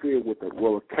Holy Spirit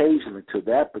will occasionally, to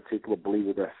that particular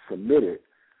believer that's submitted,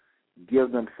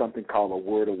 give them something called a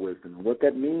word of wisdom. What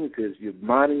that means is you're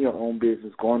minding your own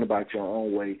business, going about your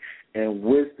own way, and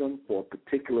wisdom for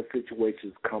particular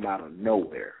situations come out of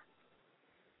nowhere.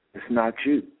 It's not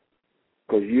you,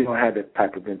 because you don't have that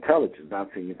type of intelligence. Not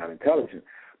saying you're not intelligent,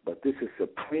 but this is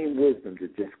supreme wisdom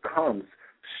that just comes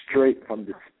straight from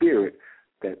the Spirit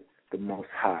that the Most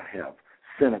High have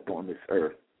sent upon this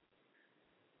earth.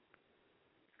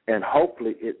 And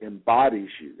hopefully it embodies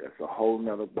you. That's a whole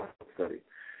nother Bible study.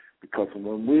 Because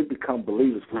when we become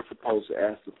believers, we're supposed to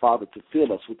ask the Father to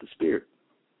fill us with the Spirit.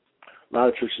 A lot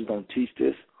of churches don't teach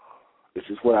this. This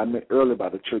is what I meant earlier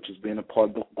about the churches being a part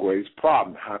of the greatest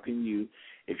problem. How can you,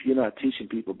 if you're not teaching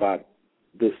people about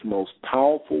this most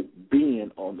powerful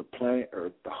being on the planet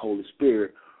Earth, the Holy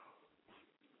Spirit,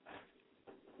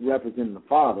 representing the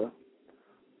Father,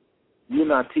 you're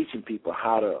not teaching people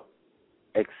how to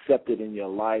accept it in your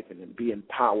life and then be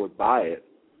empowered by it.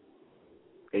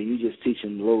 And you just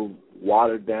teaching little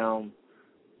watered-down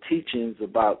teachings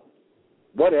about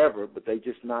whatever, but they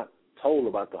just not told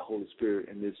about the Holy Spirit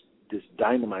and this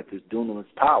dynamite, this dunamis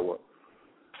power.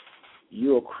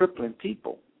 You're crippling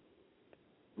people.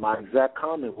 My exact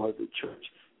comment was the church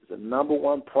is the number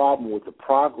one problem with the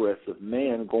progress of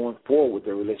man going forward with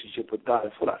their relationship with God.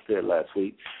 That's what I said last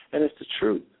week, and it's the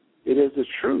truth. It is the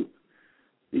truth.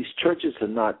 These churches are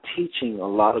not teaching a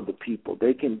lot of the people.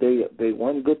 They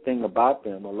one good thing about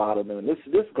them, a lot of them, and this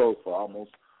goes for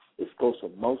most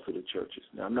of the churches.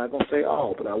 Now, I'm not going to say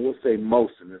all, but I will say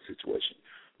most in this situation.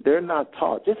 They're not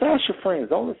taught. Just ask your friends.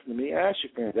 Don't listen to me. Ask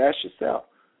your friends. Ask yourself.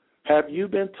 Have you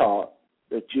been taught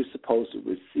that you're supposed to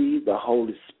receive the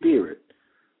Holy Spirit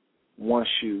once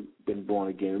you've been born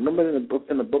again? Remember in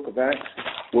the book of Acts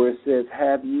where it says,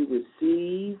 have you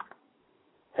received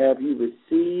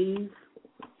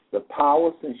the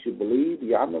power since you believe?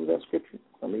 Y'all remember that scripture?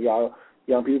 Some of y'all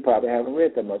young people probably haven't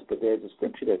read that much, but there's a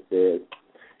scripture that says,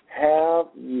 have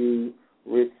you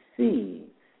received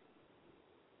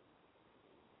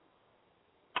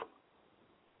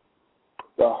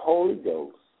the Holy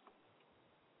Ghost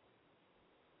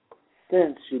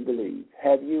since you believe?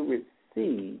 Have you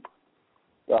received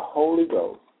the Holy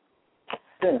Ghost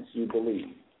since you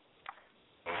believe?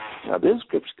 Now, this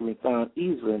scripture can be found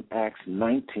easily in Acts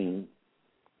 19,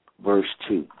 verse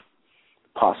 2.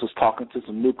 Apostles talking to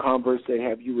some new converts say,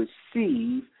 have you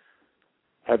received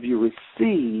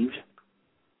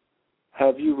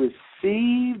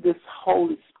this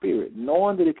Holy Spirit,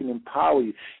 knowing that it can empower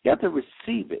you? You have to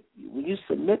receive it. When you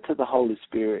submit to the Holy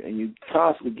Spirit and you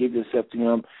constantly give yourself to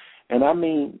Him, and I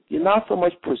mean, you're not so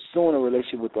much pursuing a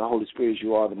relationship with the Holy Spirit as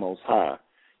you are the Most High.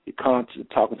 You're constantly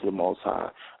talking to the Most High.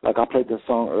 Like I played that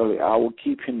song earlier, I will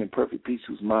keep him in perfect peace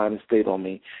whose mind is stayed on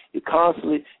me. You're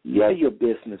constantly, you're a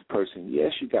business person.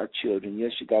 Yes, you got children.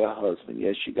 Yes, you got a husband.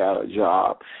 Yes, you got a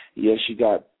job. Yes, you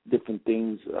got different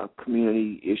things,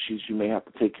 community issues you may have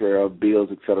to take care of, bills,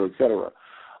 et cetera, et cetera.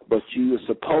 But you are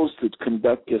supposed to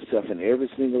conduct yourself in every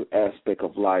single aspect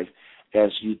of life as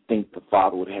you think the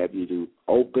Father would have you do,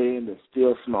 obeying the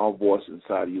still small voice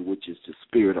inside of you, which is the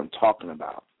Spirit I'm talking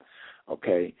about.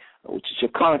 Okay, which is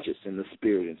your conscience and the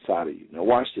Spirit inside of you. Now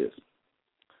watch this.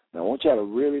 Now I want y'all to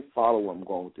really follow where I'm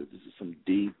going with this. This is some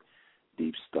deep,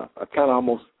 deep stuff. I kind of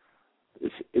almost,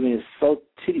 it's so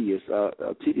tedious. I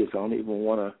don't even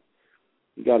want to,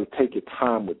 you got to take your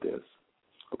time with this.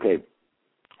 Okay,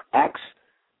 Acts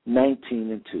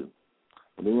 19 and 2.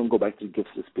 And then we're going to go back to the gifts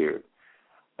of the Spirit.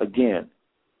 Again,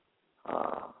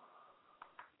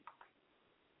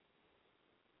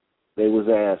 they was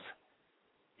asked,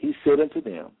 he said unto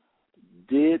them,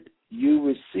 did you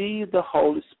receive the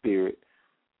Holy Spirit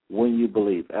when you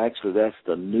believed? Actually, that's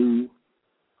the new,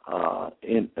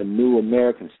 in a New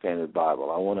American Standard Bible.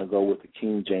 I want to go with the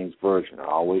King James Version. I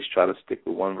always try to stick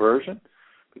with one version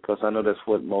because I know that's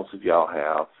what most of y'all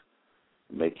have.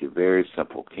 Make it very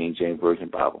simple, King James Version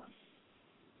Bible.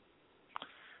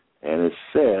 And it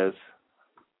says,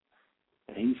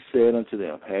 and he said unto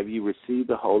them, have you received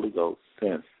the Holy Ghost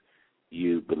since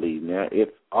you believe? Now, if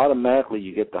automatically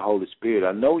you get the Holy Spirit,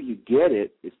 I know you get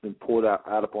it. It's been poured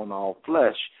out upon all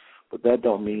flesh, but that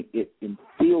don't mean it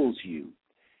infills you.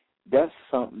 That's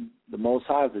something, the Most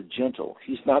High is gentle.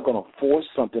 He's not going to force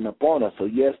something upon us. So,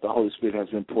 yes, the Holy Spirit has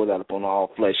been poured out upon all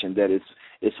flesh, and that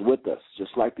it's with us.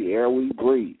 Just like the air we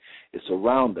breathe, it's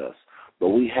around us. But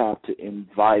we have to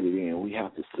invite it in. We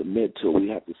have to submit to it. We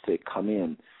have to say, come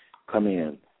in,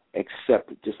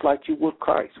 accept it. Just like you would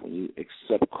Christ when you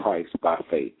accept Christ by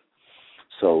faith.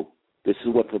 So this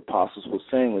is what the apostles were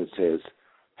saying when it says,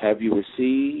 have you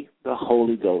received the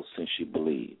Holy Ghost since you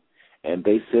believe? And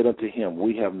they said unto him,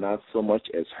 we have not so much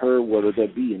as heard whether there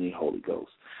be any Holy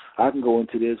Ghost. I can go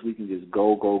into this. We can just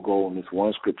go in this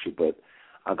one scripture, but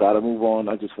I got to move on.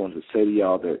 I just wanted to say to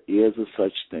y'all there is a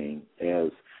such thing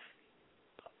as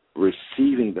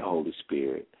receiving the Holy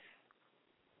Spirit.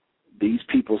 These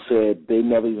people said they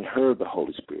never even heard the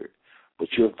Holy Spirit. But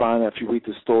you'll find if you read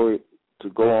the story to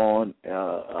go on,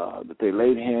 that they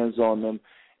laid hands on them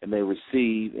and they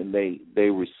received, and they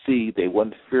received. They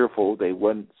wasn't fearful. They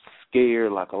wasn't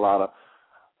scared like a lot of,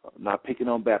 not picking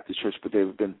on Baptist church, but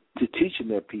they've been teaching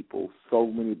their people so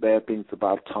many bad things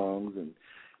about tongues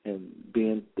and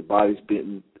being, the body's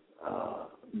being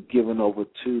given over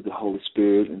to the Holy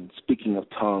Spirit and speaking of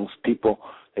tongues. People,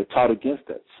 they taught against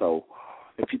that. So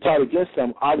if you taught against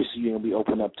them, obviously you're going to be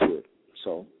open up to it.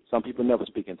 So some people never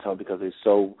speak in tongues because they've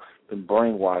so been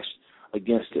brainwashed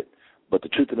against it. But the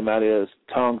truth of the matter is,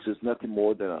 tongues is nothing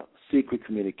more than a secret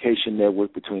communication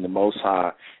network between the Most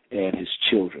High and His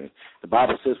children. The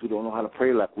Bible says we don't know how to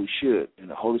pray like we should, and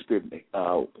the Holy Spirit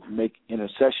make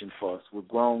intercession for us with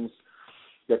groans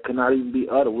that cannot even be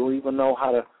uttered. We don't even know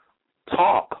how to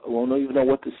talk. We don't even know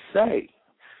what to say.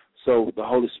 So the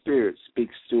Holy Spirit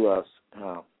speaks to us.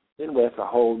 Anyway, that's a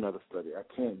whole other study. I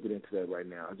can't get into that right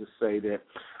now. I just say that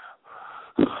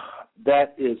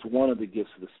that is one of the gifts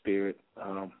of the Spirit,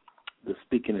 the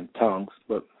speaking in tongues.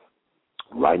 But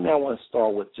right now I want to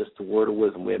start with just the word of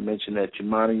wisdom. We had mentioned that you're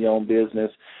minding your own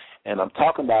business. And I'm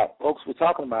talking about, folks, we're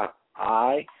talking about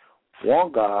I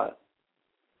want God,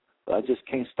 but I just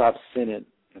can't stop sinning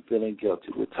and feeling guilty.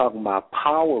 We're talking about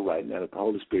power right now that the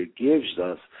Holy Spirit gives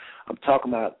us. I'm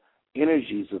talking about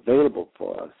energies available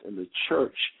for us in the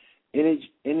church,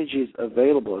 energies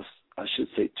available, I should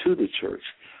say, to the church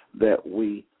that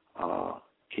we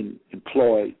can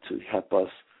employ to help us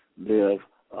live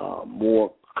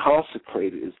more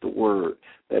consecrated is the word.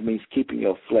 That means keeping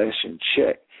your flesh in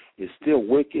check. It's still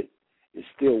wicked. It's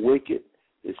still wicked.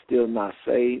 It's still not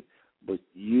saved, but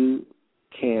you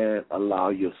can allow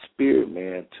your spirit,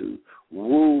 man, to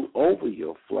rule over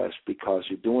your flesh because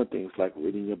you're doing things like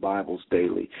reading your Bibles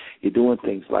daily. You're doing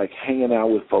things like hanging out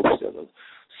with folks that are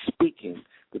speaking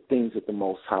the things that the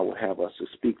Most High will have us to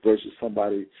speak versus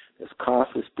somebody that's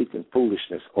constantly speaking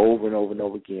foolishness over and over and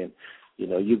over again. You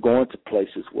know, you're going to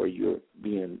places where you're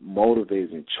being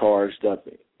motivated and charged up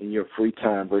in your free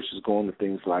time versus going to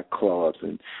things like clubs.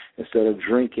 And instead of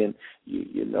drinking,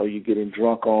 you're getting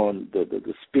drunk on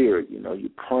the Spirit. You know, you're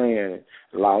praying and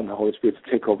allowing the Holy Spirit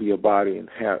to take over your body and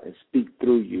speak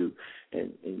through you.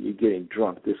 And you're getting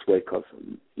drunk this way because,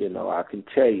 you know, I can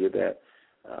tell you that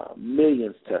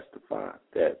millions testify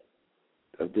that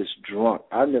of this drunk.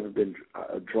 I've never been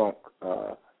drunk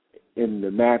in the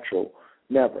natural,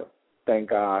 never.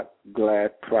 Thank God,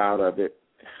 glad, proud of it,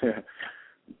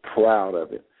 proud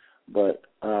of it. But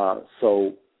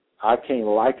so I can't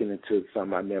liken it to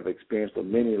something I never experienced, but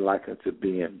many liken it to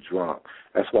being drunk.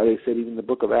 That's why they said even in the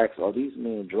book of Acts, are these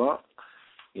men drunk?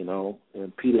 You know,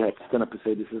 and Peter had to stand up and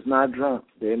say, this is not drunk.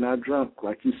 They're not drunk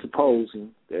like you're supposing.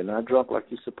 They're not drunk like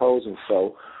you're supposing.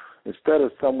 So instead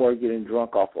of somewhere getting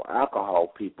drunk off of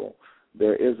alcohol, people,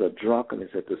 there is a drunkenness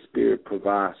that the Spirit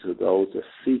provides to those that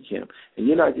seek Him. And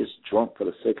you're not just drunk for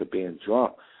the sake of being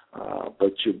drunk,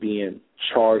 but you're being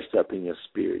charged up in your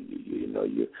spirit. You know,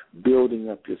 you're building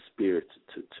up your spirit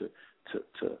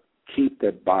to keep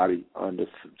that body under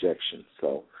subjection.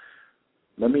 So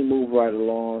let me move right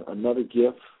along. Another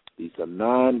gift. These are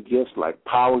non-gifts like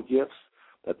power gifts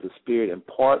that the Spirit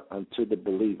impart unto the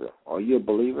believer. Are you a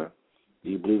believer? Do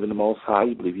you believe in the Most High?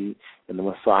 You believe in the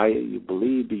Messiah? You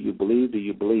believe? Do you believe? Do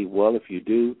you believe? Well, if you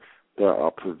do, there are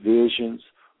provisions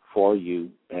for you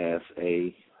as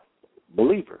a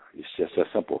believer. It's just that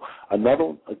simple.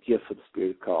 Another gift of the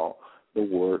Spirit called the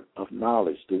word of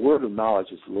knowledge. The word of knowledge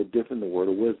is a little different than the word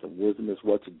of wisdom. Wisdom is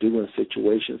what to do in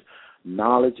situations.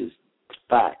 Knowledge is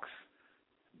facts,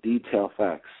 detailed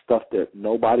facts, stuff that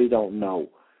nobody don't know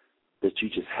that you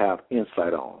just have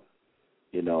insight on.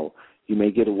 You know, you may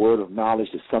get a word of knowledge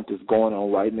that something's going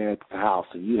on right now at the house,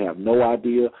 and you have no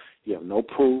idea, you have no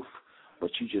proof, but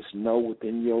you just know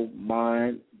within your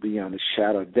mind, beyond a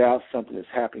shadow of doubt, something is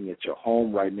happening at your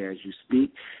home right now as you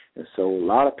speak. And so a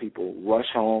lot of people rush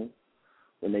home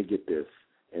when they get this,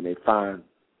 and they find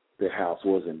their house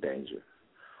was in danger.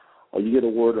 Or you get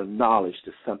a word of knowledge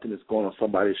that something is going on,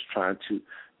 somebody's trying to,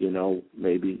 you know,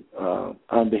 maybe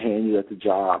underhand you at the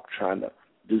job, trying to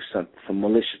do some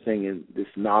malicious thing, and this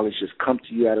knowledge just come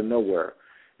to you out of nowhere.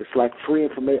 It's like free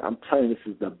information. I'm telling you,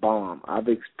 this is the bomb. I've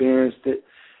experienced it.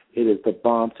 It is the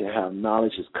bomb to have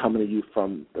knowledge that's coming to you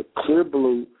from the clear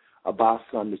blue about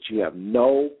something that you have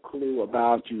no clue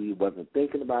about. You wasn't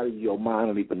thinking about it. Your mind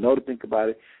don't even know to think about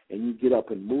it, and you get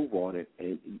up and move on it,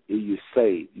 and you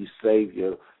save. You save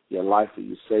your life, or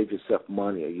you save yourself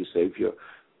money, or you save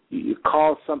you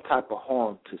cause some type of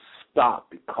harm to stop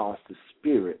because the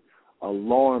Spirit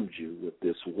alarmed you with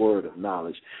this word of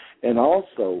knowledge. And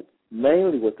also,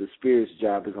 mainly what the Spirit's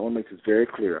job is, I want to make this very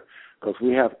clear, because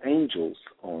we have angels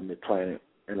on the planet,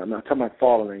 and I'm not talking about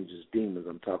fallen angels, demons,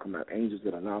 I'm talking about angels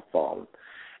that are not fallen.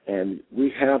 And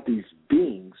we have these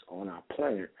beings on our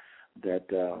planet that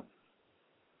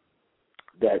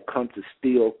come to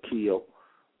steal, kill.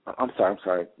 I'm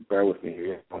sorry, bear with me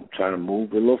here. I'm trying to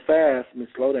move a little fast. Let me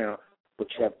slow down. But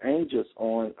you have angels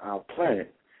on our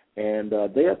planet, and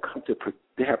they have come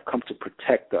to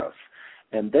protect us,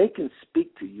 and they can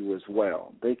speak to you as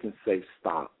well. They can say,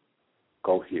 "Stop,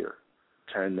 go here,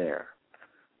 turn there."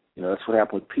 You know, that's what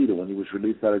happened with Peter when he was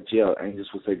released out of jail. Angels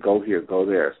would say, "Go here, go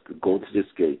there, go to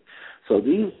this gate." So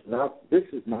this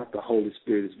is not the Holy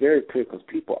Spirit. It's very clear because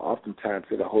people oftentimes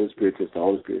say the Holy Spirit is the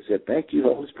Holy Spirit. Said, "Thank you,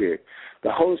 Holy Spirit."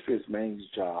 The Holy Spirit's main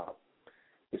job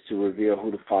is to reveal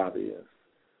who the Father is.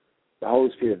 The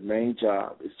Holy Spirit's main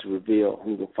job is to reveal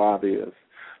who the Father is.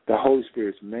 The Holy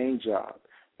Spirit's main job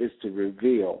is to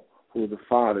reveal who the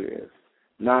Father is,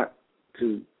 not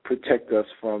to protect us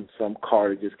from some car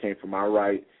that just came from our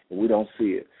right and we don't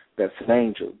see it. That's an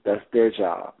angel. That's their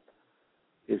job.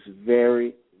 It's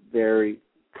very, very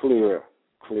clear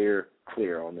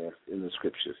on this in the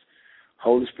scriptures.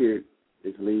 Holy Spirit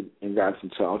is leading and guiding us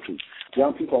into all truth.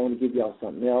 Young people, I want to give y'all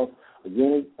something else.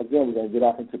 Again, we're going to get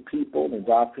off into people and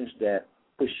doctrines that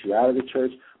push you out of the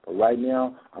church. But right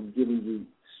now, I'm giving you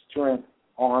strength,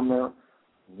 armor,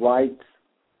 rights,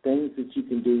 things that you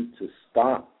can do to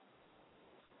stop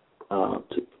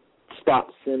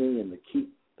sinning and to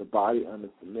keep the body under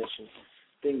submission.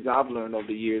 Things I've learned over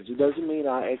the years. It doesn't mean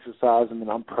I exercise them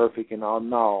and I'm perfect and all.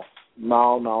 No.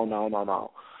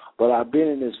 But I've been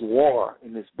in this war,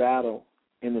 in this battle,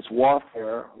 in this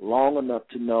warfare long enough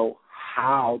to know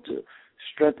how to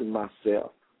strengthen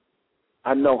myself.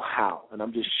 I know how, and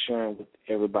I'm just sharing with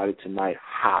everybody tonight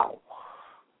how.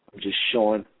 I'm just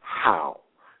showing how.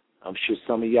 I'm sure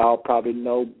some of y'all probably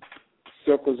know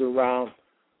circles around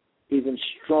even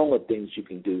stronger things you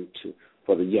can do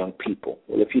for the young people.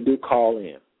 Well, if you do, call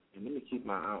in. And let me keep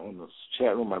my eye on the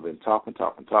chat room. I've been talking,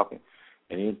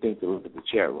 and didn't think to look at the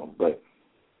chat room. But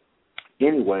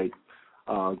anyway,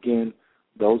 again,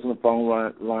 those on the phone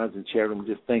lines and chat room,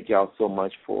 just thank y'all so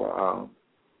much for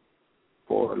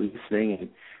listening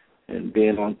and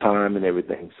being on time and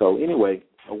everything. So anyway,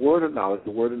 a word of knowledge.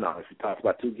 We talked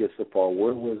about two gifts so far, a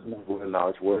word of wisdom, a word of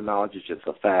knowledge. Word of knowledge is just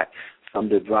a fact.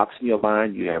 Something that drops in your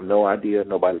mind, you have no idea,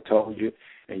 nobody told you,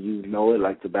 and you know it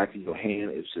like the back of your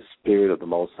hand. It's the Spirit of the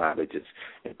Most High that just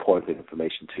imparts that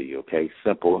information to you, okay?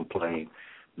 Simple and plain.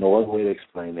 No other way to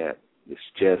explain that.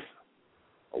 It's just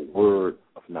a word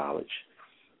of knowledge,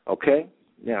 okay?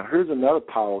 Now, here's another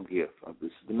power gift.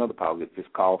 This is another power gift. It's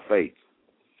called faith.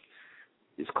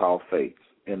 It's called faith.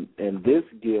 And this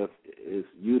gift is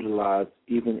utilized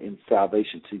even in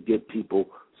salvation to get people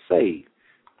saved.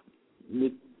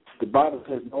 The Bible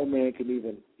says no man can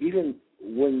even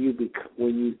when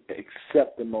you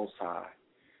accept the Most High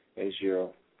as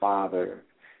your Father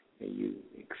and you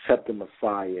accept the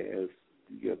Messiah as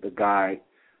the guide,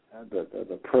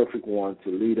 the perfect one to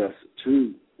lead us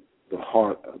to the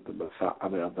heart of the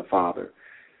Messiah, of the Father.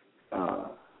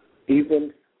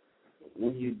 Even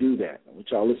when you do that, I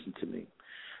want y'all listen to me.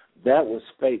 That was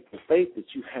faith. The faith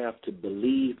that you have to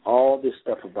believe all this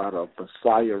stuff about a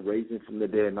Messiah raising from the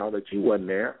dead and all that you wasn't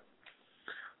there.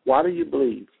 Why do you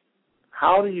believe?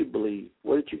 How do you believe?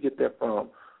 Where did you get that from?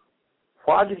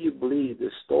 Why do you believe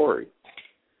this story?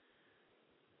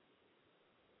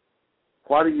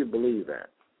 Why do you believe that?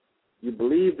 You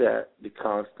believe that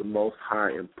because the Most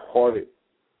High imparted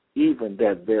even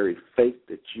that very faith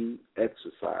that you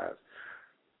exercise.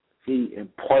 He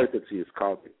imparted it to you. It's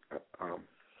called,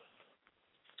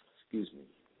 excuse me.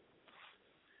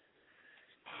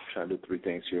 I'm trying to do three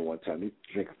things here at one time.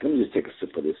 Let me just take a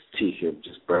sip of this tea here.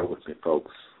 Just bear with me,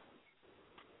 folks.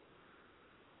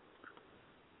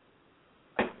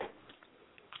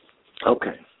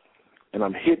 Okay. And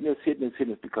I'm hitting this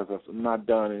because I'm not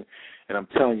done. And I'm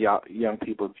telling y'all, young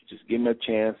people, if you just give me a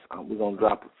chance, we're going to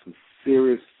drop some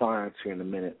serious science here in a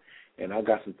minute. And I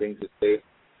got some things to say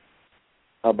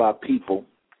about people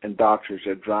and doctrines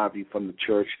that drive you from the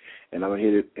church. And I'm going to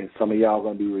hit it. And some of y'all are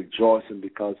going to be rejoicing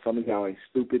because some of y'all ain't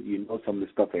stupid. You know some of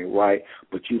this stuff ain't right,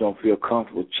 but you don't feel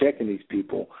comfortable checking these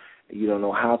people. You don't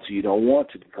know how to. You don't want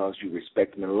to because you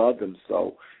respect them and love them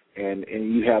so. And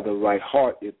you have the right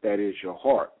heart if that is your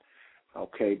heart.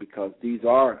 Okay, because these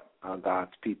are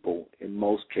God's people in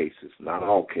most cases, not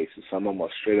all cases. Some of them are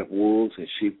straight up wolves in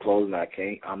sheep clothing.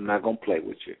 I'm not going to play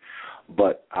with you.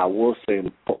 But I will say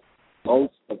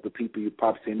most of the people you're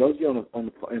probably seeing, those of you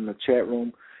in the chat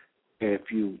room,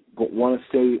 if you want to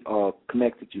stay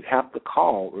connected, you have to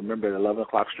call. Remember, at 11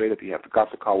 o'clock straight up, you have to call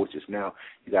the call, which is now.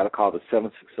 You got to call the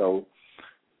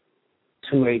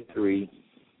 760-283-0838,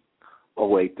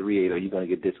 or you're going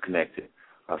to get disconnected.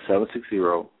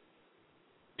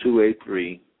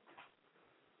 760-283-0838,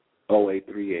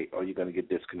 or you're going to get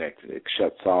disconnected. It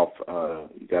shuts off.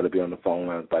 You got to be on the phone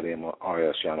lines by then, or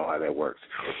else y'all know how that works.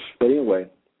 But anyway,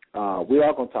 we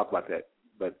are going to talk about that.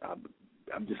 But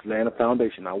I'm just laying a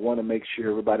foundation. I want to make sure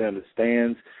everybody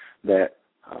understands that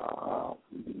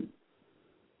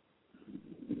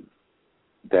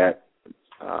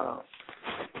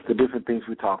the different things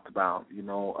we talked about. You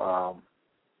know,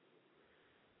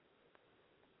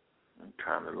 I'm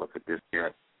trying to look at this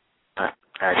here. I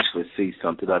actually see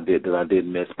something I did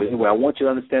miss. But anyway, I want you to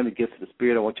understand the gifts of the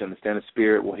Spirit. I want you to understand the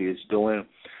Spirit, what He is doing,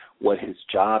 what His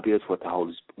job is, what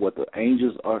the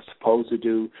angels are supposed to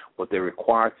do, what they're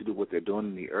required to do, what they're doing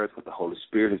in the earth, what the Holy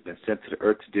Spirit has been sent to the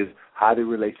earth to do, how they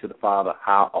relate to the Father,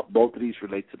 how both of these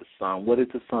relate to the Son. What is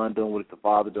the Son doing? What is the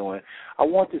Father doing? I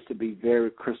want this to be very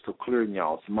crystal clear in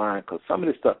y'all's mind because some of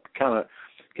this stuff kind of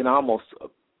can almost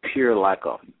appear like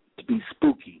a be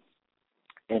spooky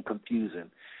and confusing.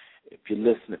 If you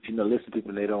listen to people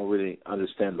and they don't really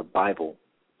understand the Bible,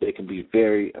 they can be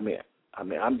very. I mean,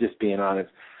 I'm just being honest.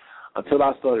 Until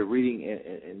I started reading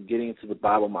and getting into the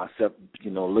Bible myself,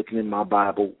 looking in my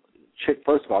Bible,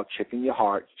 first of all, checking your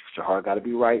heart. Your heart got to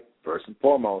be right first and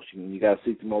foremost. You got to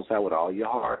seek the Most High with all your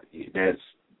heart. You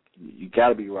got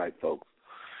to be right, folks.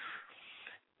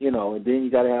 And then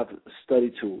you got to have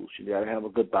study tools. You got to have a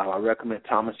good Bible. I recommend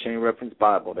Thomas Chain Reference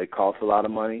Bible. They cost a lot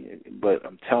of money, but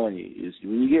I'm telling you,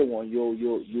 when you get one, you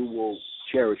will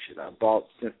cherish it. I bought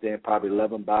since then probably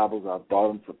 11 Bibles. I bought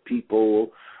them for people.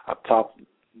 I've talked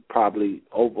probably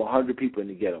over 100 people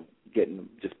into getting them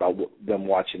just by them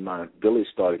watching mine. Billy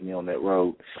started me on that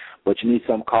road. But you need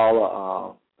some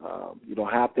called. You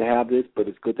don't have to have this, but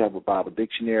it's good to have a Bible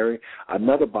dictionary,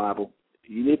 another Bible.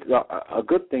 You need a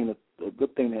good thing.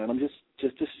 And I'm just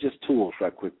tools,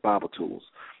 right quick, Bible tools.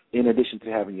 In addition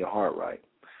to having your heart right,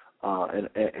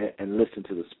 and listen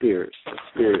to the Spirit.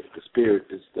 The Spirit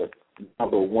is the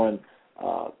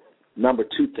number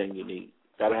two thing you need.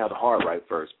 Got to have the heart right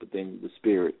first, but then the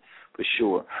Spirit for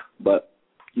sure. But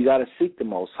you got to seek the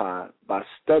Most High by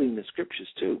studying the Scriptures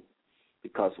too,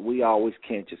 because we always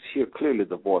can't just hear clearly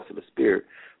the voice of the Spirit.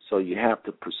 So you have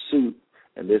to pursue.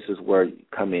 And this is where you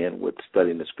come in with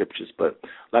studying the Scriptures. But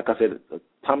like I said, the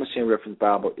Thomas Chain Reference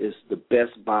Bible is the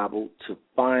best Bible to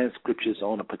find Scriptures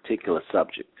on a particular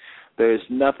subject. There is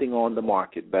nothing on the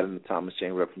market better than the Thomas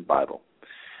Chain Reference Bible.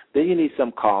 Then you need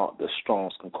something called the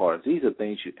Strong's Concordance. These are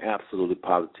things you absolutely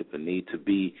positively need to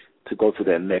go to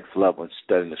that next level in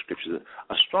studying the Scriptures.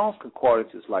 A Strong's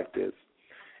Concordance is like this.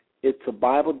 It's a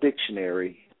Bible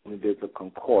dictionary, and there's a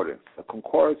concordance. A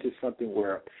concordance is something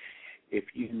where if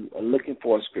you are looking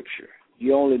for a scripture,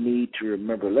 you only need to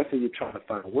remember, let's say you're trying to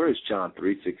find, where is John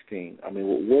 3:16? I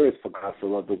mean, where is for God so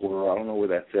loved the world? I don't know where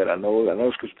that's at. I know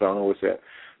the scripture, but I don't know where it's at.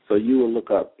 So you will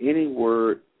look up any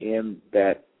word in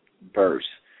that verse.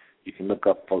 You can look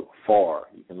up for,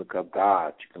 you can look up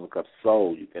God, you can look up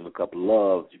soul, you can look up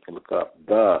love, you can look up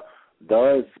the.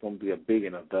 The is going to be a big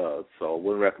one of the, so I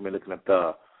wouldn't recommend looking up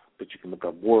the, but you can look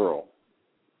up world,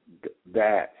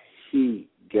 that, he,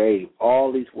 gave,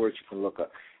 all these words you can look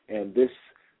up. And this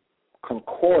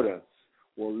concordance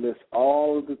will list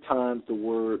all of the times the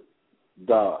word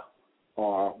the,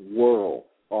 or world,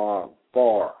 or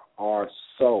for, or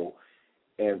so.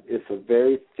 And it's a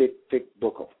very thick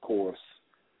book, of course,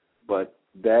 but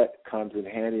that comes in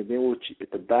handy. And then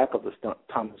at the back of the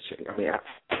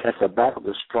at the back of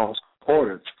the Strong's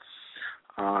Concordance,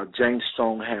 James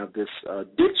Strong have this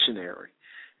dictionary,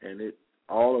 and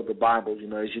all of the Bibles,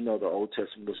 as you know, the Old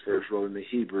Testament was first wrote in the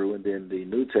Hebrew, and then the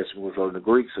New Testament was wrote in the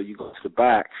Greek. So you go to the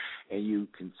back, and you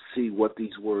can see what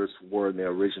these words were in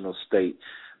their original state.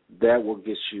 That will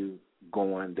get you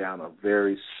going down a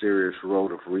very serious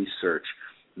road of research.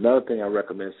 Another thing I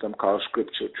recommend is something called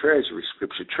Scripture Treasury.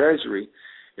 Scripture Treasury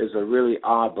is a really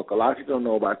odd book. A lot of people don't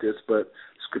know about this, but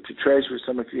Scripture Treasury,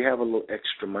 if you have a little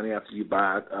extra money after you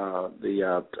buy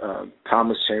the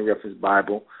Thomas Chain Reference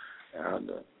Bible,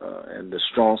 and the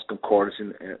Strong's Concordance,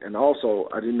 and also,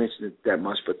 I didn't mention it that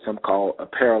much, but some call a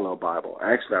parallel Bible.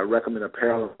 Actually, I recommend a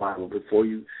parallel Bible before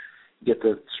you get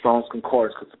the Strong's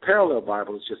Concordance, because the parallel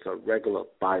Bible is just a regular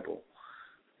Bible,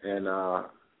 and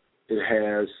it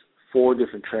has 4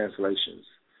 different translations.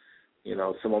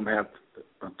 Some of them have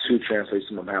 2 translations,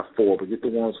 some of them have 4, but get the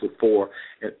ones with 4.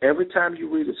 And every time you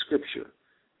read a scripture,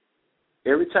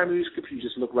 you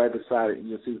just look right beside it, and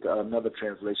you'll see another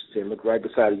translation saying, look right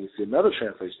beside it, you see another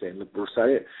translation saying, look beside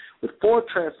it. With 4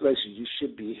 translations, you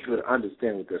should be able to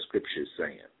understand what that scripture is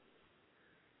saying.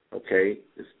 Okay?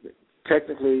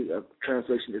 Technically, a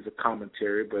translation is a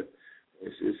commentary, but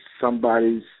it's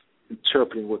somebody's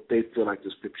interpreting what they feel like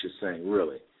the scripture is saying,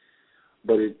 really.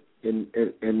 But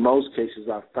in most cases,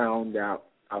 I've found that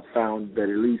at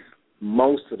least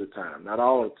most of the time, not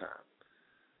all the time,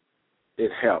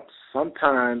 it helps.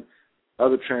 Sometimes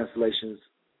other translations,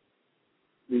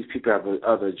 these people have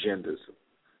other agendas.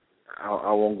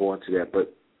 I won't go into that.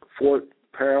 But for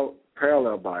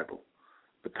parallel Bible,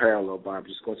 the parallel Bible,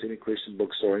 just go to any Christian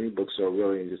bookstore, any bookstore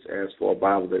really, and just ask for a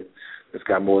Bible that's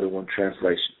got more than one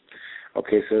translation.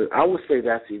 Okay, so I would say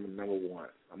that's even number 1.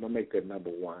 I'm going to make that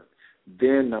number 1.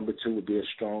 Then number 2 would be a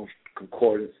Strong's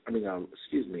Concordance. I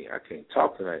can't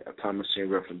talk tonight. A Thomas Chain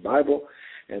Reference Bible.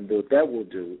 And what that will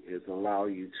do is allow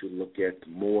you to look at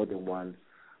more than one.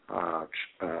 Hold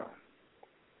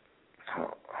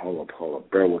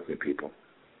up. Bear with me, people.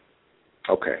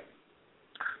 Okay.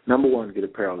 Number 1, get a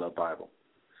parallel Bible.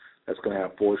 That's going to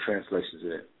have 4 translations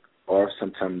in it, or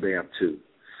sometimes they have 2.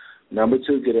 Number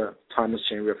 2, get a Thomas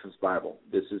Chain Reference Bible.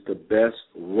 This is the best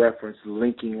reference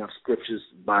linking of scriptures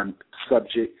by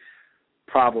subject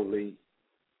probably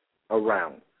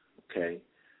around, okay,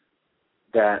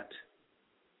 that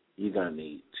you're going to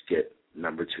need to get.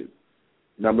 Number 2.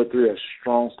 Number 3, a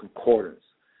Strong's Concordance.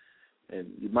 And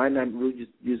you might not really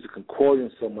use the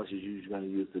concordance so much as you're going to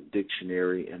use the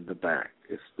dictionary in the back.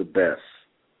 It's the best,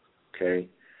 okay?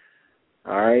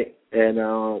 All right? And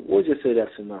we'll just say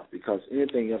that's enough because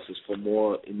anything else is for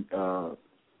more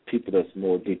people that's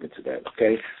more deep into that,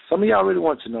 okay? Some of y'all really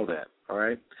want to know that, all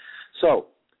right? So,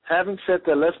 having said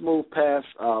that, let's move past.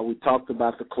 We talked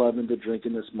about the clubbing, the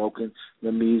drinking, the smoking,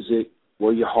 the music,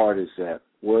 where your heart is at.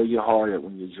 Where your heart at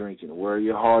when you're drinking? Where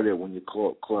your heart at when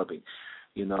you're clubbing?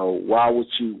 You know, why would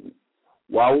you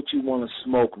want to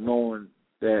smoke knowing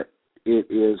that it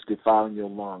is defiling your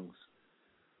lungs?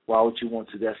 Why would you want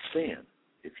to? That's sin.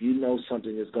 If you know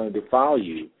something is going to defile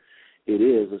you, it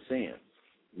is a sin.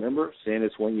 Remember, sin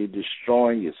is when you're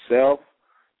destroying yourself,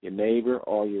 your neighbor,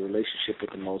 or your relationship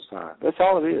with the Most High. That's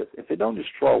all it is. If it don't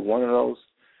destroy one of those,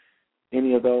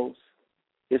 any of those,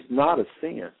 it's not a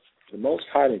sin. The Most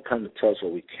High didn't come to tell us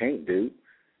what we can't do.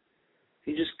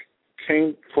 He just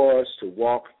came for us to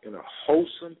walk in a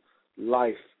wholesome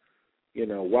life. You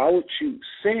know, why would you?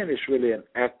 Sin is really an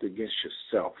act against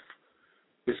yourself.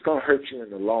 It's going to hurt you in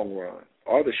the long run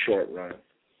or the short run.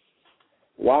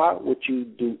 Why would you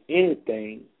do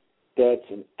anything that's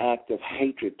an act of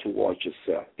hatred towards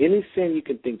yourself? Any sin you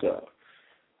can think of,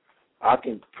 I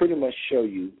can pretty much show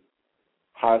you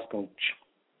how it's going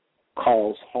to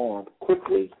cause harm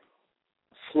quickly,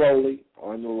 slowly,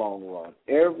 or in the long run.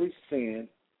 Every sin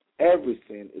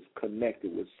is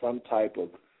connected with some type of,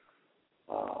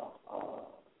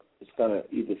 it's going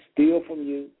to either steal from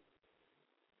you,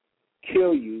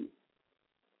 kill you,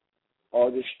 or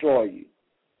destroy you.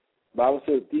 The Bible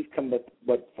says these come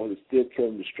but for the steal, kill,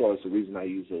 and destroy. Is the reason I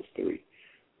use those 3.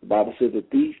 The Bible says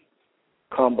that these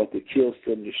come but to kill,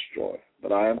 steal, and destroy.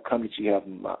 But I am come that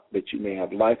you may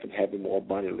have life and have it more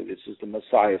abundantly. This is the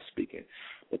Messiah speaking.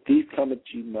 But these come to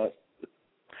steal,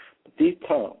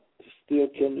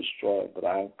 kill, and destroy, but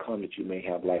I have come that you may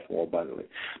have life more abundantly.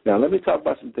 Now, let me talk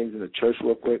about some things in the church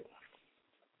real quick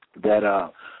that I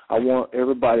want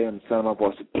everybody on the sound of my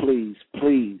voice to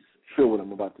please hear what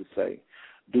I'm about to say.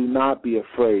 Do not be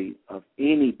afraid of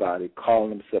anybody calling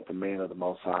himself a man of the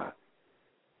Most High.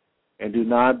 And do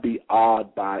not be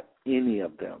awed by any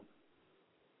of them.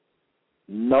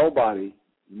 None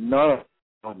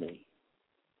of me,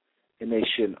 and they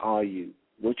shouldn't awe you.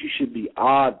 What you should be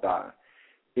awed by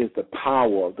is the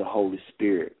power of the Holy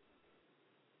Spirit.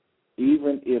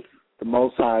 Even if the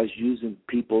Most High is using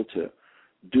people to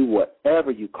do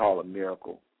whatever you call a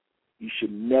miracle, you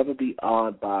should never be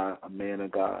awed by a man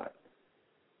of God.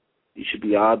 You should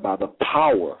be awed by the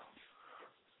power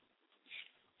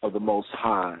of the Most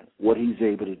High, what he's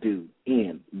able to do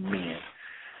in men.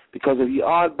 Because if you're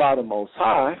awed by the Most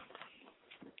High,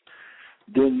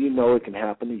 then you know it can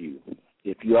happen to you.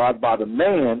 If you're awed by the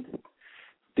man,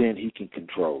 then he can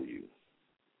control you.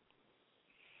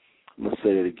 I'm going to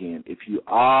say it again. If you're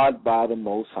awed by the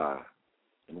Most High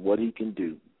and what he can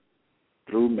do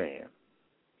through man,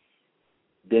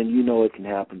 then you know it can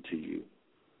happen to you.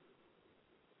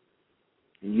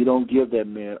 And you don't give that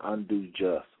man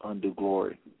undue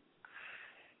glory.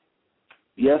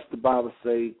 Yes, the Bible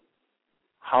says,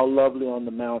 how lovely on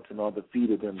the mountain are the feet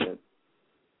of them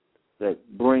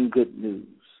that bring good news.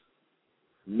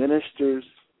 Ministers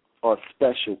are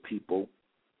special people.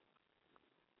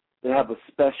 They have a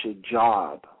special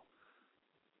job.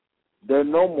 They're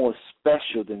no more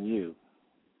special than you.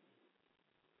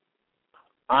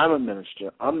 I'm a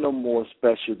minister. I'm no more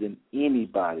special than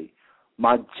anybody.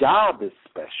 My job is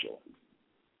special.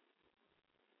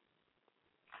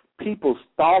 People's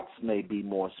thoughts may be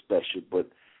more special, but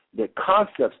their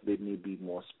concepts may be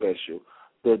more special.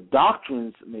 Their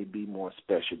doctrines may be more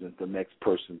special than the next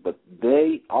person, but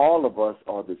all of us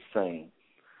are the same.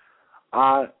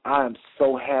 I am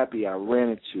so happy I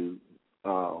ran into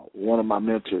one of my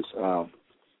mentors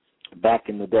back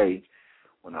in the day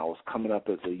when I was coming up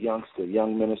as a young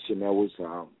minister, and that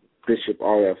was Bishop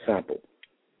R.L. Sample.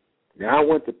 Now, I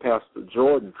went to Pastor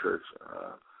Jordan Church.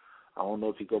 I don't know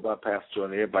if you go by Pastor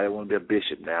Jordan. Everybody want to be a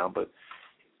bishop now, but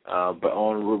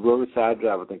on Riverside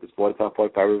Drive, I think it's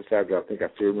 4545 Riverside Drive. I think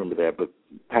I still remember that. But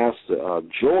Pastor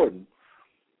Jordan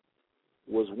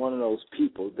was one of those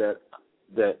people that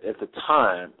at the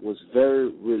time was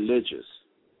very religious.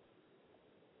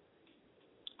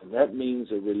 And that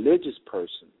means a religious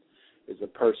person is a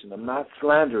person. I'm not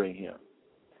slandering him.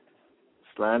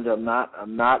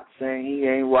 I'm not saying he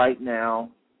ain't right now.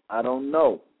 I don't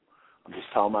know. I'm just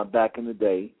talking about back in the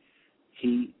day.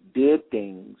 He did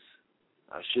things.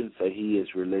 I shouldn't say he is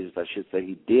religious. I should say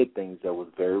he did things that was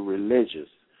very religious.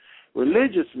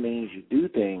 Religious means you do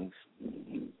things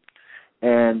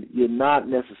and you're not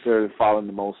necessarily following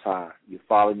the Most High. You're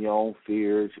following your own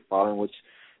fears. You're following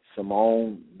some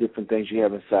own different things you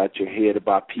have inside your head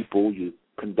about people. You're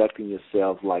conducting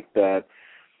yourselves like that.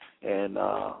 And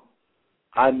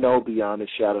I know beyond a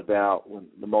shadow of doubt when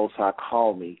the Most High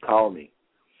called me,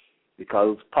 because it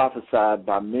was prophesied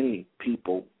by many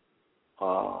people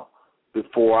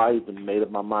before I even made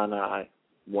up my mind I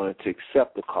wanted to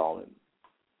accept the calling.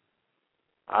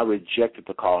 I rejected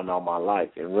the calling all my life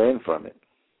and ran from it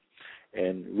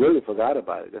and really forgot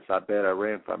about it. That's how bad I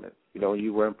ran from it. You know, when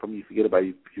you run from it, you forget about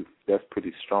it. That's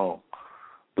pretty strong.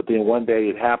 But then one day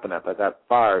it happened after I got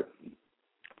fired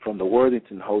from the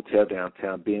Worthington Hotel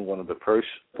downtown, being one of the first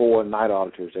 4 night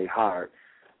auditors they hired.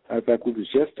 In fact, we was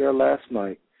just there last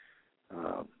night,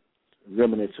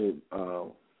 reminiscing,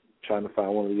 trying to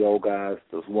find one of the old guys.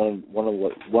 There was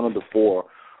one of the 4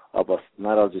 of us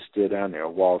night auditors still down there,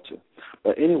 Walter.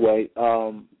 But anyway,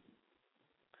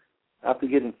 after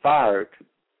getting fired,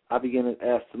 I began to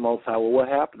ask the Most High, well, what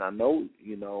happened? I know,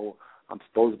 I'm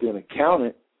supposed to be an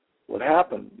accountant. What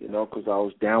happened? Because I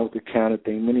was down with the accounting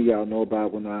thing. Many of y'all know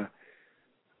about when I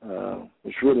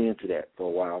was really into that for a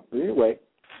while. But anyway,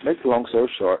 make the long story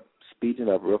short, speeding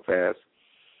up real fast.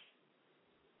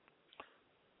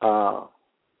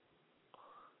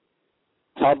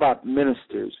 Talk about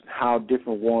ministers and how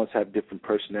different ones have different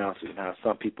personalities and how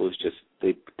some people is just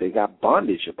they got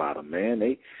bondage about them,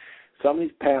 man. Some of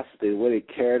these pastors, the way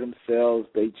they carry themselves,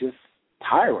 they just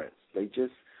tyrants. They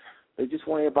just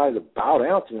want everybody to bow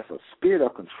down to them. It's a spirit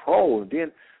of control. And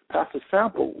then Pastor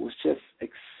Sample was just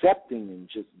accepting and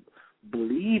just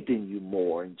believed in you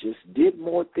more and just did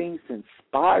more things to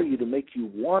inspire you to make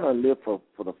you want to live for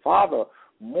the Father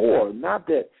more. Not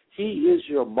that he is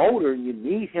your motor and you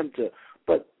need him to,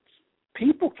 but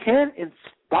people can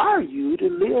inspire you to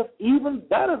live even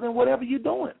better than whatever you're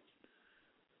doing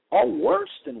or worse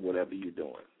than whatever you're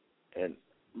doing. And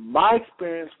my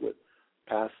experience with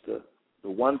the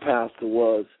one pastor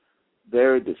was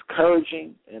very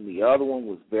discouraging, and the other one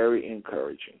was very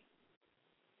encouraging.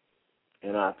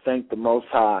 And I thank the Most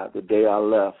High the day I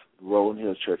left Rolling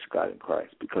Hill Church of God in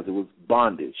Christ, because it was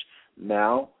bondage.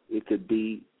 Now it could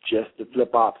be just the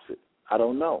flip opposite. I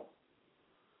don't know.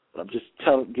 But I'm just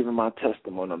giving my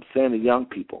testimony. I'm saying to young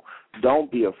people,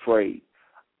 don't be afraid.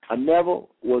 I never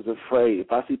was afraid.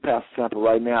 If I see Pastor Sample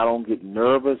right now, I don't get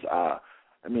nervous.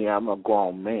 I'm a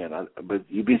grown man. But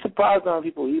you'd be surprised on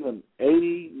people even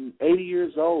 80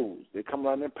 years old. They come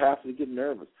around there, pastor, they get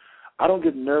nervous. I don't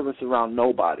get nervous around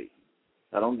nobody.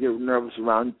 I don't get nervous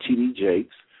around T.D.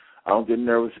 Jakes. I don't get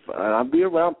nervous. I'll be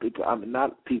around people. I'm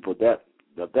not people that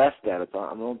status.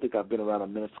 I don't think I've been around a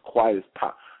minister quite as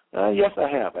yes, I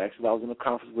have. Actually, I was in a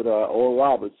conference with Oral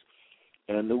Roberts,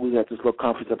 and we had this little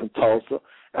conference up in Tulsa.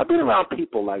 I've been around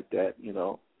people like that,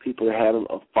 people that had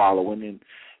a following,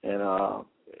 and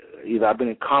either I've been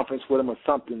in conference with them or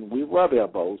something. We rub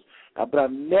elbows, but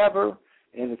I've never,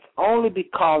 and it's only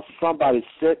because somebody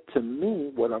said to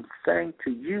me what I'm saying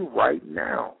to you right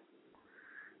now.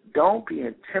 Don't be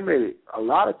intimidated. A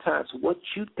lot of times what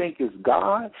you think is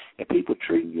God and people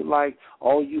treating you like,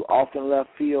 you off in left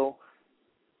field,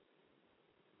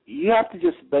 you have to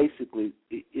just basically,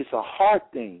 it's a hard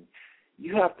thing.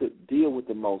 You have to deal with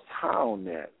the Most High on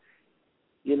that.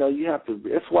 You have to,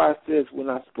 that's why it says we're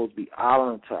not supposed to be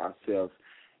island to ourselves,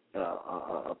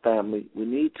 a family. We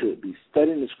need to be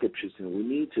studying the Scriptures, and we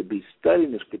need to be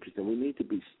studying the Scriptures, and we need to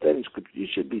be studying Scriptures. You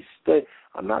should be studying.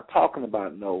 I'm not talking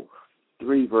about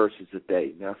 3 verses a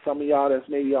day. Now, some of y'all, that's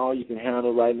maybe all you can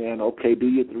handle right now, and okay, do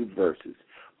your 3 verses.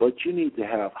 But you need to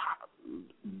have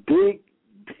big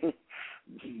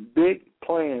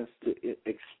plans to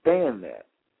expand that.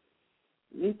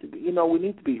 We need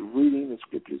to be reading the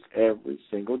Scriptures every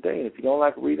single day. And if you don't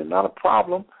like reading, not a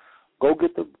problem. Go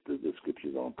get the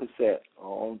Scriptures on cassette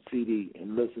or on CD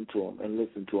and listen to them and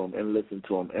listen to them and listen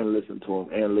to them and listen to them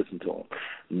and listen to them.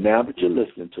 Now that you're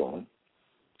listening to them,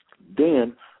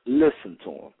 then listen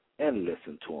to them and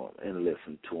listen to them and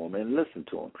listen to them and listen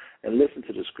to them and listen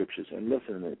to the Scriptures and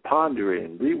listen and ponder it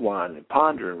and rewind and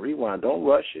ponder and rewind. Don't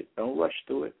rush it. Don't rush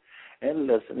through it. And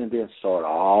listen and then start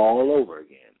all over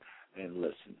again. And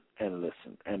listen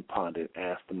and ponder and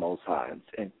ask the Most High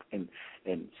and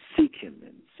seek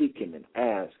Him and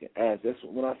ask. That's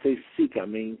when I say seek, I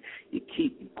mean you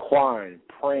keep inquiring and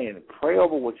praying and pray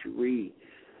over what you read.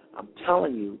 I'm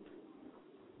telling you,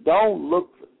 don't look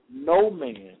for no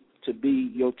man to be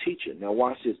your teacher. Now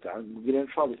watch this. I'm going to get in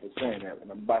trouble for saying that,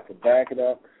 and I'm about to back it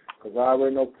up. Because I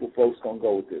already know where folks going to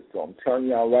go with this. So I'm telling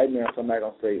y'all right now, somebody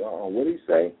going to say, what did he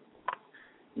say?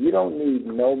 You don't need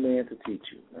no man to teach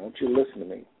you. I want you to listen to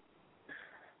me.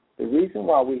 The reason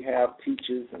why we have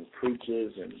teachers and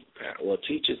preachers and,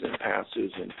 teachers and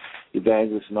pastors and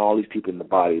evangelists and all these people in the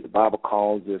body, the Bible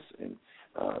calls this, and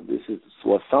this is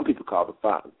what some people call the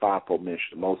fivefold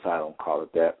ministry. Most I don't call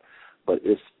it that. But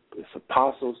it's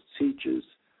apostles, teachers.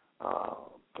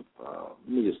 Let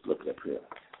me just look it up here.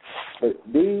 But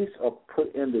these are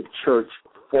put in the church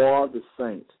for the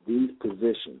saints, these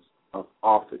positions of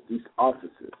office, these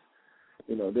offices.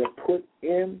 They're put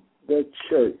in the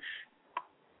church,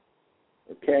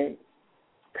 okay?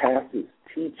 Pastors,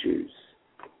 teachers,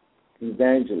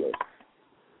 evangelists,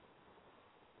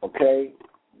 okay?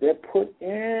 They're put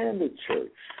in the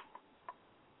church.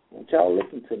 I want y'all to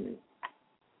listen to me.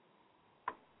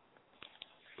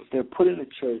 They're put in the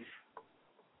church.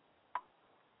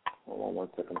 Hold on one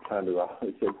second. I'm trying to do all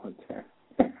this at one time.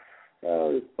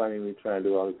 It's funny me trying to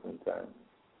do all this one time.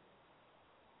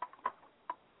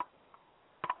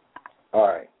 All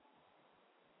right.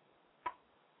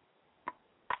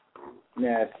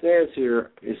 Now, it says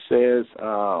here,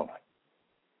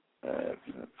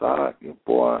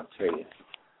 boy, I tell you,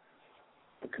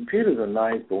 the computers are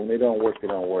nice, but when they don't work, they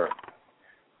don't work.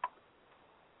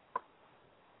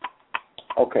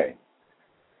 Okay.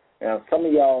 Now, some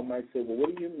of y'all might say, well,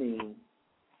 what do you mean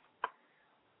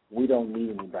we don't need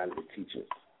anybody to teach us?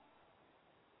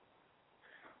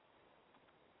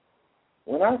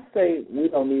 When I say we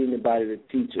don't need anybody to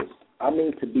teach us, I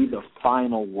mean to be the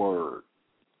final word.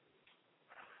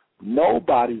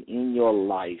 Nobody in your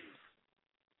life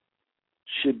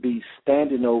should be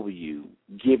standing over you,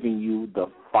 giving you the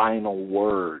final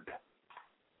word.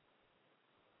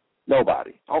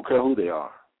 Nobody. I don't care who they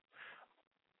are.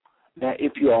 Now,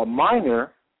 if you're a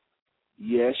minor,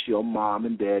 yes, your mom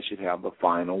and dad should have the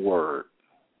final word.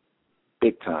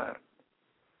 Big time.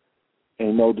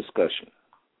 Ain't no discussion.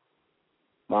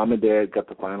 Mom and dad got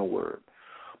the final word.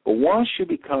 But once you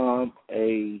become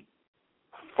a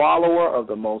follower of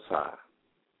the Most High,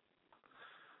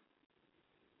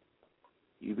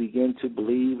 you begin to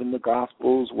believe in the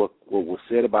Gospels, what was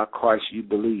said about Christ, you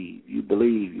believe. You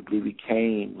believe he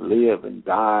came, lived, and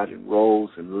died, and rose,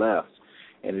 and left,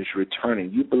 and is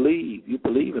returning. You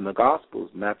believe in the Gospels,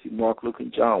 Matthew, Mark, Luke,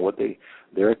 and John,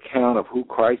 their account of who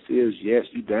Christ is. Yes,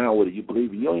 you down with it. You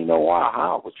believe it. You don't even know why,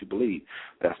 how, but you believe.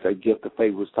 That's that gift of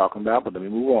faith we was talking about, but let me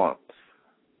move on.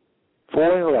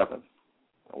 4:11.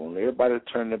 I want everybody to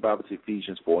turn their Bible to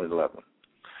Ephesians 4:11.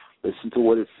 Listen to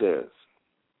what it says.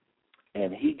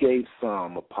 And he gave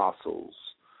some apostles,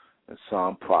 and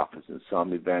some prophets, and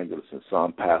some evangelists, and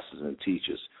some pastors and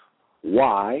teachers.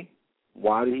 Why?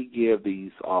 Why did he give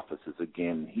these offices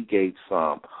again? He gave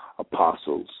some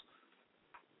apostles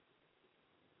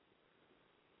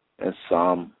and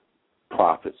some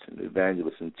prophets and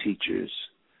evangelists and teachers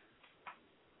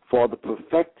for the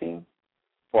perfecting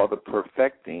of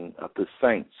the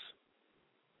saints.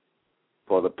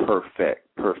 For the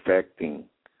perfecting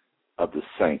of the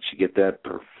saints. You get that?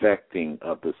 Perfecting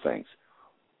of the saints.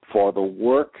 For the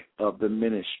work of the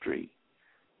ministry.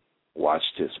 Watch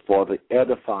this. For the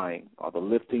edifying or the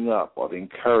lifting up or the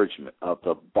encouragement of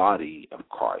the body of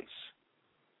Christ.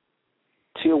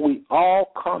 Till we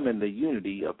all come in the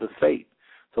unity of the faith.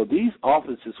 So these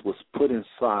offices was put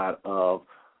inside of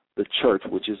the church,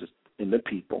 which is in the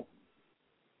people.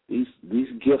 These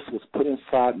gifts was put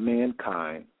inside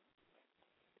mankind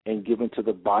and given to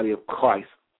the body of Christ.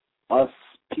 Us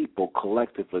people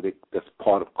collectively that's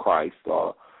part of Christ,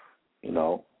 or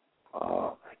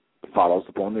follows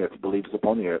upon the earth, believers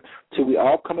upon the earth, till we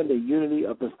all come in the unity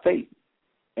of the faith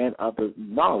and of the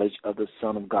knowledge of the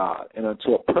Son of God, and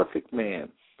unto a perfect man,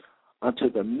 unto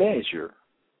the measure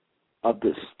of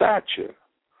the stature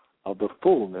of the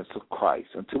fullness of Christ,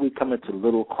 until we come into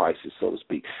little Christ, so to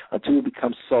speak, until we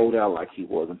become sold out like he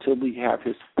was, until we have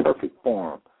his perfect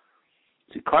form.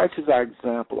 See, Christ is our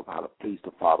example of how to please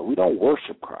the Father. We don't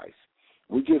worship Christ.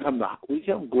 We give him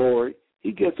glory.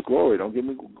 He gets glory. Don't get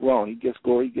me wrong. He gets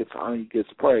glory. He gets honor. He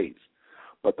gets praise.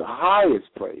 But the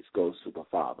highest praise goes to the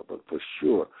Father. But for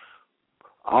sure,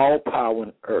 all power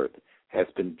on earth has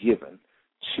been given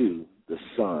to the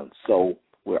Son. So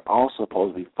we're all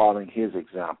supposed to be following his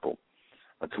example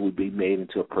until we be made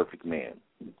into a perfect man.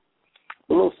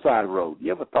 A little side road.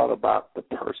 You ever thought about the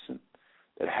person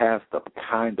that has the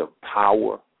kind of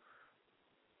power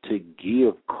to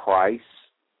give Christ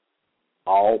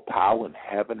all power in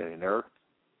heaven and in earth?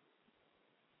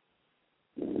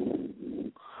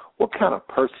 What kind of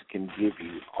person can give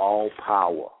you all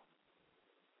power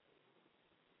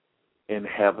in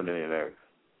heaven and in earth?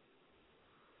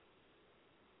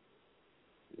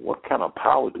 what kind of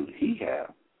power do he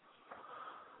have?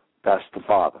 That's the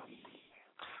Father.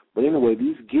 But anyway,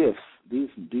 these gifts, these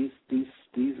gifts,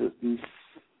 these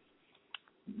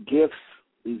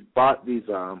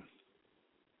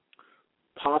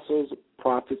apostles,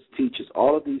 prophets, teachers,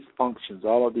 all of these functions,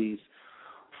 all of these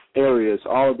areas,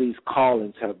 all of these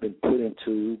callings have been put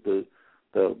into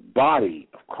the body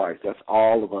of Christ. That's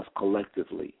all of us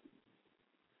collectively.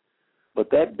 But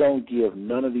that don't give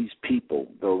none of these people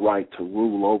the right to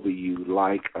rule over you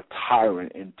like a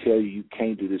tyrant and tell you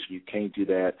can't do this, you can't do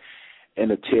that, and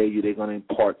to tell you they're going to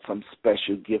impart some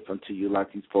special gift unto you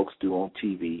like these folks do on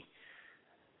TV.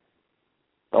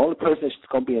 The only person that's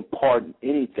going to be imparting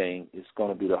anything is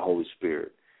going to be the Holy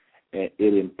Spirit. And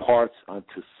it imparts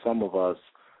unto some of us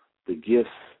the gifts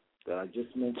that I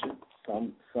just mentioned.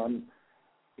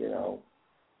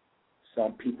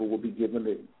 Some people will be given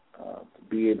to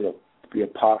be able to be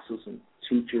apostles and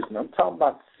teachers. And I'm talking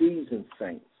about seasoned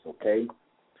saints, okay?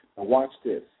 Now watch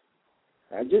this.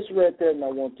 I just read that, and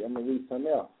I'm going to read something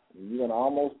else. You're going to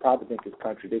almost probably think it's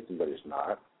contradicting, but it's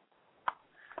not.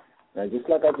 Now, just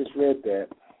like I just read that,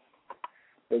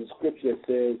 there's a scripture that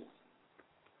says,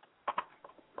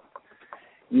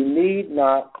 you need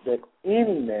not that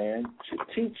any man should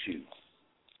teach you.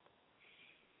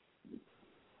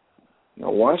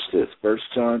 Now, watch this. 1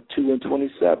 John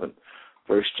 2:27.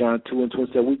 1 John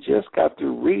 2:27. We just got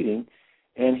through reading,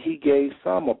 and he gave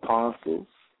some apostles,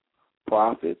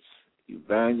 prophets,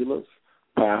 evangelists,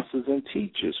 pastors, and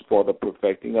teachers for the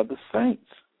perfecting of the saints.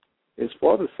 It's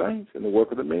for the saints in the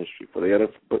work of the ministry, for the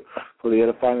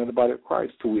edifying of the body of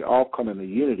Christ, till we all come in the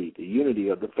unity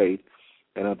of the faith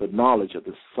and of the knowledge of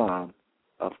the Son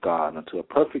of God, unto a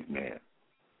perfect man,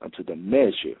 unto the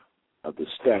measure of the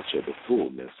stature of the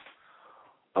fullness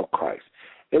of Christ.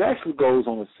 It actually goes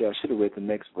on to say, I should have read the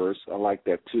next verse. I like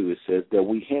that too. It says, that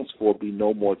we henceforth be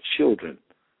no more children.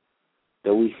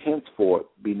 That we henceforth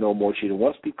be no more children.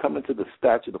 Once we come into the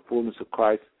stature of the fullness of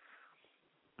Christ,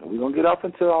 we're going to get off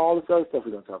into all this other stuff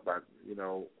we're going to talk about. You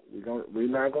know, we're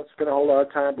not going to spend a whole lot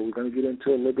of time, but we're going to get into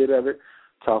a little bit of it,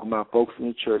 talking about folks in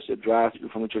the church that drive people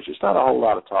from the church. It's not a whole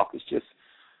lot of talk. It's just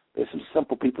there's some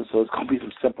simple people, so it's going to be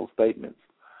some simple statements.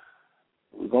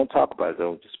 We're going to talk about it,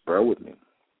 though. Just bear with me.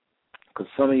 Because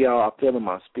some of y'all, I feel in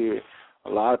my spirit, a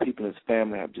lot of people in this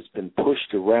family have just been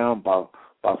pushed around by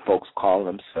folks calling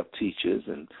themselves teachers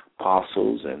and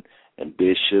apostles and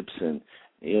bishops, and,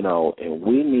 you know, and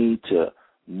we need to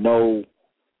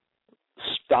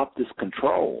stop this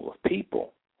control of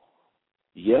people.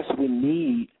 Yes, we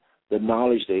need the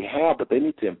knowledge they have, but they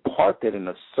need to impart that in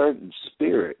a certain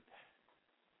spirit.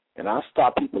 And I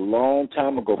stopped people a long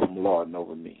time ago from lording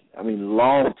over me. I mean,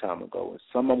 long time ago. And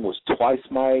some of them was twice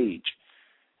my age.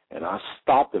 And I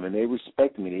stopped them, and they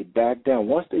respected me. They backed down.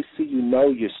 Once they see you know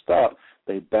your stuff,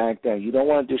 they back down. You don't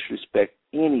want to disrespect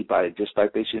anybody, just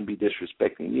like they shouldn't be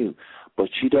disrespecting you. But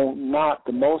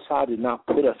the Most High did not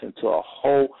put us into a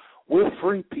hole. We're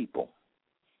free people.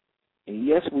 And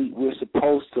yes, we're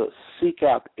supposed to seek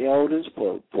out elders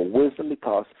for wisdom,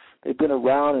 because they've been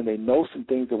around and they know some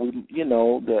things that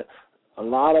that a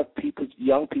lot of people,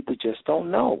 young people, just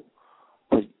don't know.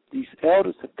 But these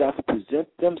elders have got to present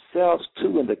themselves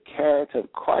too in the character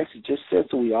of Christ. It just says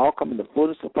so we all come in the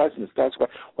fullness of Christ and the stature of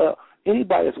Christ. Well,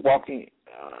 anybody that's walking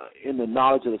in the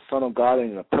knowledge of the Son of God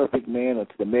and in a perfect man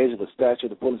unto the measure of the stature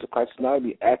of the fullness of Christ is not to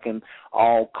be acting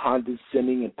all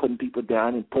condescending and putting people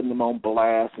down and putting them on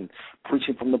blast and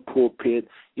preaching from the pulpit,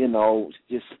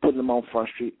 just putting them on Front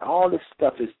Street. All this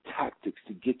stuff is tactics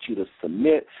to get you to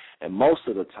submit, and most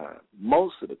of the time,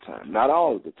 not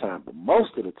all of the time, but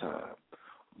most of the time,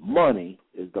 money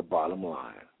is the bottom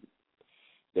line.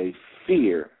 They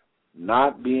fear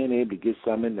not being able to get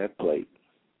something in that plate.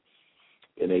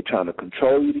 And they're trying to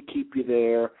control you to keep you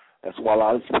there. That's why a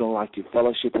lot of people don't like you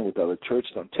fellowshipping with other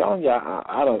churches. I'm telling you,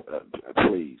 I don't,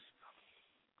 please.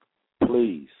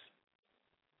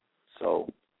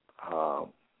 So,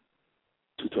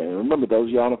 remember, those of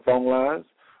you on the phone lines,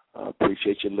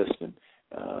 appreciate you listening.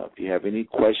 If you have any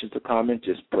questions or comments,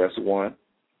 just press 1.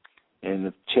 In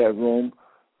the chat room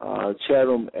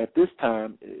at this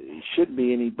time, it shouldn't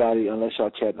be anybody unless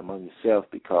y'all chatting among yourselves,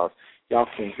 because y'all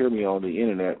can't hear me on the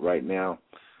internet right now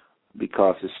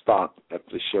because it stopped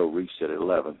after the show reached at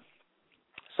 11.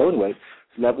 So anyway, it's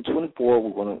 11:24.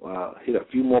 We're going to hit a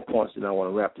few more points, and I want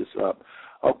to wrap this up.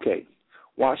 Okay,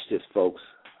 watch this, folks.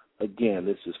 Again,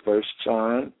 this is 1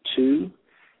 John 2:27.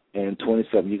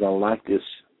 You're going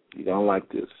to like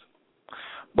this.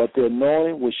 But the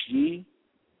anointing which ye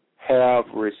have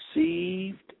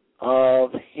received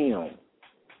of him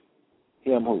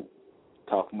who?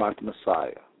 Talking about the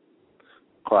Messiah,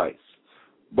 Christ.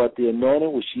 But the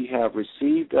anointing which ye have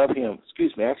received of him,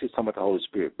 actually it's talking about the Holy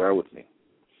Spirit, bear with me.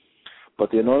 But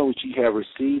the anointing which ye have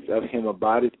received of him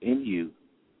abideth in you,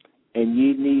 and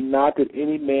ye need not that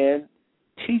any man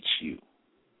teach you.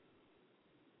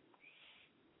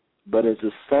 But as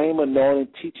the same anointing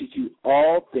teaches you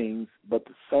all things, but as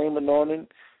the same anointing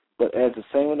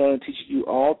teaches you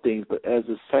all things, but as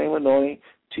the same anointing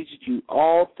teaches you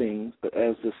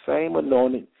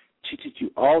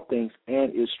all things,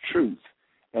 and is truth,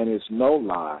 and is no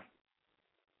lie,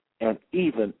 and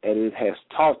even as it has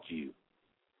taught you,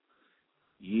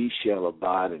 ye shall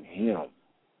abide in him.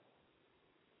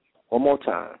 One more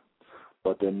time.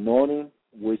 But the anointing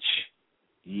which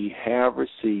ye have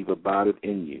received abideth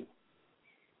in you,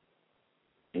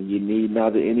 and ye need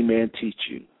not that any man teach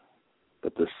you,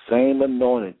 but the same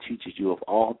anointing teaches you of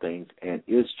all things, and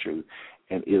is true,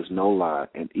 and is no lie,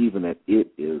 and even as it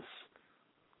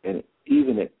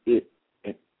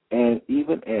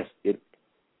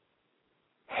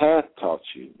hath taught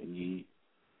you, and ye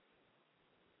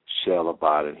shall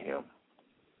abide in him.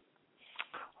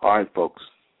 All right, folks.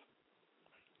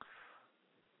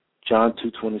 John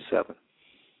 2:27.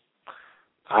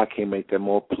 I can't make that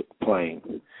more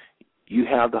plain. You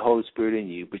have the Holy Spirit in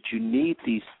you, but you need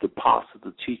the apostles,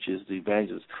 the teachers, the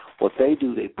evangelists. What they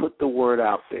do, they put the word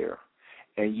out there,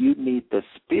 and you need the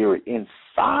Spirit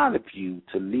inside of you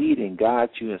to lead and guide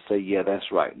you and say, yeah,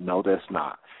 that's right. No, that's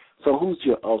not. So who's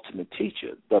your ultimate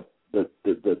teacher? The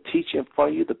teacher in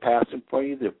front of you, the pastor in front of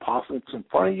you, the apostle in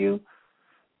front of you,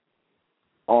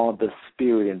 or the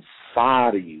Spirit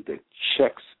inside of you that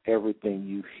checks everything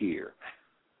you hear,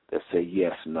 that say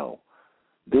yes, no.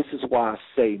 This is why I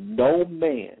say no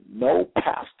man, no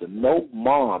pastor, no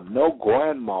mom, no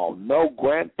grandma, no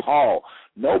grandpa,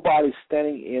 nobody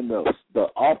standing in the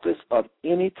office of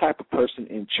any type of person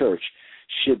in church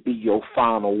should be your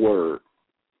final word.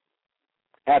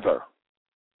 Ever.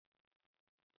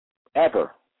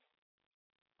 Ever.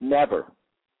 Never.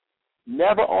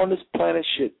 Never on this planet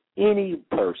should any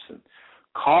person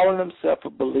calling themselves a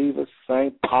believer,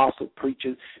 saint, apostle,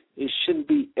 preacher, it shouldn't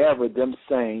be ever them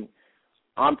saying,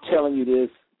 I'm telling you this,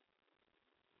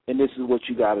 and this is what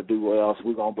you got to do, or else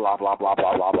we're going to blah, blah, blah,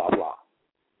 blah, blah, blah, blah.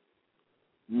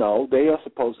 No, they are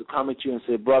supposed to come at you and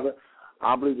say, brother,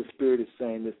 I believe the Spirit is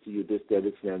saying this to you, this, that,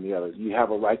 this, and the other. You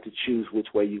have a right to choose which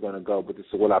way you're going to go, but this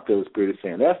is what I feel the Spirit is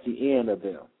saying. That's the end of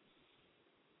them.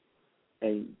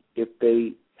 And if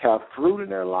they have fruit in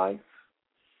their life,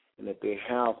 and if they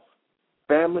have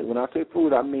family, when I say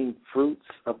fruit, I mean fruits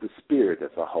of the Spirit.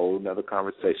 That's a whole other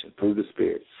conversation, fruit of the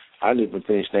Spirit. I didn't even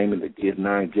finish naming the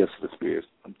 9 gifts of the Spirit.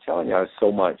 I'm telling you, it's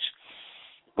so much.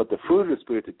 But the fruit of the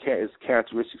Spirit is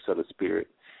characteristics of the Spirit,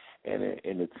 and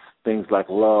it's things like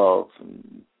love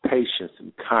and patience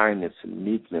and kindness and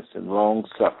meekness and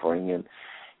long-suffering. And,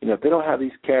 if they don't have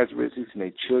these characteristics and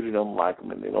their children don't like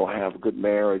them and they don't have good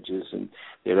marriages and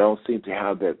they don't seem to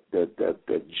have that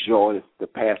joy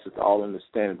that passes all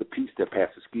understanding, the peace that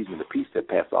passes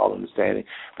all understanding,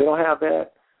 if they don't have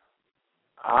that,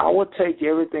 I would take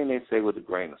everything they say with a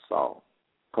grain of salt,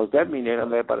 because that means they're not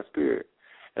led by the Spirit.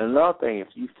 And another thing, if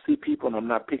you see people, and I'm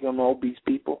not picking on obese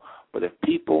people, but if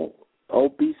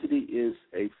obesity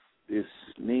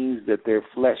means that their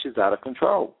flesh is out of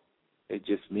control. It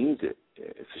just means it.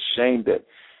 It's a shame that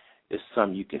it's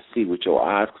something you can see with your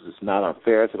eyes, because it's not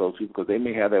unfair to those people, because they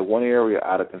may have that one area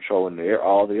out of control and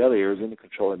all the other areas in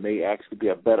control, and may actually be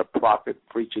a better prophet,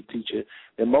 preacher, teacher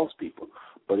than most people.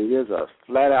 But it is a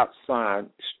flat-out sign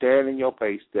staring in your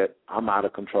face that I'm out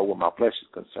of control where my flesh is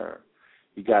concerned.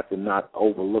 You got to not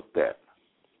overlook that.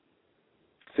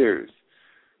 Serious.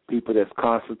 People that's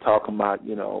constantly talking about,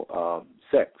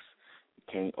 sex. You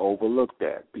can't overlook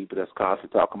that. People that's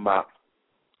constantly talking about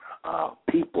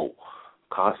people,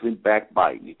 constantly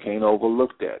backbiting. You can't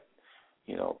overlook that.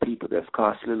 People that's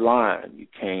constantly lying. You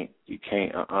can't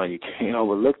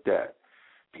overlook that.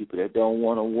 People that don't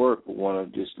want to work but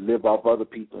want to just live off other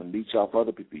people and leech off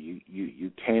other people.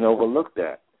 You can't overlook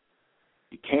that.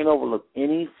 You can't overlook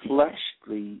any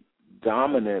fleshly,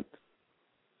 dominant,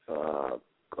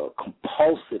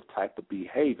 compulsive type of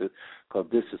behavior, because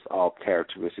this is all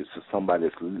characteristics of somebody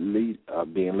that's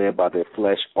being led by their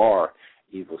flesh or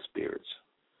evil spirits.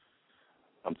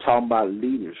 I'm talking about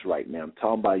leaders right now. I'm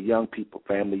talking about young people,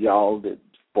 family, y'all that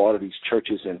part of these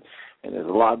churches, and there's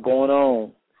a lot going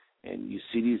on. And you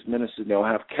see these ministers, they don't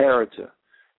have character.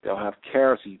 They don't have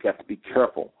character. You got to be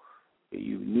careful.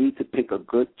 You need to pick a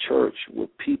good church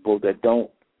with people that don't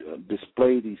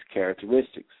display these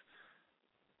characteristics.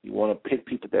 You want to pick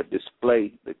people that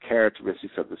display the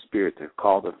characteristics of the Spirit. They're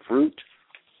called the fruit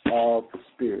of the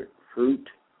Spirit. Fruit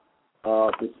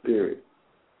of the Spirit.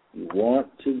 You want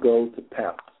to go to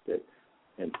pastors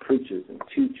and preachers and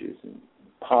teachers and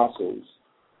apostles.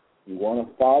 You want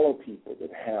to follow people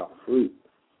that have fruit.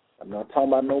 I'm not talking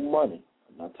about no money.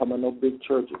 I'm not talking about no big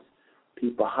churches.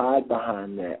 People hide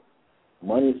behind that.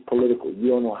 Money is political. You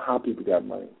don't know how people got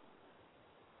money.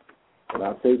 When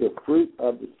I say the fruit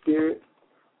of the Spirit,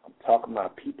 I'm talking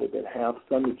about people that have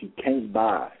something that you can't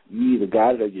buy. You either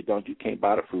got it or you don't. You can't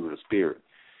buy the fruit of the Spirit.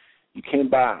 You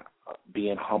can't buy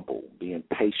being humble, being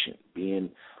patient, being.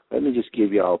 Let me just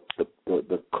give y'all the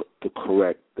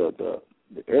correct.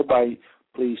 Everybody,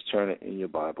 please turn it in your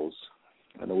Bibles.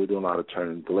 I know we're doing a lot of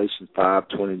turning. Galatians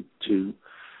 5:22.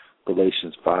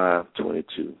 Galatians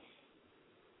 5:22.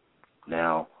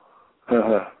 Now,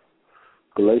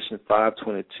 Galatians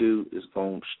 5:22 is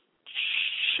going to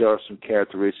share some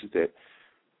characteristics that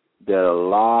a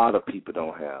lot of people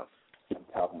don't have. I'm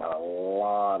talking about a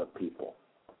lot of people.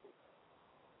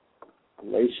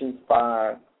 Galatians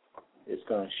 5 is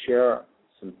going to share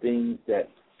some things that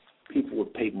people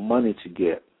would pay money to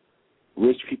get.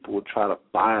 Rich people would try to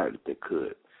buy it if they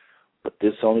could. But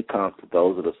this only comes to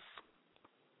those that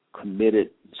are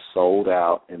committed, sold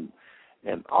out, and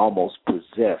almost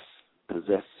possessed.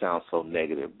 Possessed sounds so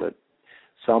negative, but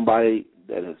somebody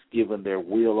that has given their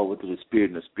will over to the Spirit,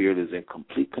 and the Spirit is in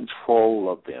complete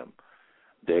control of them,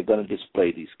 they're going to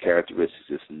display these characteristics.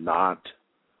 It's not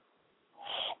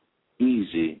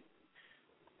easy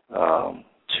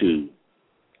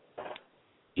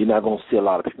you're not going to see a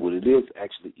lot of people. It is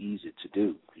actually easy to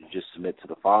do. You just submit to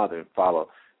the Father and follow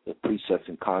the precepts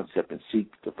and concept and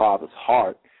seek the Father's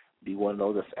heart. Be one of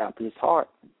those that's after His heart.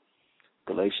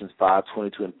 Galatians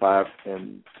 5:22 and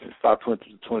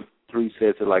 5:22-23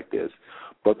 says it like this: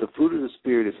 but the fruit of the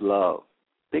Spirit is love.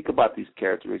 Think about these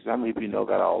characteristics. How many of you know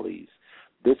got all these?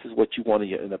 This is what you want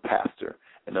in a pastor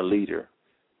and a leader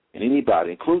and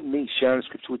anybody, including me, sharing the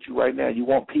scripture with you right now. You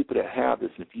want people that have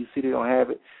this, and if you see they don't have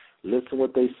it, listen to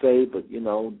what they say, but,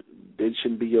 they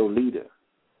shouldn't be your leader.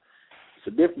 It's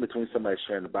a difference between somebody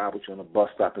sharing the Bible with you on a bus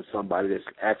stop and somebody that's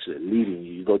actually leading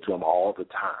you. You go to them all the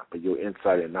time for your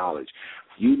insight and knowledge.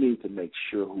 You need to make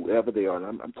sure whoever they are, and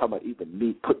I'm talking about even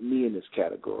me, put me in this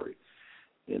category.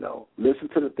 Listen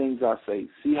to the things I say.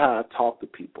 See how I talk to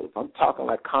people. If I'm talking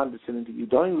like condescending to you,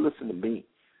 don't even listen to me.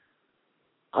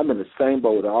 I'm in the same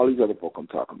boat with all these other folk I'm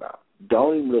talking about.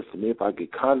 Don't even listen to me if I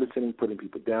get condescending, putting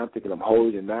people down, thinking I'm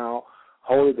holier than thou,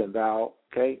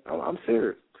 okay? I'm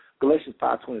serious. Galatians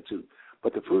 5:22.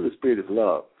 But the fruit of the Spirit is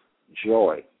love,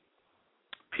 joy,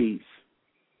 peace.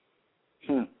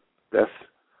 That's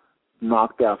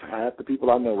knocked out for half the people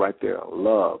I know right there.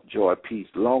 Love, joy, peace,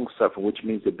 long-suffering, which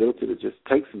means the ability to just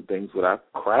take some things without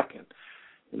cracking.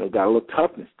 Got a little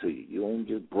toughness to you. You don't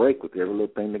just break with every little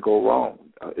thing that go wrong.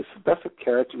 That's a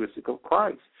characteristic of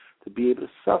Christ, to be able to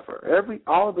suffer.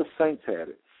 All of the saints had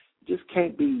it. You just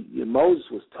can't be. Moses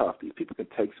was tough. These people can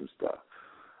take some stuff.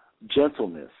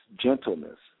 Gentleness,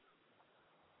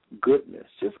 goodness,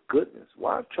 just goodness.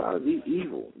 Why try to be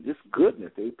evil? Just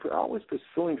goodness. They always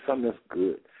pursuing something that's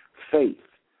good. Faith.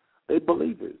 They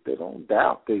believe it. They don't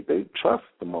doubt. They trust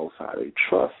the Most High. They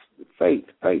trust faith.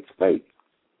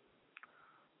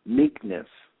 Meekness,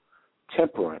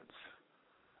 temperance.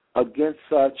 Against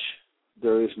such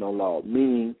there is no law,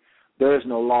 meaning there is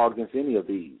no law against any of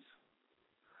these.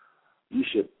 You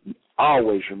should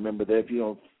always remember that. If you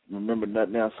don't remember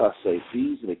nothing else I say,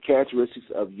 these are the characteristics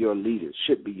of your leaders,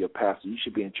 should be your pastor. You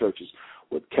should be in churches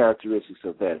with characteristics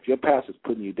of that. If your pastor's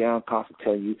putting you down, constantly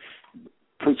telling you,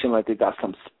 preaching like they got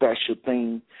some special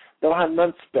thing, they don't have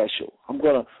nothing special.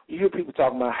 You hear people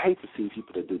talking about, I hate to see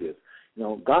people that do this.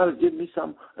 God has given me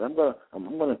something, and I'm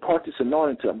gonna impart this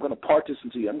anointing to you. I'm gonna impart this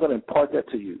into you. I'm gonna impart that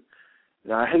to you.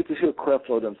 I hate to hear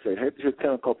Creflo them say it. I hate to hear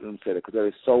Kenneth Copeland them say that, because that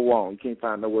is so wrong. You can't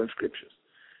find nowhere in Scriptures.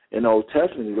 In the Old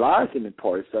Testament, Elijah didn't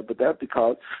impart stuff, but that's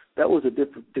because that was a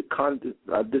different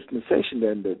dispensation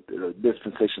than the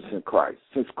dispensation since Christ.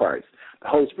 The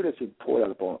Holy Spirit has been poured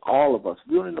out upon all of us.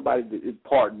 We don't need nobody to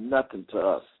impart nothing to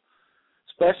us,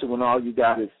 especially when all you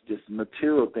got is just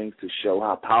material things to show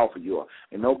how powerful you are.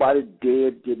 And nobody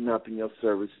dead getting up in your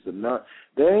services.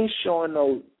 They ain't showing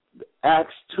no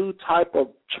Acts 2 type of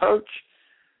church.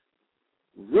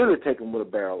 Really take them with a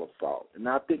barrel of salt. And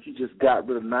I think you just got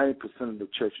rid of 90% of the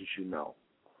churches you know.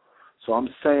 So I'm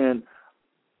saying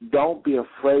don't be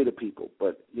afraid of people.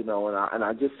 But, and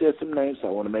I just said some names, so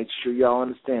I want to make sure y'all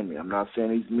understand me. I'm not saying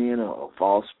these men are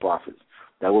false prophets.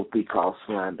 That would be called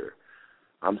slander.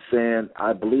 I'm saying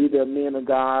I believe they're men of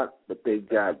God, but they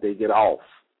get off.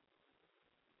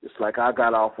 It's like I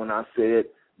got off when I said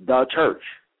the church.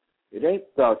 It ain't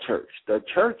the church. The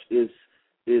church is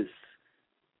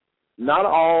not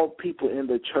all people in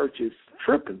the church is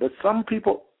tripping, but some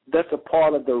people that's a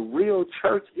part of the real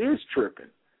church is tripping.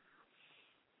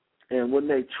 And when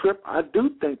they trip, I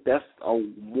do think that's a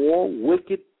more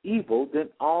wicked evil than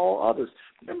all others.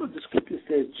 Remember, the scripture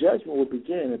says judgment will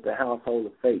begin at the household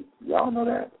of faith. Y'all know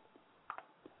that?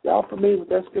 Y'all familiar with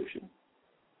that scripture?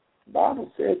 The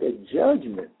Bible said that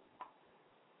judgment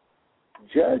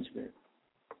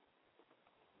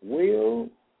will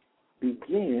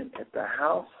begin at the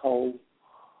household.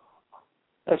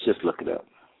 Let's just look it up.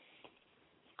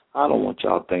 I don't want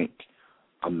y'all to think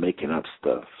I'm making up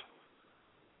stuff.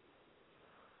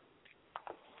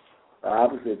 The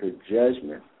Bible says the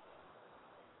judgment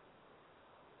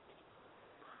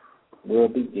will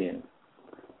begin.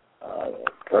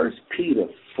 1 Peter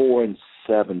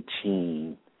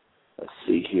 4:17. Let's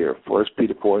see here. 1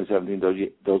 Peter 4:17.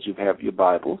 Those who have your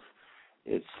Bibles,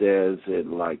 it says it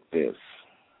like this.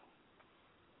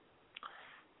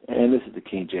 And this is the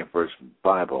King James Version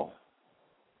Bible.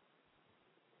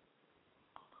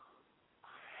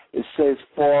 It says,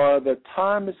 "For the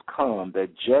time has come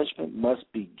that judgment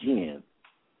must begin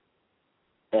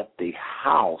at the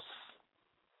house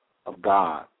of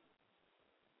God."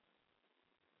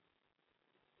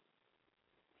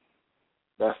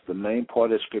 That's the main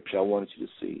part of the scripture I wanted you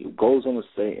to see. It goes on to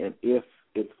say, "And if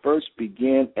it first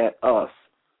began at us,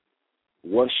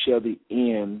 what shall the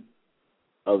end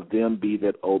of them be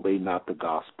that obey not the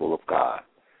gospel of God?"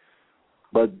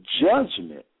 But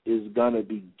judgment is going to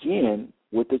begin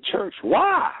with the church.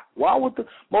 Why? Why would the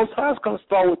Most High is going to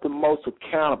start with the most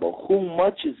accountable? Whom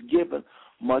much is given,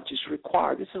 much is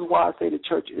required. This is why I say the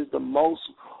church is the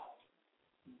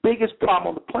biggest problem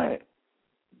on the planet.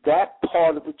 That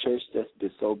part of the church that's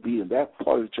disobedient, that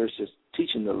part of the church that's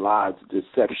teaching the lies,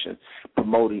 deception,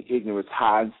 promoting ignorance,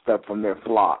 hiding stuff from their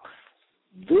flock.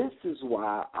 This is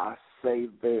why I say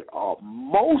they are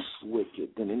most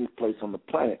wicked than any place on the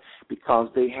planet,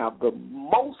 because they have the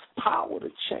most power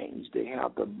to change. They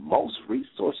have the most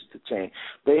resources to change.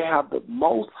 They have the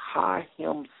most High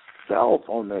himself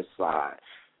on their side.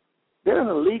 They're in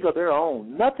a league of their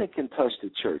own. Nothing can touch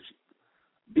the church.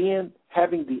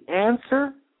 Having the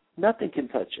answer, nothing can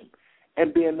touch him.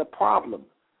 And being the problem,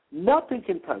 nothing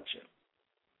can touch him.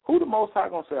 Who the Most High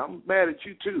going to say, "I'm mad at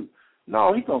you too"?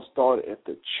 No, he's going to start at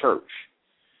the church.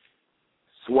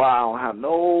 That's why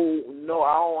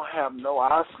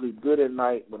I sleep good at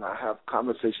night when I have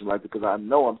conversations like this, because I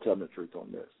know I'm telling the truth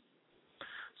on this.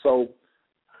 So,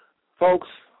 folks,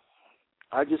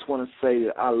 I just want to say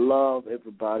that I love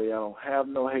everybody. I don't have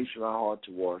no hatred in my heart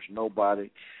towards nobody.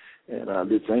 And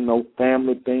this ain't no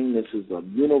family thing. This is a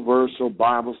universal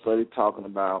Bible study talking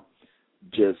about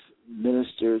just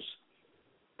ministers,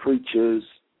 preachers,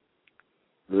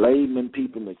 layman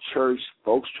people in the church,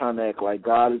 folks trying to act like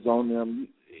God is on them,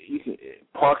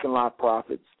 parking lot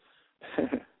prophets,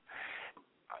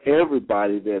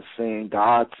 everybody that's saying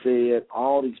God said,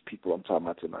 all these people I'm talking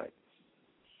about tonight,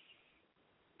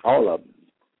 all of them.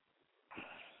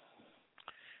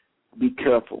 Be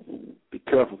careful,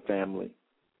 family.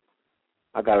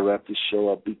 I got to wrap this show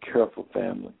up. Be careful,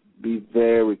 family. Be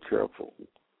very careful.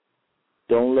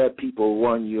 Don't let people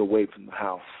run you away from the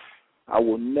house. I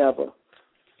will never,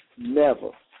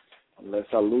 unless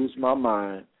I lose my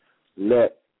mind,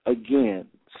 let, again,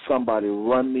 somebody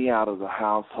run me out of the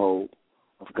household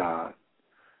of God.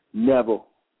 Never.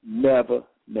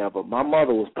 My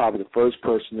mother was probably the first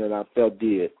person that I felt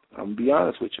did. I'm going to be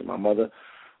honest with you. My mother,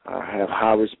 I have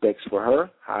high respects for her,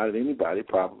 higher than anybody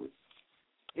probably.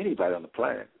 Anybody on the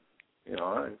planet,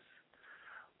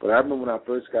 But I remember when I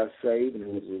first got saved, and it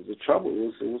was the trouble.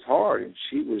 It was hard, and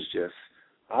she was just,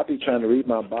 I'd be trying to read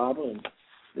my Bible, and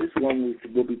this woman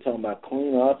would be talking about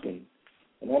clean up, and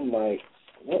I'm like,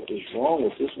 what is wrong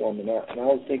with this woman? And I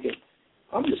was thinking,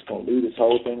 I'm just going to leave this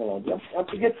whole thing alone.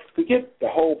 Forget the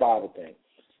whole Bible thing.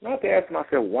 And I had to ask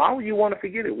myself, why would you want to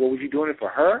forget it? What, was you doing it for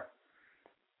her?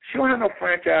 She don't have no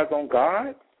franchise on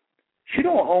God. She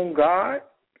don't own God.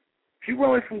 If you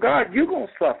run away from God, you're going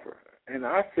to suffer. And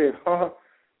I said,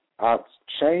 I'll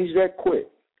change that quick.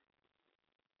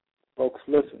 Folks,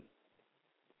 listen.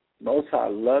 Most High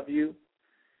love you.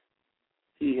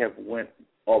 He have went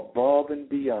above and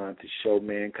beyond to show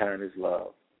mankind his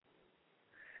love.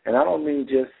 And I don't mean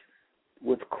just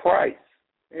with Christ.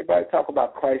 Everybody talk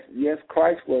about Christ. Yes,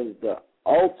 Christ was the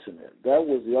ultimate. That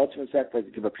was the ultimate sacrifice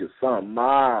to give up your son.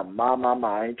 My. I'm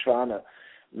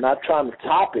not trying to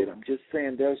top it. I'm just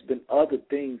saying there's been other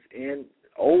things in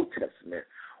Old Testament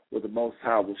where the Most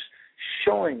High was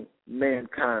showing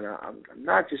mankind, I'm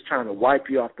not just trying to wipe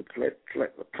you off the planet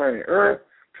Earth,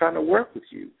 I'm trying to work with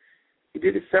you. He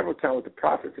did it several times with the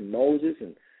prophets and Moses,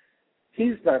 and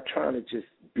he's not trying to just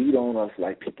beat on us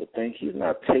like people think. He's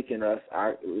not taking us,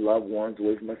 our loved ones,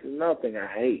 away from us. It's another thing I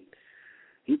hate.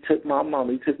 He took my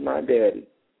mama. He took my daddy.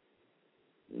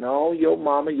 No, your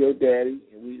mama, your daddy.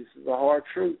 And this is a hard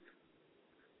truth.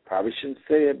 Probably shouldn't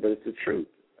say it, but it's the truth.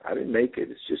 I didn't make it.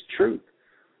 It's just truth.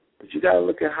 But you got to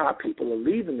look at how people are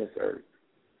leaving this earth.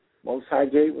 Most High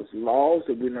gave us laws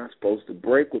that we're not supposed to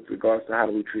break with regards to how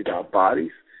do we treat our bodies,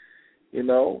 and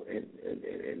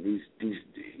these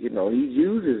he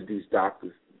uses these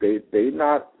doctors. They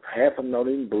not half of them don't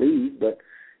even believe, but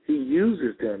he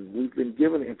uses them. We've been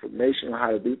given information on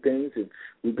how to do things, and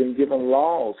we've been given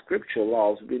laws, scriptural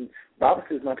laws. Bible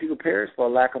says, "My people perish for a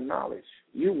lack of knowledge."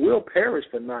 You will perish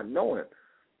for not knowing.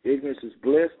 Ignorance is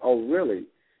bliss. Oh, really?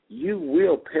 You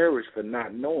will perish for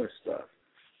not knowing stuff.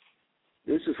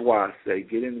 This is why I say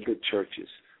get in good churches,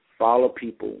 follow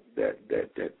people that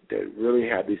really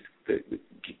have the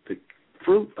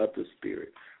fruit of the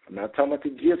Spirit. I'm not talking about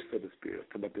the gifts of the Spirit.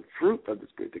 I'm talking about the fruit of the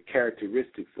Spirit, the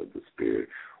characteristics of the Spirit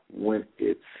when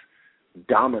it's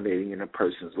dominating in a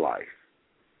person's life.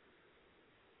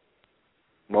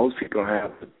 Most people don't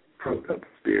have the fruit of the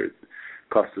Spirit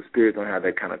because the Spirit don't have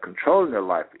that kind of control in their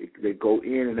life. They go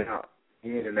in and out,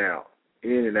 in and out,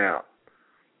 in and out.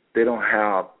 They don't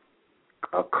have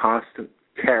a constant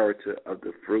character of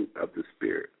the fruit of the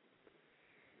Spirit.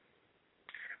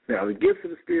 Now, the gifts of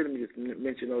the Spirit, let me just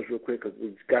mention those real quick because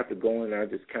we've got to go in. I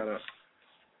just kind of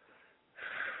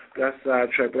got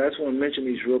sidetracked. But I just want to mention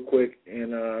these real quick,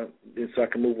 and then so I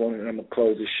can move on, and I'm going to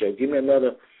close this show. Give me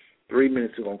another 3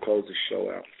 minutes, we're going to close this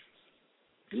show out.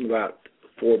 In about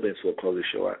 4 minutes, we'll close this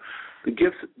show out. The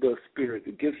gifts of the Spirit,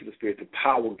 the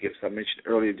power gifts I mentioned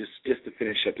earlier, just to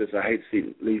finish up this. I hate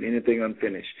to leave anything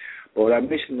unfinished. But I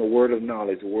mentioned the word of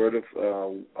knowledge, the word of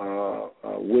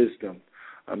wisdom.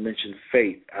 I mentioned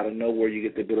faith. Out of nowhere, you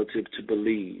get the ability to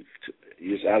believe.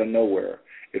 Just out of nowhere.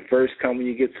 It first comes when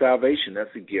you get salvation.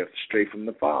 That's a gift straight from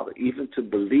the Father. Even to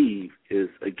believe is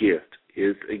a gift.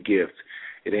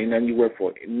 It ain't nothing you work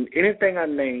for. Anything I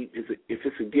name, if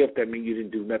it's a gift, that means you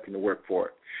didn't do nothing to work for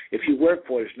it. If you work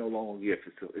for it, it's no longer a gift.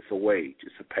 It's a wage.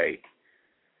 It's a pay.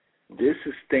 This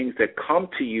is things that come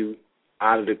to you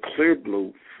out of the clear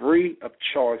blue, free of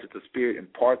charge that the Spirit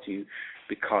imparts to you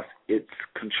because it's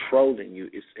controlling you.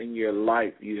 It's in your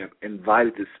life. You have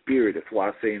invited the Spirit. That's why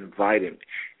I say invite Him.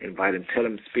 Invite Him. Tell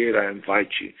Him, Spirit, I invite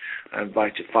you. I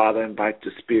invite you. Father, I invite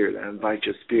the Spirit. I invite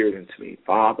your Spirit into me.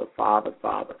 Father, Father,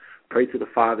 Father. Pray to the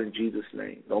Father in Jesus'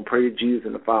 name. Don't pray to Jesus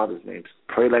in the Father's name.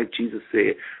 Pray like Jesus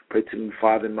said. Pray to the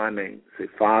Father in my name. Say,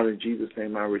 Father, in Jesus'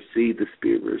 name, I receive the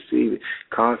Spirit. Receive it.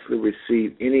 Constantly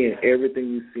receive any and everything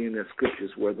you see in the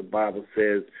Scriptures where the Bible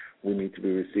says we need to be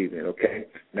receiving it, okay?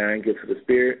 9 gifts of the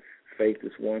Spirit. Faith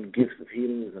is one. Gifts of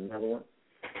healing is another one.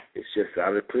 It's just out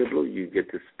of the clear blue. You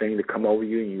get this thing to come over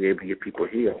you and you're able to get people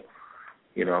healed.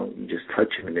 You just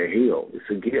touch them and they're healed. It's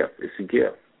a gift. It's a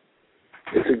gift.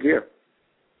 It's a gift.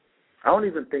 I don't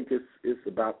even think it's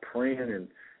about praying and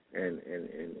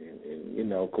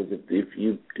because if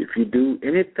you do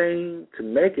anything to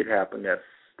make it happen,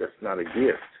 that's not a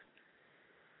gift.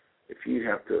 If you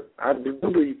have to, I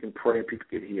believe you can pray and people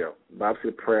get healed. The Bible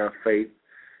says, prayer of faith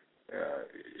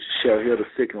shall heal the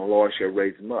sick and the Lord shall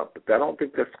raise them up. But I don't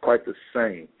think that's quite the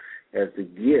same as the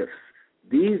gifts.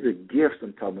 These are gifts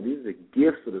I'm talking about. These are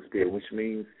gifts of the Spirit, which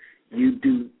means you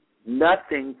do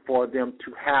nothing for them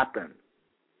to happen.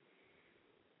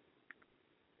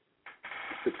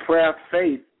 The prayer of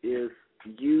faith is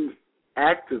you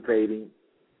activating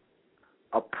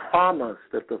a promise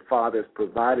that the Father has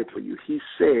provided for you. He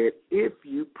said, if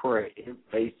you pray in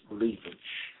faith believing,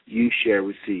 you shall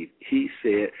receive. He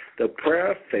said, the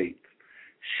prayer of faith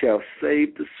shall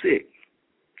save the sick,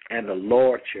 and the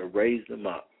Lord shall raise them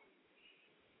up.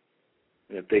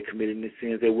 And if they commit any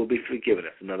sins, they will be forgiven.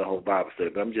 That's another whole Bible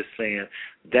study. But I'm just saying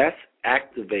that's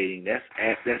activating, that's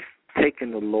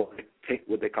taking the Lord,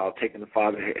 what they call taking the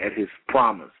Father at His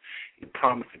promise. He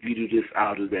promised if you do this,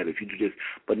 I'll do that. If you do this.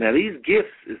 But now these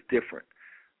gifts is different.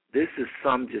 This is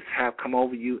some just have come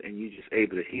over you and you're just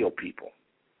able to heal people.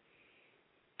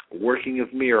 Working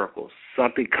of miracles.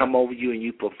 Something come over you and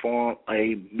you perform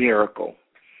a miracle.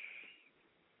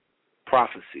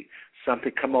 Prophecy.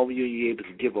 Something come over you and you're able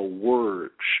to give a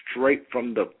word straight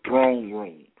from the throne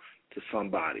room to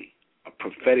somebody. A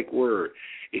prophetic word.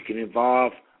 It can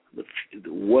involve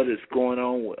what is going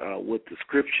on with the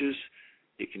Scriptures.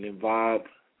 It can involve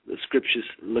the Scriptures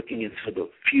looking into the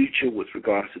future with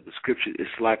regards to the Scripture. It's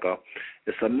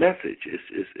a message.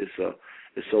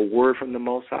 It's a word from the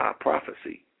Most High,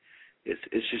 prophecy. It's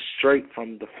just straight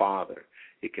from the Father.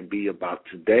 It can be about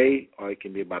today or it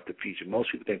can be about the future.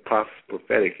 Most people think prophecy,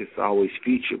 prophetic, it's always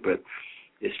future, but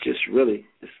it's just really,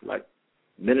 it's like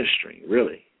ministering,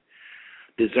 really.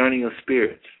 Discerning of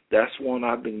spirits. That's one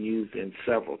I've been used in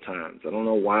several times. I don't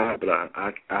know why, but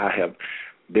I have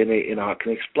been, I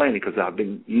can explain it because I've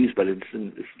been used, but it's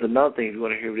another thing. If you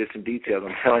want to hear this in details,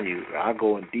 I'm telling you, I'll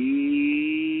go in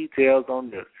details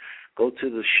on this. Go to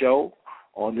the show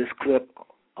on this clip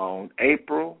on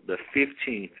April the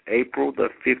 15th,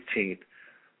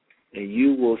 and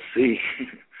you will see,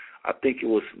 I think it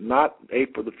was not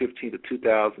April the 15th of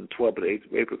 2012, but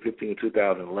April 15th of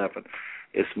 2011.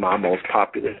 It's my most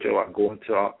popular show. I go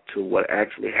into what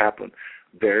actually happened,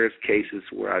 various cases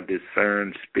where I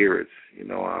discern spirits.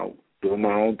 I'll do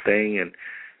my own thing, and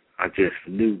I just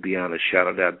knew beyond a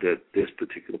shadow that this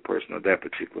particular person or that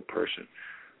particular person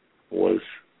was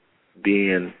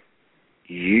being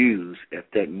used at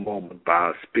that moment by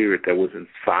a spirit that was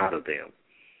inside of them.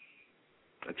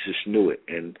 I just knew it,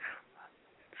 and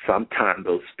sometimes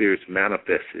those spirits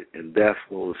manifested, and that's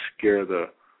what will scare the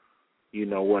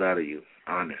what out of you.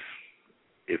 Honest.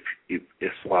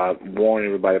 It's why I warn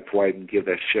everybody before I even give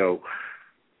that show.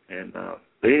 And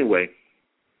but anyway,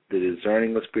 the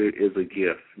discerning of spirit is a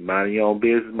gift. Minding your own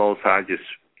business, Most High,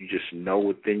 you just know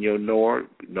within your knower,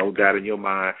 no doubt in your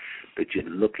mind that you're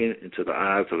looking into the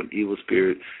eyes of an evil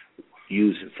spirit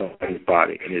using somebody's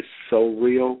body, and it's so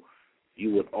real.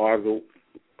 You would argue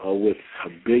with a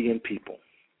billion people,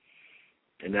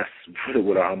 and that's really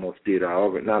what I almost did.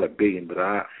 Not a billion, but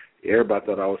everybody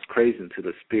thought I was crazy until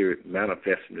the spirit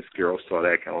manifested. This girl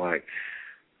started acting like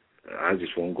I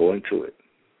just won't go into it.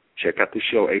 Check out the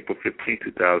show, April 15,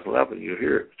 2011. You'll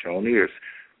hear it with your own ears.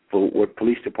 For what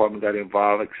police department got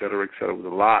involved, et cetera, et cetera. There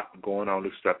was a lot going on.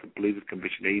 This stuff, the Believers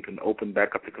Convention, they even opened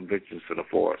back up the conventions to the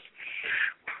force.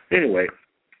 Anyway,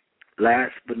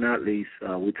 last but not least,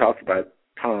 we talked about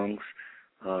tongues.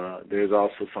 There's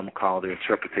also something called the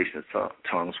interpretation of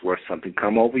tongues, where something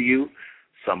come over you.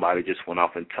 Somebody just went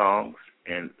off in tongues,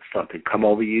 and something come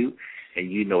over you,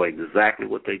 and you know exactly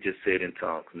what they just said in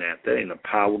tongues. Now, if that ain't a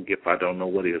power gift, I don't know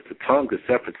what it is. The tongue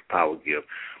itself is a power gift.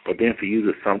 But then for you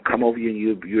to something come over you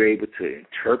and you're able to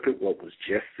interpret what was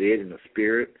just said in the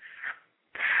spirit,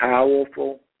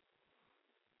 powerful,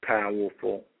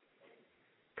 powerful,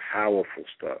 powerful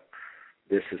stuff.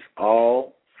 This is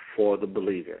all for the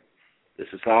believer. This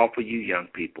is all for you young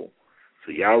people.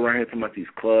 So y'all around here talking about these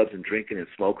clubs and drinking and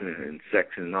smoking and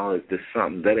sexing and all this. This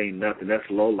something that ain't nothing. That's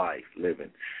low life living.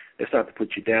 It's not to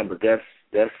put you down, but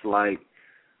that's like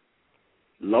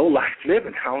low life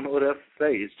living. I don't know what else to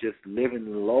say. It's just living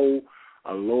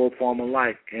a lower form of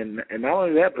life. And not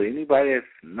only that, but anybody that's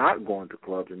not going to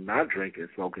clubs and not drinking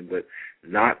and smoking, but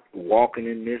not walking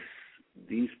in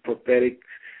these prophetic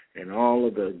and all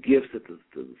of the gifts that the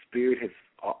Spirit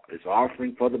is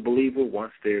offering for the believer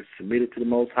once they're submitted to the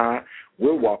Most High,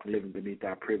 we're walking, living beneath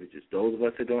our privileges. Those of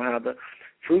us that don't have the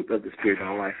fruit of the Spirit in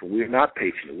our life, and we're not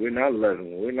patient, we're not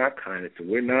loving, we're not kind, and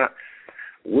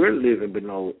we're living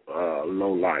below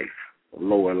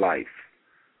lower life.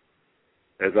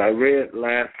 As I read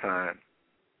last time,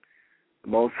 the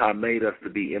Most High made us to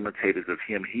be imitators of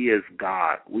Him. He is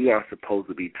God. We are supposed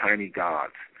to be tiny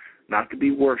gods, not to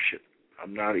be worshipped.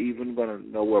 I'm not even going to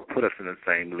know where to put us in the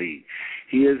same league.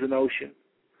 He is an ocean.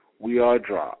 We are a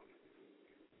drop.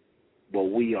 But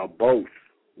we are both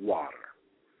water.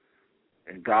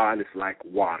 And God is like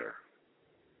water.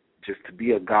 Just to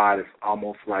be a God is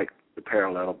almost like the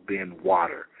parallel of being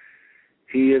water.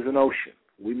 He is an ocean.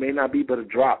 We may not be but a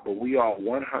drop, but we are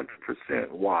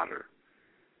 100% water.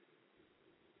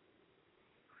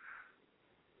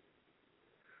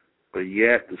 But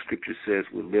yet the Scripture says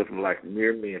we're living like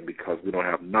mere men because we don't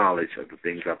have knowledge of the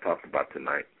things I've talked about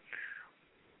tonight.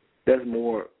 There's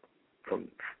more.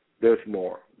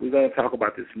 We're going to talk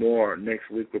about this more next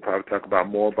week. We'll probably talk about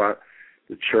more about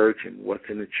the church and what's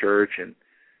in the church, and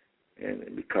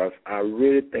because I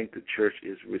really think the church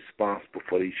is responsible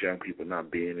for these young people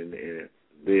not being in it.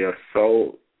 They are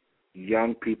so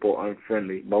young people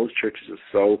unfriendly. Most churches are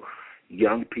so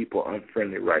young people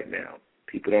unfriendly right now.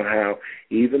 People don't have,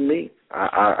 even me,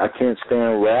 I can't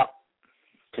stand rap.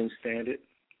 Can't stand it.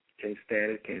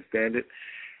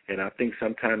 And I think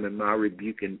sometimes in my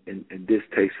rebuke and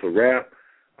distaste for rap,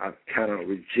 I kind of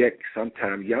reject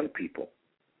sometimes young people,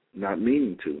 not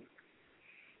meaning to.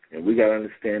 And we got to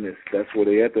understand this. That's where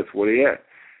they at.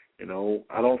 You know,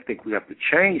 I don't think we have to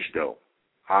change, though,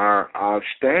 our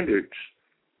standards,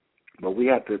 but we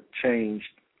have to change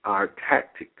our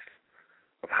tactics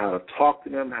of how to talk to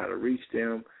them, how to reach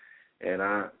them, and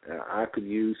I could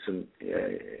use some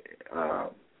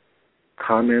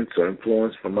comments or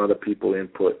influence from other people,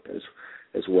 input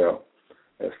as well,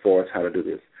 as far as how to do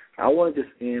this. I want to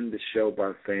just end the show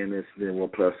by saying this, then we'll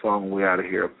play a song and we're out of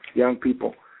here. Young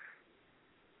people,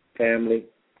 family,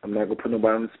 I'm not going to put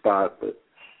nobody on the spot, but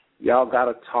y'all got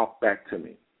to talk back to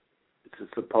me. This is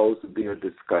supposed to be a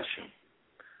discussion.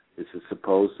 This is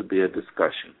supposed to be a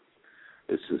discussion.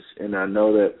 And I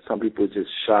know that some people are just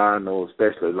shy. I know,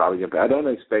 especially a lot of young people. I don't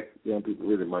expect young people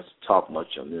really much to talk much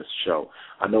on this show.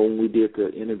 I know when we did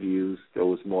the interviews, there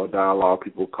was more dialogue.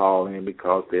 People called in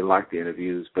because they liked the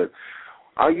interviews. But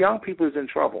our young people is in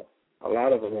trouble. A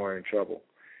lot of them are in trouble.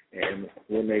 And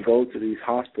when they go to these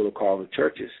hospitals called the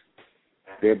churches,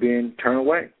 they're being turned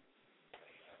away.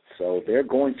 So they're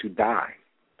going to die,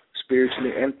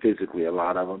 spiritually and physically, a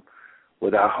lot of them,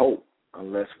 without hope,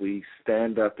 unless we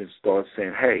stand up and start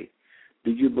saying, hey,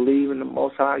 do you believe in the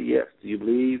Most High? Yes. Do you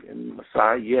believe in the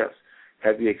Messiah? Yes.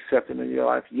 Have you accepted him in your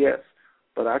life? Yes.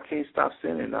 But I can't stop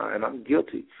sinning now, and I'm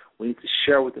guilty. We need to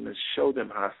share with them and show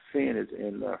them how sin is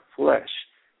in their flesh,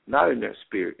 not in their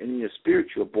spirit. And in your spirit,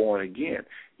 you're born again.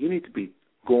 You need to be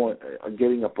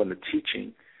getting up on the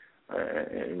teaching.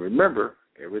 And remember,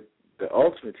 the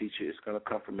ultimate teacher is going to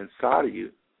come from inside of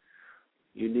you.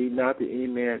 You need not that any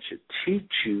man should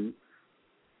teach you,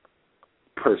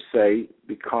 per se,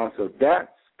 because of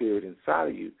that spirit inside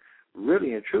of you.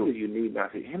 Really and truly, you need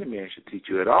not that any man should teach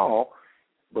you at all,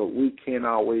 but we can't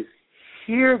always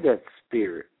hear that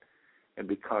spirit. And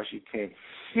because you can't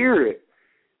hear it,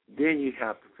 then you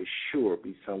have to for sure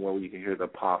be somewhere where you can hear the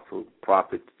apostle,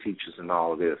 prophet, teachers, and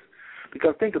all of this.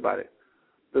 Because think about it.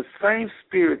 The same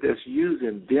spirit that's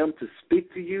using them to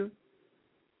speak to you,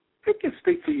 it can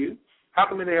speak to you. How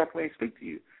come they can't speak to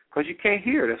you? Because you can't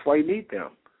hear. That's why you need them.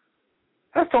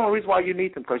 That's the only reason why you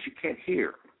need them, because you can't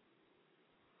hear.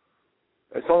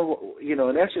 That's all,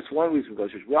 and that's just one reason we go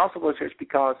to church. We also go to church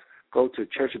because go to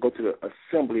church and go to the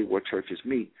assembly where churches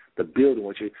meet, the building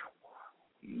where church.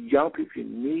 Young people, you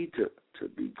need to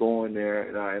be going there.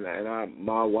 And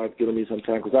my wife giving me some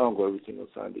time because I don't go every single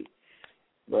Sunday.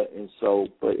 But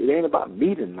it ain't about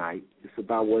me tonight. It's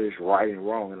about what is right and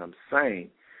wrong. And I'm saying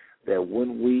that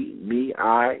when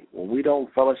we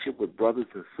don't fellowship with brothers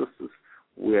and sisters,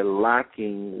 we're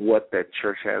lacking what that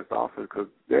church has to offer, because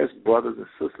there's brothers and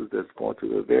sisters that's going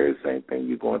through the very same thing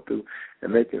you're going through,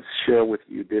 and they can share with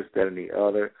you this, that, and the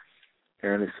other,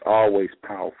 and it's always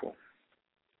powerful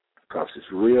because it's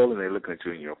real, and they're looking at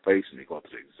you in your face, and they're going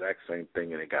through the exact same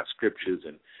thing, and they got scriptures,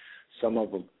 and some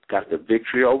of them got the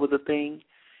victory over the thing,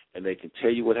 and they can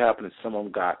tell you what happened, and some of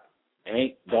them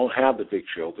don't have the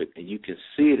victory over it, and you can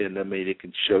see it in them, and it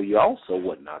can show you also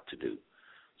what not to do.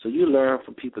 So you learn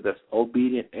from people that's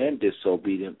obedient and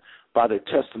disobedient by their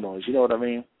testimonies. You know what I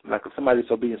mean? Like if somebody's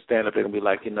obedient, stand up, they're going to be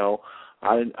like,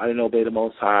 I didn't obey the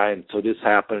Most High, and so this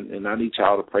happened, and I need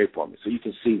y'all to pray for me. So you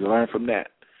can learn from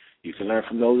that. You can learn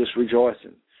from those that's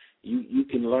rejoicing. You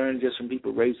can learn just from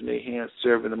people raising their hands,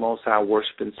 serving the Most High,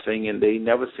 worshiping, singing. They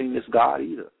never seen this God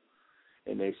either.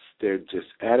 And they're just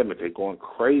adamant. They're going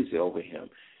crazy over him.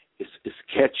 It's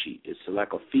catchy. It's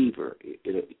like a fever.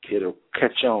 It'll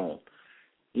catch on.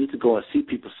 You need to go and see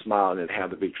people smile and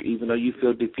have the victory, even though you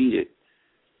feel defeated.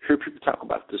 Hear people talk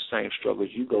about the same struggles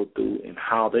you go through and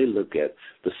how they look at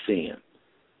the sin.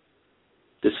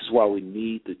 This is why we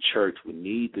need the church. We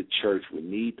need the church. We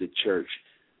need the church.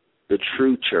 The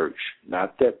true church,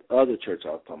 not that other church I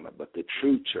was talking about, but the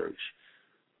true church.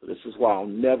 This is why I'll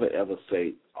never, ever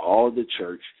say all the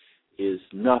church is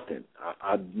nothing.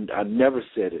 I never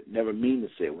said it, never mean to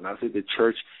say it. When I say the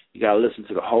church, you got to listen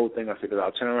to the whole thing. I say that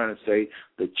I'll turn around and say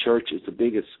the church is the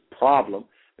biggest problem,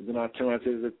 and then I'll turn around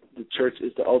and say that the church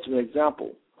is the ultimate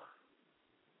example.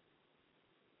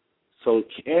 So it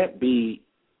can't be,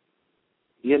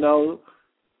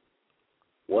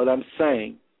 what I'm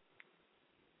saying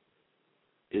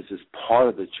is this part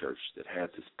of the church that has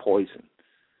this poison.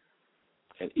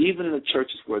 And even in the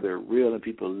churches where they're real and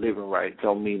people are living right,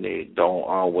 don't mean they don't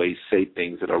always say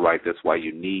things that are right. That's why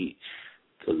you need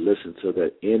to listen to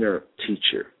the inner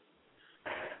teacher.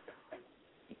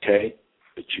 Okay?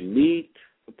 But you need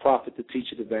the prophet, the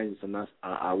teacher, the evangelist, and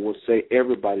I will say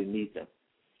everybody needs them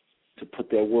to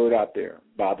put their word out there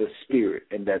by the Spirit.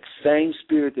 And that same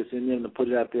Spirit that's in them to put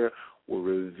it out there will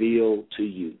reveal to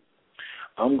you.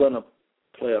 I'm going to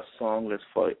play a song that's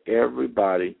for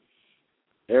everybody,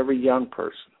 every young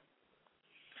person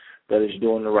that is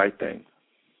doing the right thing.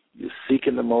 You're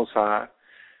seeking the Most High.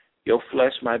 Your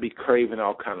flesh might be craving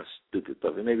all kind of stupid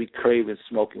stuff. It may be craving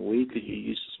smoking weed because you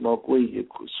used to smoke weed. You're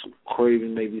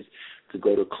craving maybe to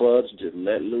go to clubs and just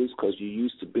let loose because you're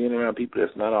used to being around people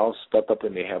that's not all stuck up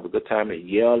and they have a good time and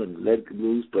yell and let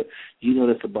loose. But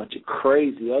there's a bunch of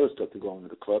crazy other stuff to go into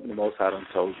the club, and the Most High done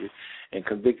told you and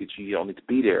convicted you. You don't need to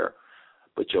be there.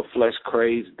 But your flesh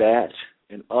craves that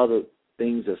and other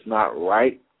things that's not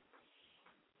right.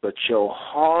 But your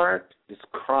heart is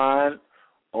crying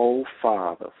oh,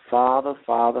 Father, Father,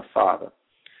 Father, Father.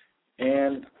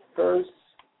 And 1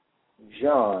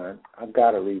 John, I've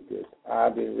got to read this.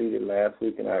 I've been reading last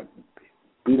week, and I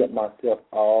beat up myself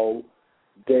all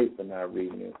day for not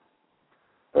reading it.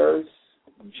 1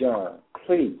 John,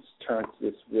 please turn to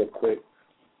this real quick.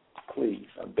 Please,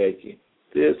 I beg you.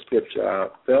 This scripture I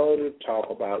failed to talk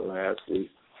about last week,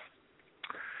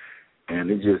 and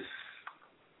it just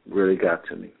really got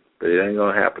to me. But it ain't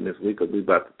going to happen this week because we're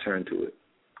about to turn to it.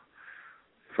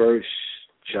 1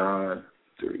 John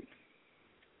 3.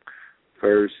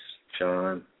 1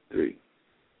 John 3.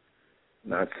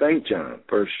 Not St. John,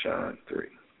 1 John 3.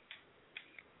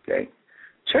 Okay?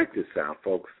 Check this out,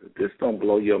 folks. If this don't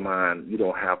blow your mind, you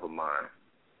don't have a mind.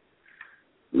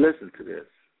 Listen to this.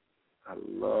 I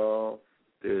love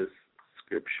this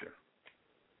scripture,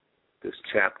 this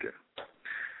chapter.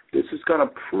 This is going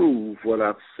to prove what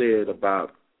I've said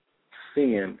about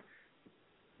sin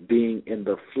being in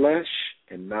the flesh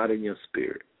and not in your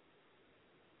spirit.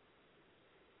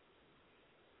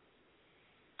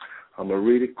 I'm going to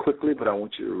read it quickly, but I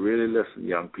want you to really listen,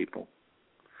 young people.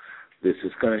 This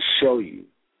is going to show you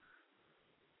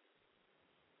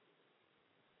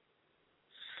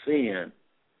sin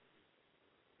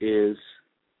is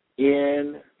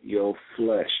in your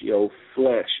flesh. Your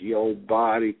flesh, your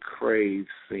body craves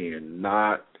sin,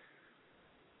 not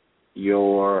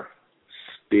your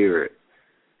spirit.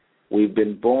 We've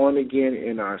been born again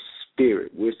in our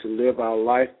spirit. We're to live our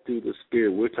life through the spirit.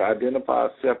 We're to identify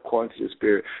ourselves according to the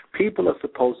spirit. People are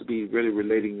supposed to be really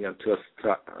relating to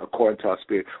us according to our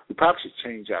spirit. We probably should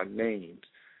change our names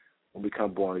when we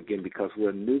become born again because we're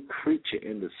a new creature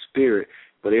in the spirit.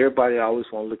 But everybody always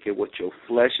want to look at what your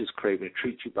flesh is craving,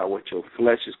 treat you by what your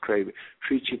flesh is craving,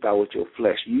 treat you by what your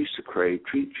flesh used to crave,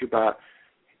 treat you by,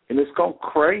 and it's going to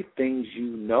crave things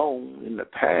you know in the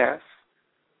past.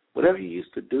 Whatever you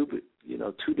used to do, but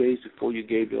 2 days before you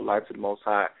gave your life to the Most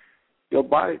High, your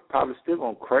body probably still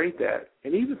going to crave that.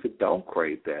 And even if it don't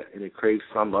crave that and it craves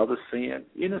some other sin,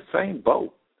 you're in the same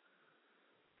boat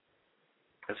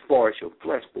as far as your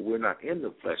flesh, but we're not in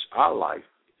the flesh. Our life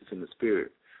is in the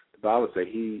spirit. The Bible says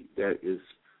he that is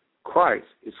Christ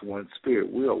is one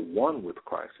spirit. We are one with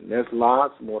Christ. And there's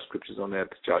lots more scriptures on that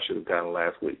y'all should have gotten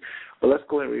last week. But let's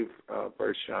go ahead and read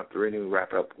 1 John 3 and then we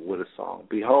wrap up with a song.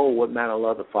 Behold, what manner of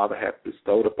love the Father hath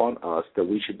bestowed upon us, that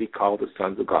we should be called the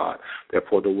sons of God.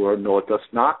 Therefore the world knoweth us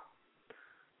not.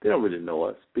 They don't really know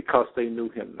us because they knew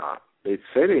him not. They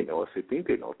say they know us. They think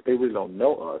they know us. They really don't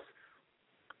know us.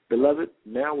 Beloved,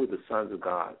 now we're the sons of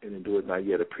God, and it doeth not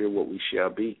yet appear what we shall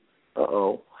be.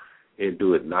 And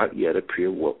do it not yet appear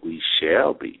what we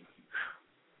shall be.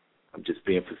 I'm just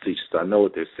being facetious. I know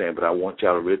what they're saying, but I want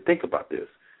y'all to really think about this.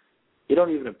 It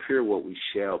don't even appear what we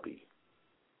shall be.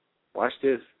 Watch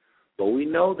this. But we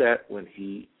know that when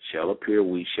he shall appear,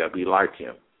 we shall be like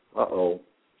him.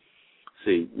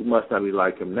 See, we must not be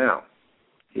like him now.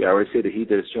 He already said that he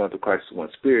that is joined to Christ is one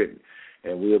spirit,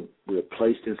 and we're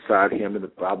placed inside him. In the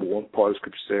Bible, one part of the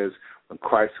scripture says, when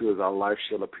Christ, who is our life,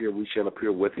 shall appear, we shall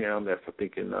appear with him. That's, I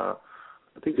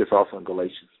think that's also in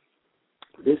Galatians.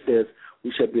 This says,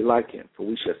 we shall be like him, for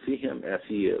we shall see him as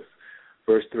he is.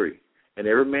 Verse 3, and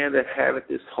every man that haveth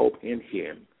this hope in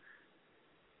him,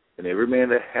 and every man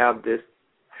that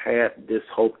had this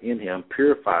hope in him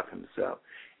purifieth himself,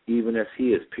 even as he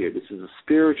is pure. This is a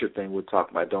spiritual thing we're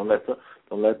talking about. Don't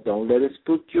let it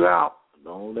spook you out.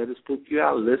 Don't let it spook you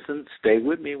out. Listen, stay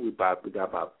with me. We got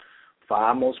about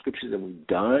 5 more scriptures and we're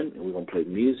done, and we're going to play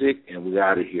music, and we're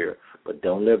out of here. But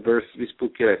don't let verses be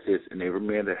spooky. That says, and every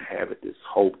man that haveth this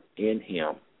hope in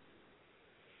him,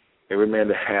 every man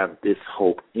that have this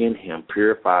hope in him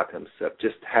purifieth himself.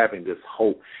 Just having this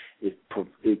hope, it's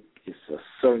a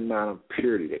certain amount of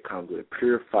purity that comes with it.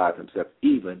 Purifies himself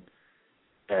even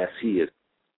as he is